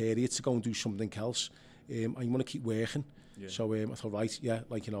long period to go and do something else. And you want to keep working. Yeah. So I thought, right,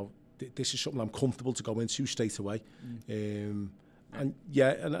 this is something I'm comfortable to go into straight away. And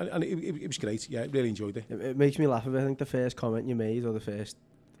it was great. Yeah, I really enjoyed it. It makes me laugh a bit. I think the first comment you made, or the first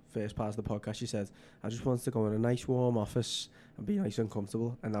part of the podcast, you said, I just wanted to go in a nice warm office and be nice and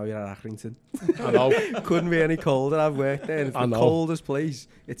comfortable, and now you're at Accrington. I know. Couldn't be any colder. I've worked there. It's the coldest place,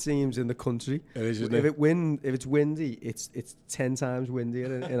 it seems, in the country. It is, isn't if it? If it's windy, it's 10 times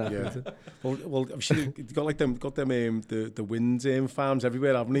windier in Accrington. Yeah. Well, I'm sure you've got them the wind farms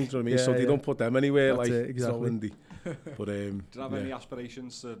everywhere, haven't you? Do you know what I mean? So they don't put them anywhere. That's like it, exactly. It's not windy. But do you have any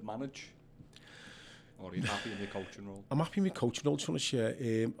aspirations to manage? Or are you happy in your coaching role? I'm happy in my coaching role, to share.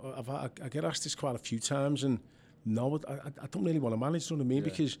 I get asked this quite a few times, and no, I don't really want to manage, you know what I mean?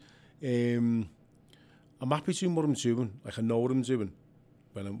 Because I'm happy doing what I'm doing. Like, I know what I'm doing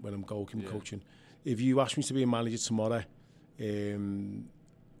when I'm goalkeeping coaching. If you ask me to be a manager tomorrow, I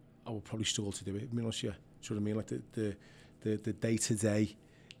would probably struggle to do it. I mean, you know what I mean? Like the day-to-day,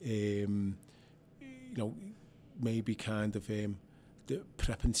 you know, maybe kind of the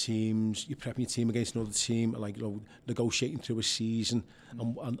prepping teams, you're prepping your team against another team, and like, you know, negotiating through a season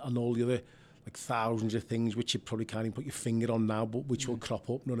and all the other like thousands of things which you probably can't even put your finger on now, but which will crop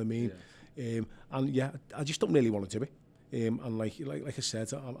up, you know what I mean? And I just don't really want to do it. And like I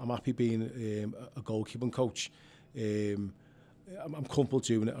said, I'm happy being a goalkeeping coach. I'm comfortable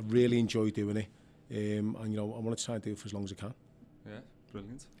doing it. I really enjoy doing it. And you know, I want to try and do it for as long as I can. Yeah,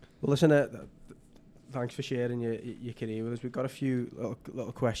 brilliant. Well, listen, thanks for sharing your career with us. We've got a few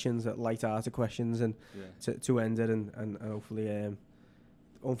little questions, light-hearted questions, and to end it, and hopefully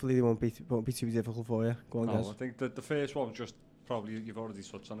they won't be too difficult for you. Go on, guys. I think that the first one, just probably you've already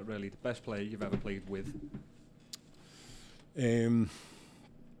touched on it. Really, the best player you've ever played with. I'd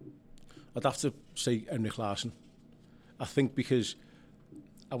have to say Henrik Larsson. I think because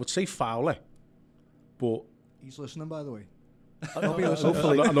I would say Fowler, but he's listening, by the way. I know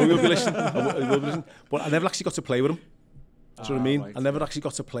you'll be listening. But I never actually got to play with him. Do you know what I mean? Right. I never actually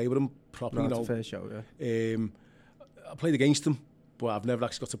got to play with him properly. No, that's a fair show, yeah. I played against him, but I've never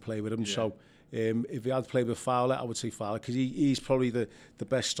actually got to play with him. Yeah. So if he had played with Fowler, I would say Fowler, because he's probably the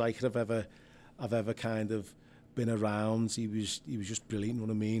best striker I've ever kind of been around. He was just brilliant, you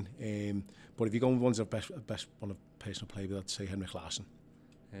know what I mean? But if you're going with one's the best one of person to play with, I'd say Henrik Larsson.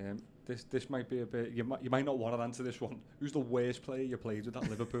 This might be a bit. You might not want to answer this one. Who's the worst player you played with at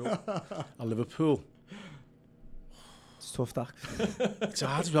Liverpool? At Liverpool. It's tough, that. It's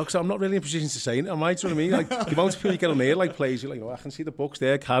hard as well, because I'm not really in a position to say it. Am I? Do you know what I mean? Like, the amount of people you get on here, like players, you're like, oh, I can see the books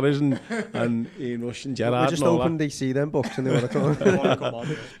there, Carras and Ian Rush and Gerrard. We just opened, they see them books and they want to come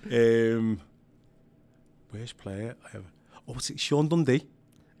on. Worst player I ever. Oh, it's Sean Dundee.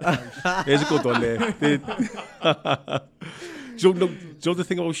 Here's a good one there. Do you know the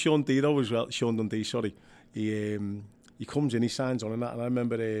thing about Sean Dundee, sorry. He comes in, he signs on and that, and I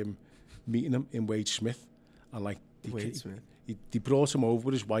remember meeting him in Wade Smith, and like they brought him over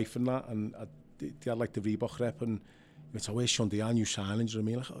with his wife and that, and they had like the Reebok rep, and he went, oh, where's Sean Dundee, our new signing, do you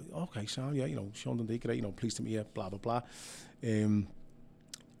know what I mean? Like, oh, okay, so yeah, you know, Sean Dundee, great, you know, pleased to meet you, blah, blah, blah. And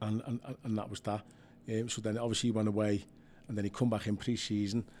that was that. So then obviously he went away, and then he come back in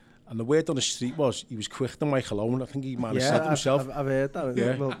pre-season. And the word on the street was he was quicker than Michael Owen. I think he might have said it himself. I've heard that.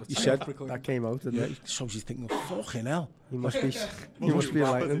 Yeah, well, he said that came out, didn't it? So he's thinking, fucking hell. He must be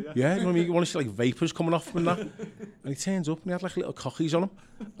lightning. Yeah, you know what I mean? You want to see like vapours coming off him and that. And he turns up and he had like little cockies on him.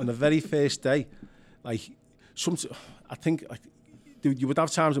 On the very first day, like I think like, you would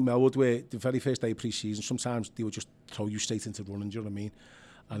have times at Melwood where the very first day of pre-season, sometimes they would just throw you straight into running. Do you know what I mean?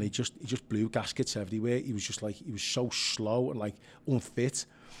 And he just blew gaskets everywhere. He was just like, he was so slow and like unfit.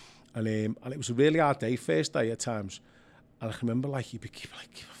 And it was a really hard day, first day at times. And I can remember like you'd be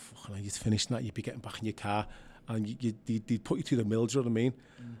like, fucking, you'd finished that, you'd be getting back in your car, and they'd put you through the mill, do you know what I mean?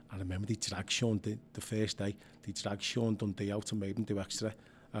 And I remember they dragged Sean the first day, they dragged Sean Dundee out and made him do extra.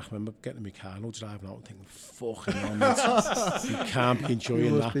 And I remember getting in my car and driving out and thinking, fucking hell, mate, you can't be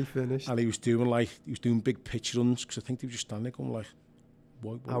enjoying that. Be finished. And he was doing big pitch runs, because I think they were just standing there going like,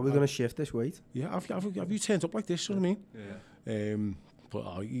 how are we going to shift this weight? Yeah, have you turned up like this, you know what I mean? Yeah.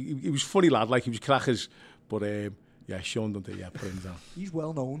 But he was a funny lad, like he was crackers. But yeah, Sean Dundee, yeah, put him down. He's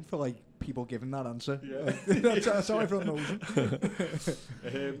well known for like people giving that answer. Yeah. That's how everyone knows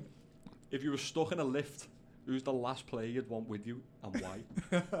him. If you were stuck in a lift, who's the last player you'd want with you and why?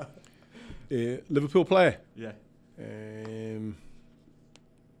 Liverpool player? Yeah.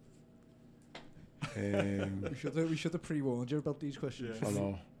 We should have pre-warned you about these questions. Yeah. I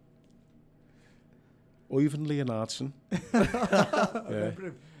know. Oyvind Leonardson. Yeah.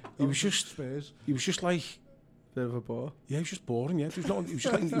 He was just like bit of a bore. Yeah, he was just boring. Yeah, he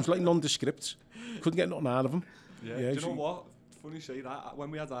was like nondescript. Couldn't get nothing out of him. Yeah. Do you know what? Funny you say that.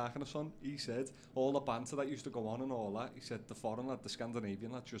 When we had Arkansas on, he said all the banter that used to go on and all that. He said the foreign lad, the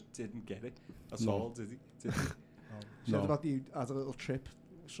Scandinavian lad, just didn't get it. That's all, did he? Said about you had a little trip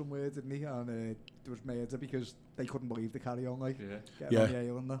somewhere, didn't he? And there was murder because they couldn't believe the carry-on, like, getting Yeah. on the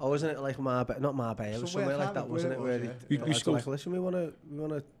island. Oh, wasn't it like not Marbella, somewhere like that, wasn't it? Where we like, listen, we want to,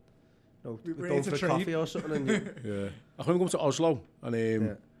 we're going for a train. coffee or something. And yeah. I couldn't go to Oslo, and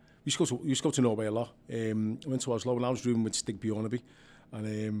we used to go to Norway a lot. I went to Oslo, and I was rooming with Stig Bjornaby,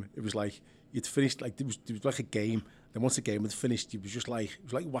 and it was like, you'd finished, like, there was like a game. Then once the game had finished, it was like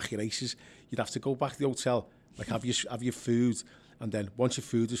wacky races. You'd have to go back to the hotel, like have your food, and then once your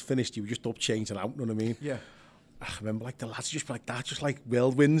food was finished, you were just up changing out, you know what I mean? Yeah. I remember like the lads just like that, just like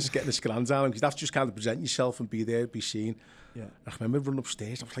whirlwinds, getting the scrans on, because that's just kind of present yourself and be there, be seen. Yeah. I remember running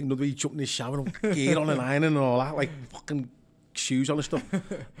upstairs, I was like another way jumping in the shower, and gear on and ironing and all that, like fucking shoes on and stuff.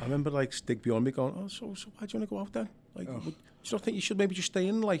 I remember like Stig Bjornaby going, oh, so why do you want to go out then? Like, do you not think you should maybe just stay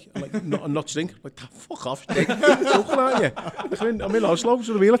in, like not drink? Like, fuck off, Stig. Joking, aren't you? I'm in Oslo,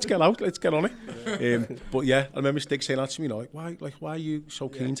 so let's get out, let's get on it. But yeah, I remember Stig saying that to me, you know, why are you so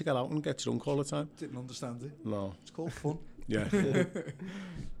keen to get out and get drunk all the time? Didn't understand it. No. It's called fun. Yeah.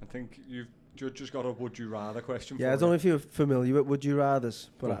 I think you've just got a would you rather question for I don't know if you're familiar with would you rathers,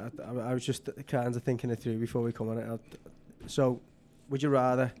 but I was just kind of thinking it through before we come on it. So, would you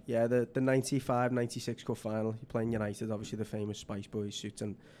rather, the 95-96 Cup final, you're playing United, obviously the famous Spice Boys suit,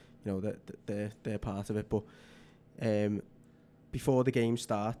 and you know they're part of it, but before the game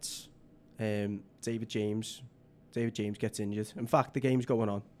starts, David James gets injured. In fact, the game's going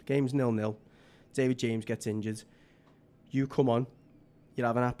on. The game's 0-0. David James gets injured. You come on, you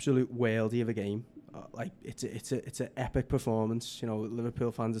have an absolute worldie of a game. Like it's an epic performance. You know,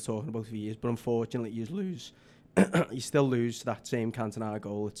 Liverpool fans are talking about for years, but unfortunately, you lose. You still lose that same Cantona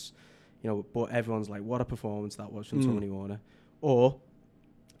goal. It's, you know, but everyone's like, what a performance that was from Tony Warner. Or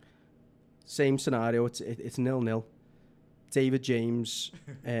same scenario. It's 0-0. David James.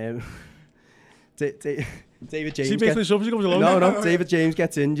 David James. David James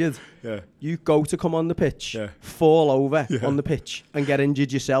gets injured. Yeah. You go to come on the pitch, fall over on the pitch, and get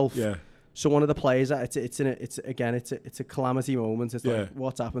injured yourself. Yeah. So one of the players, it's a calamity moment. It's like,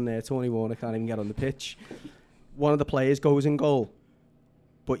 what's happened there? Tony Warner can't even get on the pitch. One of the players goes in goal,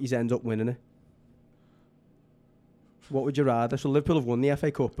 but he's end up winning it. What would you rather? So Liverpool have won the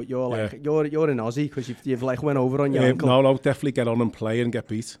FA Cup, but you're like you're in Aussie because you've like went over on your ankle. No, definitely get on and play and get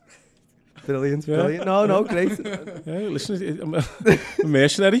beat. Brilliant. No, great. Listen, I'm a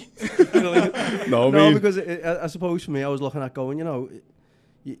mercenary. Because I suppose for me, I was looking at going, you know,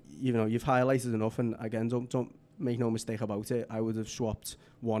 you've highlighted enough, and again, don't make no mistake about it. I would have swapped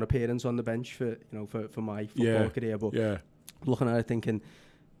one appearance on the bench for my football career, but looking at it, thinking,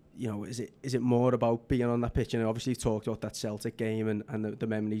 you know, is it more about being on that pitch? And obviously, you talked about that Celtic game and the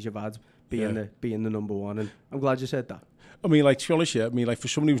memories you've had being the number one, and I'm glad you said that. I mean, like, to be honest, I mean, like, for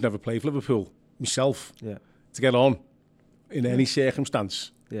someone who's never played for Liverpool, myself, to get on in any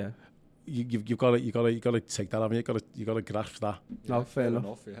circumstance, you've got to take that, haven't you? You got to grasp that. No, fair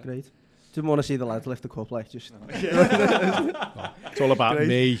enough. Great. Didn't want to see the lads lift the cup, like, just. It's all about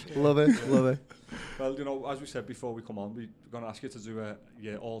me. Love it. Well, you know, as we said before we come on, we're going to ask you to do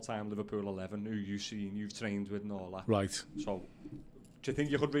your all-time Liverpool 11, who you've seen, you've trained with, and all that. Right. So, do you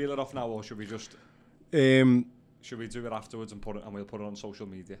think you could reel it off now, or should we just? Should we do it afterwards and we'll put it on social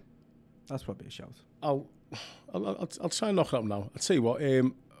media? That's probably a shout. I'll try and knock it up now. I'll tell you what.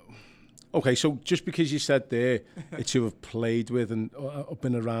 Okay, so just because you said there, it's who I've played with and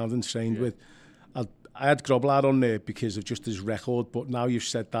been around and trained with, I had Grobbelaar on there because of just his record, but now you've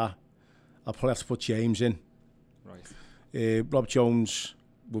said that, I'll probably have to put James in. Right. Rob Jones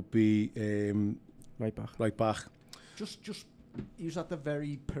would be right back. Just he was at the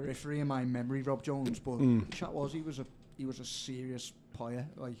very periphery in my memory, Rob Jones, but the chat was he was a serious player,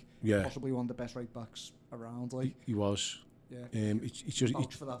 like possibly one of the best right backs around. Like he was. Yeah. It's just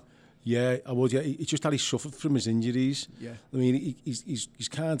for that. Yeah, I would. Yeah, it's just that he suffered from his injuries. Yeah. I mean, he's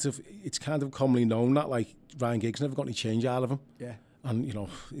kind of commonly known that like Ryan Giggs never got any change out of him. Yeah. And you know,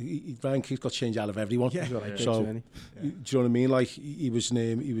 Ryan Giggs got change out of everyone. Yeah. So, do you know what I mean? Like he was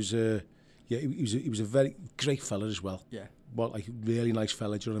a very great fella as well. Yeah. But like really nice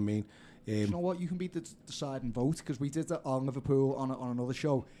fella. Do you know what I mean? You know what? You can be the deciding vote because we did that on Liverpool on another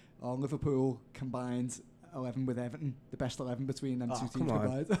show. On Liverpool combined 11 with Everton, the best 11 between them two teams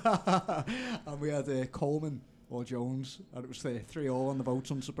combined. And we had Coleman or Jones, and it was 3-3 on the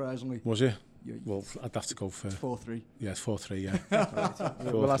votes, unsurprisingly. Was it? Well, I'd have to go for 4-3. Yeah, it's 4-3. Yeah.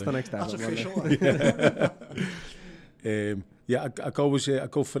 We'll ask the next time. That's official. I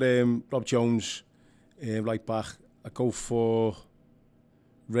go for Rob Jones, right back. I go for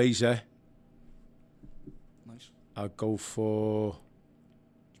Razor. Nice. I go for.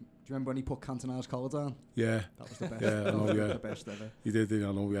 Do you remember when he put Cantona's collar down? Yeah. That was the best. Yeah, I know, yeah. The best ever. He did,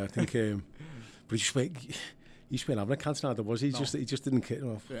 I know, yeah. I think, but he just having a Cantona, there was he? No. He just didn't care,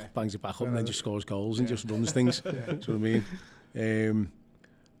 bangs it back up and then just scores goals and just runs things. That's what I mean.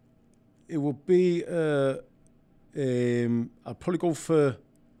 It would be, I'd probably go for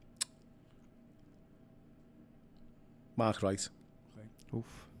Mark Wright. Okay.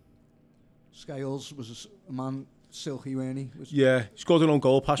 Oof. Scales was a man, silky, weren't he? Yeah, he scored an own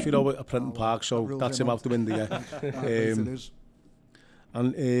goal past me though at Prenton Park, so that's him out the window, yeah.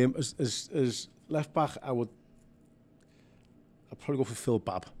 And as left back, I'd probably go for Phil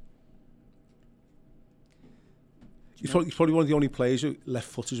Babb. He's probably one of the only players who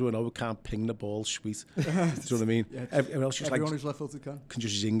left-footers who can't ping the ball sweet. Do you know what I mean? Yeah, everyone else just who's left-footed can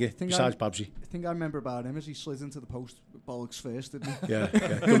just zing it, besides Babsy. The thing I remember about him is he slid into the post with bollocks first, didn't he? Yeah.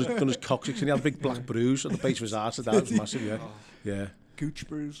 Done his coccyx and he had a big black bruise on the base of his arse. That was massive, yeah. Yeah. Gooch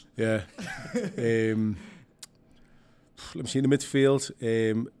bruise. Yeah. Let me see, in the midfield,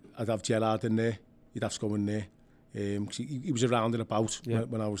 I'd have Gerrard in there. He'd have to go in there. He was around and about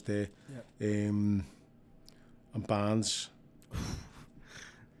when I was there. Yeah. And Barnes.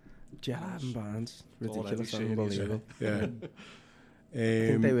 Gerrard and Barnes. Ridiculous, unbelievable. Yeah. I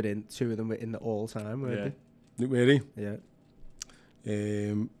think they were two of them were in the all-time, weren't they? Were they?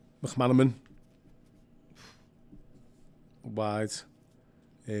 Yeah. McManaman. Wide.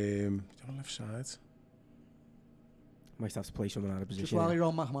 On the left side. Might have to play someone out of position. Just while you're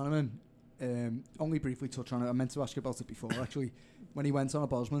on McManaman, only briefly touch on it. I meant to ask you about it before, actually. When he went on a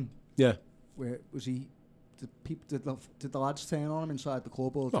Bosman. Yeah. Where was he? Did the lads turn on him inside the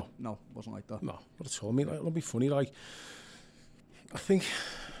club? Or no, it wasn't like that. No, not at all. I mean, it'll be funny. Like, I think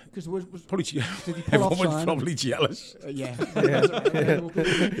because was probably did he pull everyone off was probably jealous. Yeah.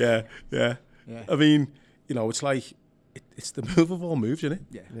 Yeah. I mean, it's like it's the move of all moves, isn't it?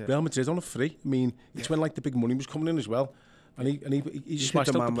 Yeah. Real Madrid on a free. I mean, it's when like the big money was coming in as well. And he smashed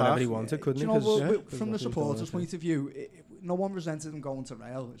up the park. Whenever he wanted, couldn't he? From the supporters' point of view, no one resented him going to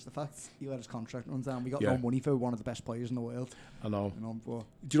Real. It's the fact he let his contract run down. We got no money for one of the best players in the world. I know.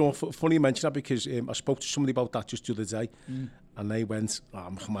 Do you know, funny you mention that because I spoke to somebody about that just the other day, and they went,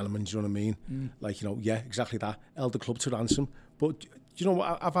 McManaman, do you know what I mean? Like, exactly that. Held the club to ransom. But do you know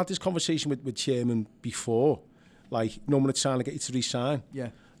what? I've had this conversation with chairman before. Like, no one is trying to get you to resign. Yeah.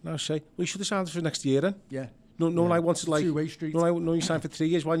 And I say, well, you should have signed for next year then. Yeah. No one I wanted like two-way street. No, you signed for 3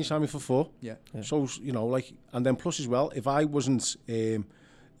 years. Why didn't you sign me for 4? Yeah. So like, and then plus as well, if I wasn't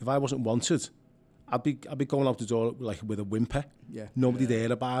wanted, I'd be going out the door like with a whimper. Yeah. Nobody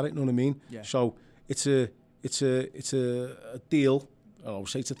there about it. Know what I mean? Yeah. So it's a deal. I would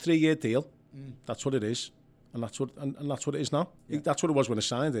say it's a 3-year deal. That's what it is, and that's what it is now. Yeah. That's what it was when I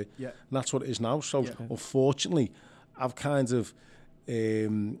signed it. Yeah. And that's what it is now. So unfortunately, I've kind of.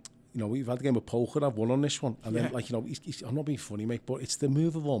 We've had the game of poker. I've won on this one, and then I'm not being funny, mate, but it's the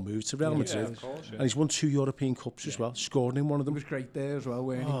move of all moves to Real Madrid, of course, and he's won 2 European Cups as well, scoring in one of them. He was great there as well,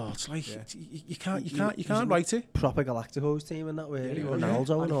 weren't he? Oh, it's like you can't write it. Proper Galacticos team in that way,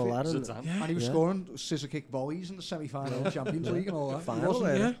 Ronaldo and all that, and he was scoring scissor kick volleys in the semi-final of Champions League and all that. Final,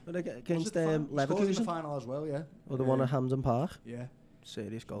 against Leverkusen. In the final as well, yeah. Or the one at Hampden Park. Yeah.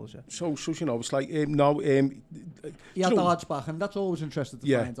 Serious goals, yeah. So it's like he had the lads back, and that's always interesting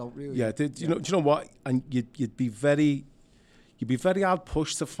to find out, really. Yeah, do you know what? And you'd be very hard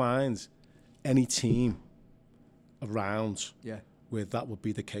pushed to find any team around where that would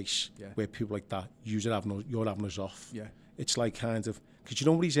be the case. Yeah. Where people like that, you're having us off. Yeah. It's like kind of because you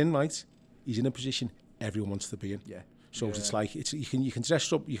know what he's in, right? He's in a position everyone wants to be in. Yeah. So it's like you can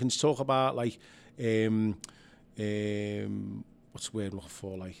dress up, you can talk about like what's the word I'm looking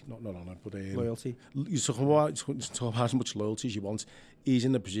for? Like not honor, but loyalty. You talk about as much loyalty as you want. He's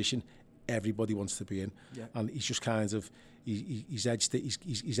in the position everybody wants to be in, and he's just kind of he's edged it.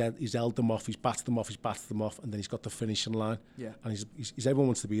 He's held them off. He's batted them off. And then he's got the finishing line. Yeah, and he's everyone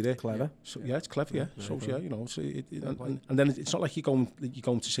wants to be there. Clever. So it's clever. Yeah. So So and then it's not like you're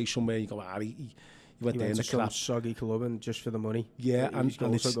going to say somewhere. You go, he went there in the crap soggy club and just for the money. Yeah, and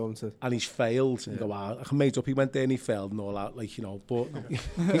he's failed. And you go, I made up. He went there and he failed and all that. Like but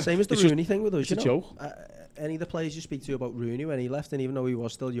same as the Rooney thing with us. It's a joke. Any of the players you speak to about Rooney when he left, and even though he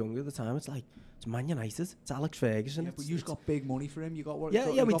was still young at the time, it's like it's Man United. It's Alex Ferguson. Yeah, but you got big money for him. You got what?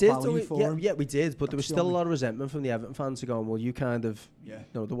 Yeah, we did. We did. But there was still a lot of resentment from the Everton fans going, well, you kind of,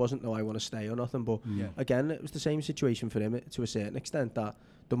 there wasn't I want to stay or nothing. But again, it was the same situation for him to a certain extent. That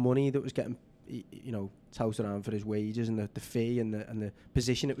the money that was getting touted around for his wages and the fee and the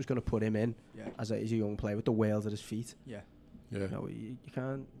position it was going to put him in as a young player with the Wales at his feet. Yeah. You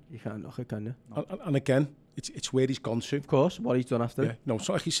can't knock it, can you? And again, It's where he's gone to. Of course, what he's done after. Yeah. No, it's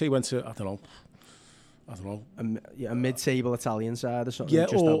not like he say he went to, I don't know. A mid-table Italian side or something. Yeah,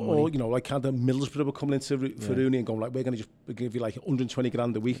 or you know, like kind of Middlesbrough were coming into for Rooney and going like, we're going to just give you like 120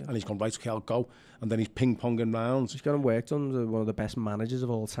 grand a week, and he's gone, right, okay, I'll go, and then he's ping-ponging rounds. He's got him worked under one of the best managers of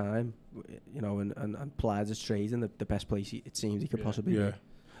all time, you know, and plied his trade in the best place it seems he could possibly be. I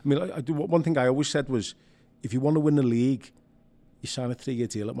mean, one thing I always said was, if you want to win the league, you sign a 3-year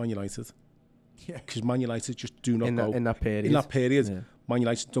deal at Man United. Yeah. Because Man United just do not go... In that period. In that period, Man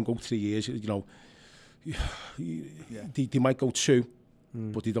United don't go 3 years, you know. They might go 2,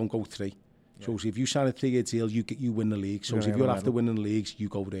 but they don't go 3. So if you sign a 3-year deal, you win the league. So if you're after winning the leagues, you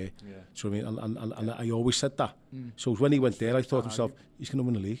go there. So I mean, and I always said that. So when he went there, I thought to myself, he's going to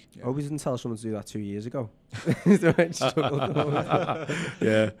win the league. I always didn't tell someone to do that 2 years ago.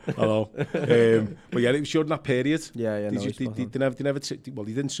 Yeah, I know. But yeah, it was during that period. They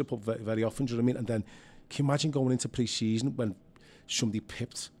didn't slip up very often. Do you know what I mean? And then, can you imagine going into pre-season when somebody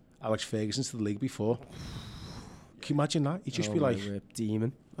pipped Alex Ferguson to the league before? Can you imagine that? He'd just be like...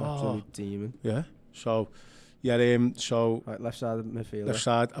 demon. Absolute demon. Yeah. So, yeah, so... Right, left side of the midfield. Left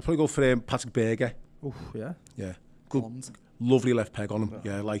side. I'd probably go for Patrick Berger. Oh, yeah? Yeah. Good. Lovely left peg on him.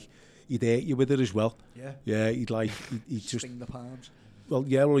 Yeah, like, he'd hit you with it as well. Yeah. Yeah, he'd just... Sting the palms. Well,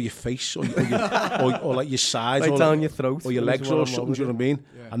 yeah, or your face, or like your sides, like or down your throat, or your legs, or something. Do you know what I mean?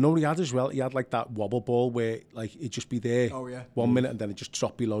 Yeah. I know what he had as well. He had like that wobble ball where like it'd just be there 1 minute and then it just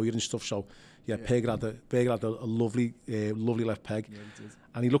drop below you and stuff. So yeah, Berger had a lovely left peg,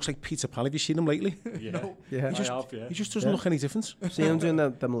 and he looks like Peter Pan. Have you seen him lately? He just doesn't look any different. See him doing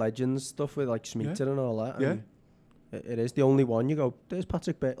them Legends stuff with like Schmeiter and all that. And it is the only one you go, there's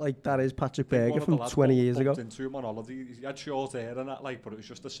Patrick Berger, like that is Patrick Berger from 20 years ago. Into him on holiday. He had short hair and that, like, but it was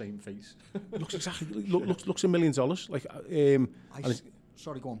just the same face. Looks exactly looks $1 million. Like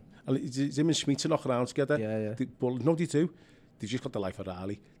sorry, go on. And it's him and Schmeiter knock around together. Yeah. But no, they do. They've just got the life of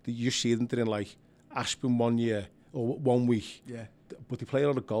Raleigh. You just see them. They're in like Aspen 1 year or 1 week. Yeah. But they play a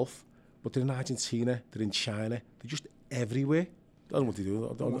lot of golf. But they're in Argentina. They're in China. They're just everywhere. I don't know what they do.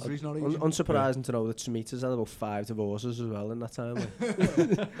 Unsurprising to know that Schmeiter's had about 5 divorces as well in that time.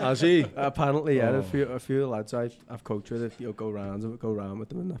 Like. Has he? Apparently, yeah. A few lads I've coached with, you'll go round with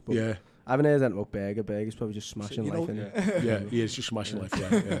them and that. But yeah. I haven't heard anything about Berger. Berger's probably just smashing life in it. Yeah, he is just smashing life,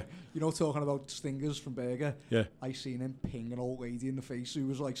 yeah. You know, talking about stingers from Berger, yeah. I seen him ping an old lady in the face who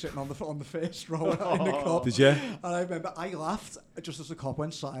was like sitting on the first row in the cup. Did you? And I remember I laughed just as the cop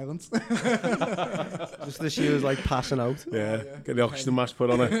went silent. Just as she was like passing out. Yeah, get the oxygen mask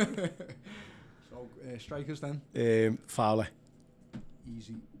put on her. So, strikers then? Fowler.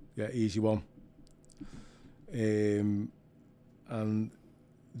 Easy. Yeah, easy one. And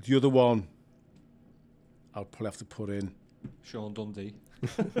the other one, I'll probably have to put in Sean Dundee.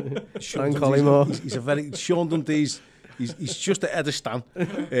 Sean Collymore. He's a very Sean Dundee's. He's just at head of stand.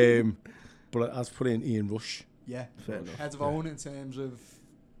 But I'll put in Ian Rush. Yeah, fair enough. Head of own in terms of.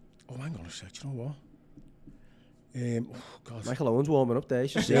 Oh, hang on a sec. Do you know what? God. Michael Owen's warming up there.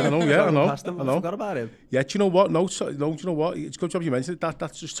 I know. I forgot about him. Yeah, do you know what? No, do you know what? It's a good job you mentioned it.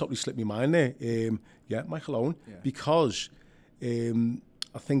 That's just totally slipped my mind there. Yeah, Michael Owen, because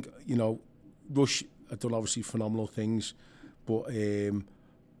I think, you know, Rush had done obviously phenomenal things, but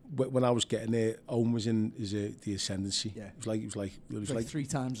when I was getting there, Owen was in the ascendancy. Yeah, it was like 3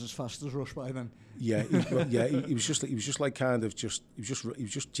 times as fast as Rush by then. Yeah, he was just like kind of just he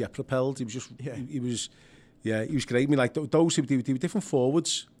was just jet propelled. He was great. I mean, like those who they were different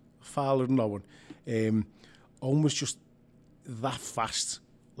forwards, Fowler and Owen. Owen was just that fast.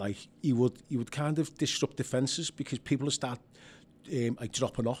 Like he would kind of disrupt defences because people would start like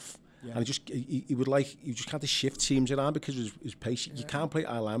dropping off. Yeah. And he would just kind of shift teams around because of his pace. You can't play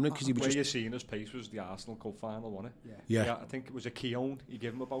Al-Amrin because he was just... Where you seen his pace was the Arsenal Cup final, wasn't it? Yeah. I think it was a Keown. He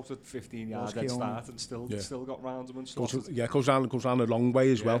gave him about a 15-yard head start and still got round him and stuff. Goes round a long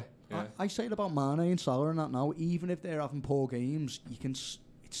way as well. Yeah. I say it about Mane and Salah and that now. Even if they're having poor games, it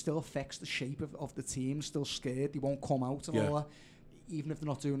still affects the shape of the team. Still scared. They won't come out and all that. Even if they're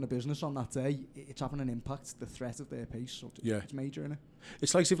not doing the business on that day, it's having an impact, the threat of their pace. So it's major, isn't it?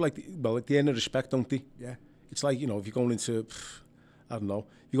 It's like if, at the end of respect, don't they? Yeah. It's like, you know, if you're going into, I don't know,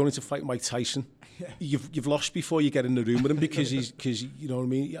 you're going into fight Mike Tyson, you've lost before you get in the room with him because you know what I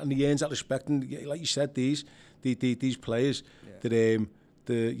mean? And he earns that respect. And like you said, these players, they're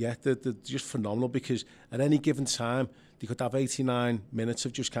just phenomenal because at any given time, they could have 89 minutes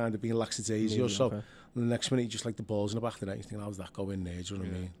of just kind of being lackadaisy or so. Okay. And the next minute, you just like the balls in the back of the net. You think, how's that going there? Do you know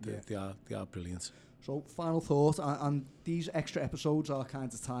what I mean? They are brilliant. So, final thought, and these extra episodes are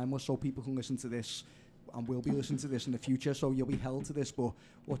kind of timeless, so people can listen to this and will be listening to this in the future, so you'll be held to this. But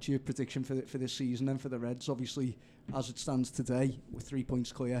what's your prediction for this season and for the Reds? Obviously, as it stands today, with 3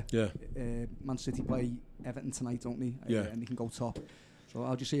 points clear. Yeah. Man City play Everton tonight, don't they? Yeah. And they can go top. So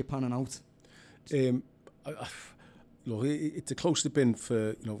how do you see it panning out? Look, it's the closest it's been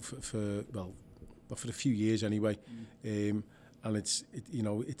for for a few years anyway. And it's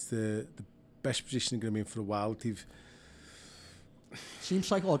the best position they're going to be in for a while. Seems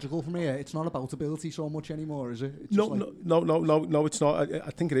psychological for me. It's not about ability so much anymore, is it? It's no, it's not.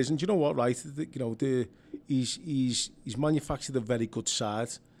 I think it isn't. Do you know what? Right? He's manufactured a very good side.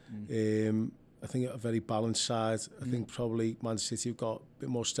 I think a very balanced side. I think probably Man City have got a bit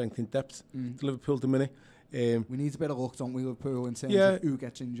more strength in depth to Liverpool at the minute. We need a bit of luck, don't we, Liverpool, in terms of who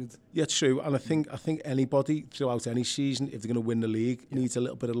gets injured. Yeah, true. And I think anybody throughout any season, if they're going to win the league, needs a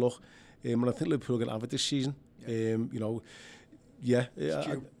little bit of luck. And I think Liverpool are going to have it this season.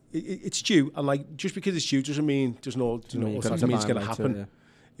 It's due. And like, just because it's due doesn't mean it's going to happen.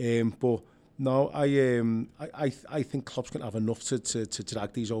 But no, I think Klopp's going to have enough to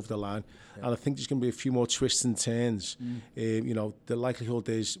drag these over the line. Yeah. And I think there's going to be a few more twists and turns. The likelihood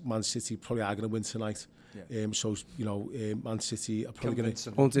is Man City probably are going to win tonight. Yeah. Man City are probably going to...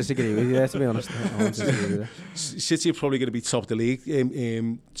 I won't disagree with you there, to be honest. I won't disagree with you. City are probably going to be top of the league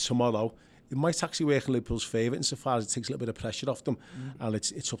tomorrow. It might actually work in Liverpool's favour insofar as it takes a little bit of pressure off them, and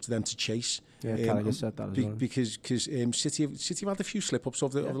it's up to them to chase. Yeah, Carragher said that as well. Because City have had a few slip-ups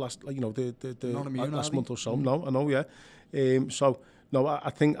over the last, last month or so. No, I know, yeah. I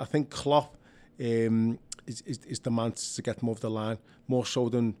think Klopp is the man to get them over the line, more so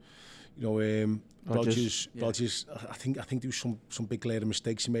than Rodgers. I think there was some big glaring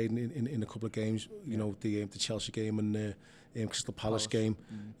mistakes he made in a couple of games. The Chelsea game and the Crystal Palace game.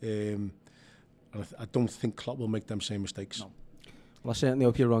 And I don't think Klopp will make them same mistakes. No. Well, I certainly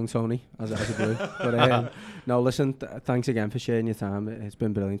hope you're wrong, Tony, as a Blue. But no, listen, thanks again for sharing your time. It's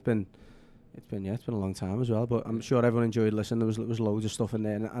been brilliant. It's been a long time as well. But I'm sure everyone enjoyed listening. There was loads of stuff in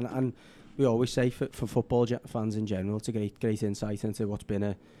there, and we always say for football fans in general, it's a great insight into what's been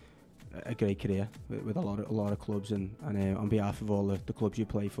a great career with a lot of clubs, and on behalf of all the clubs you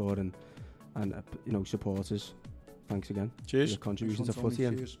play for and supporters. Thanks again. Cheers. For your contribution to footy.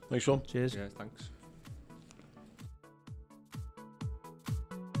 Thanks, Sean. Cheers. Yeah, thanks.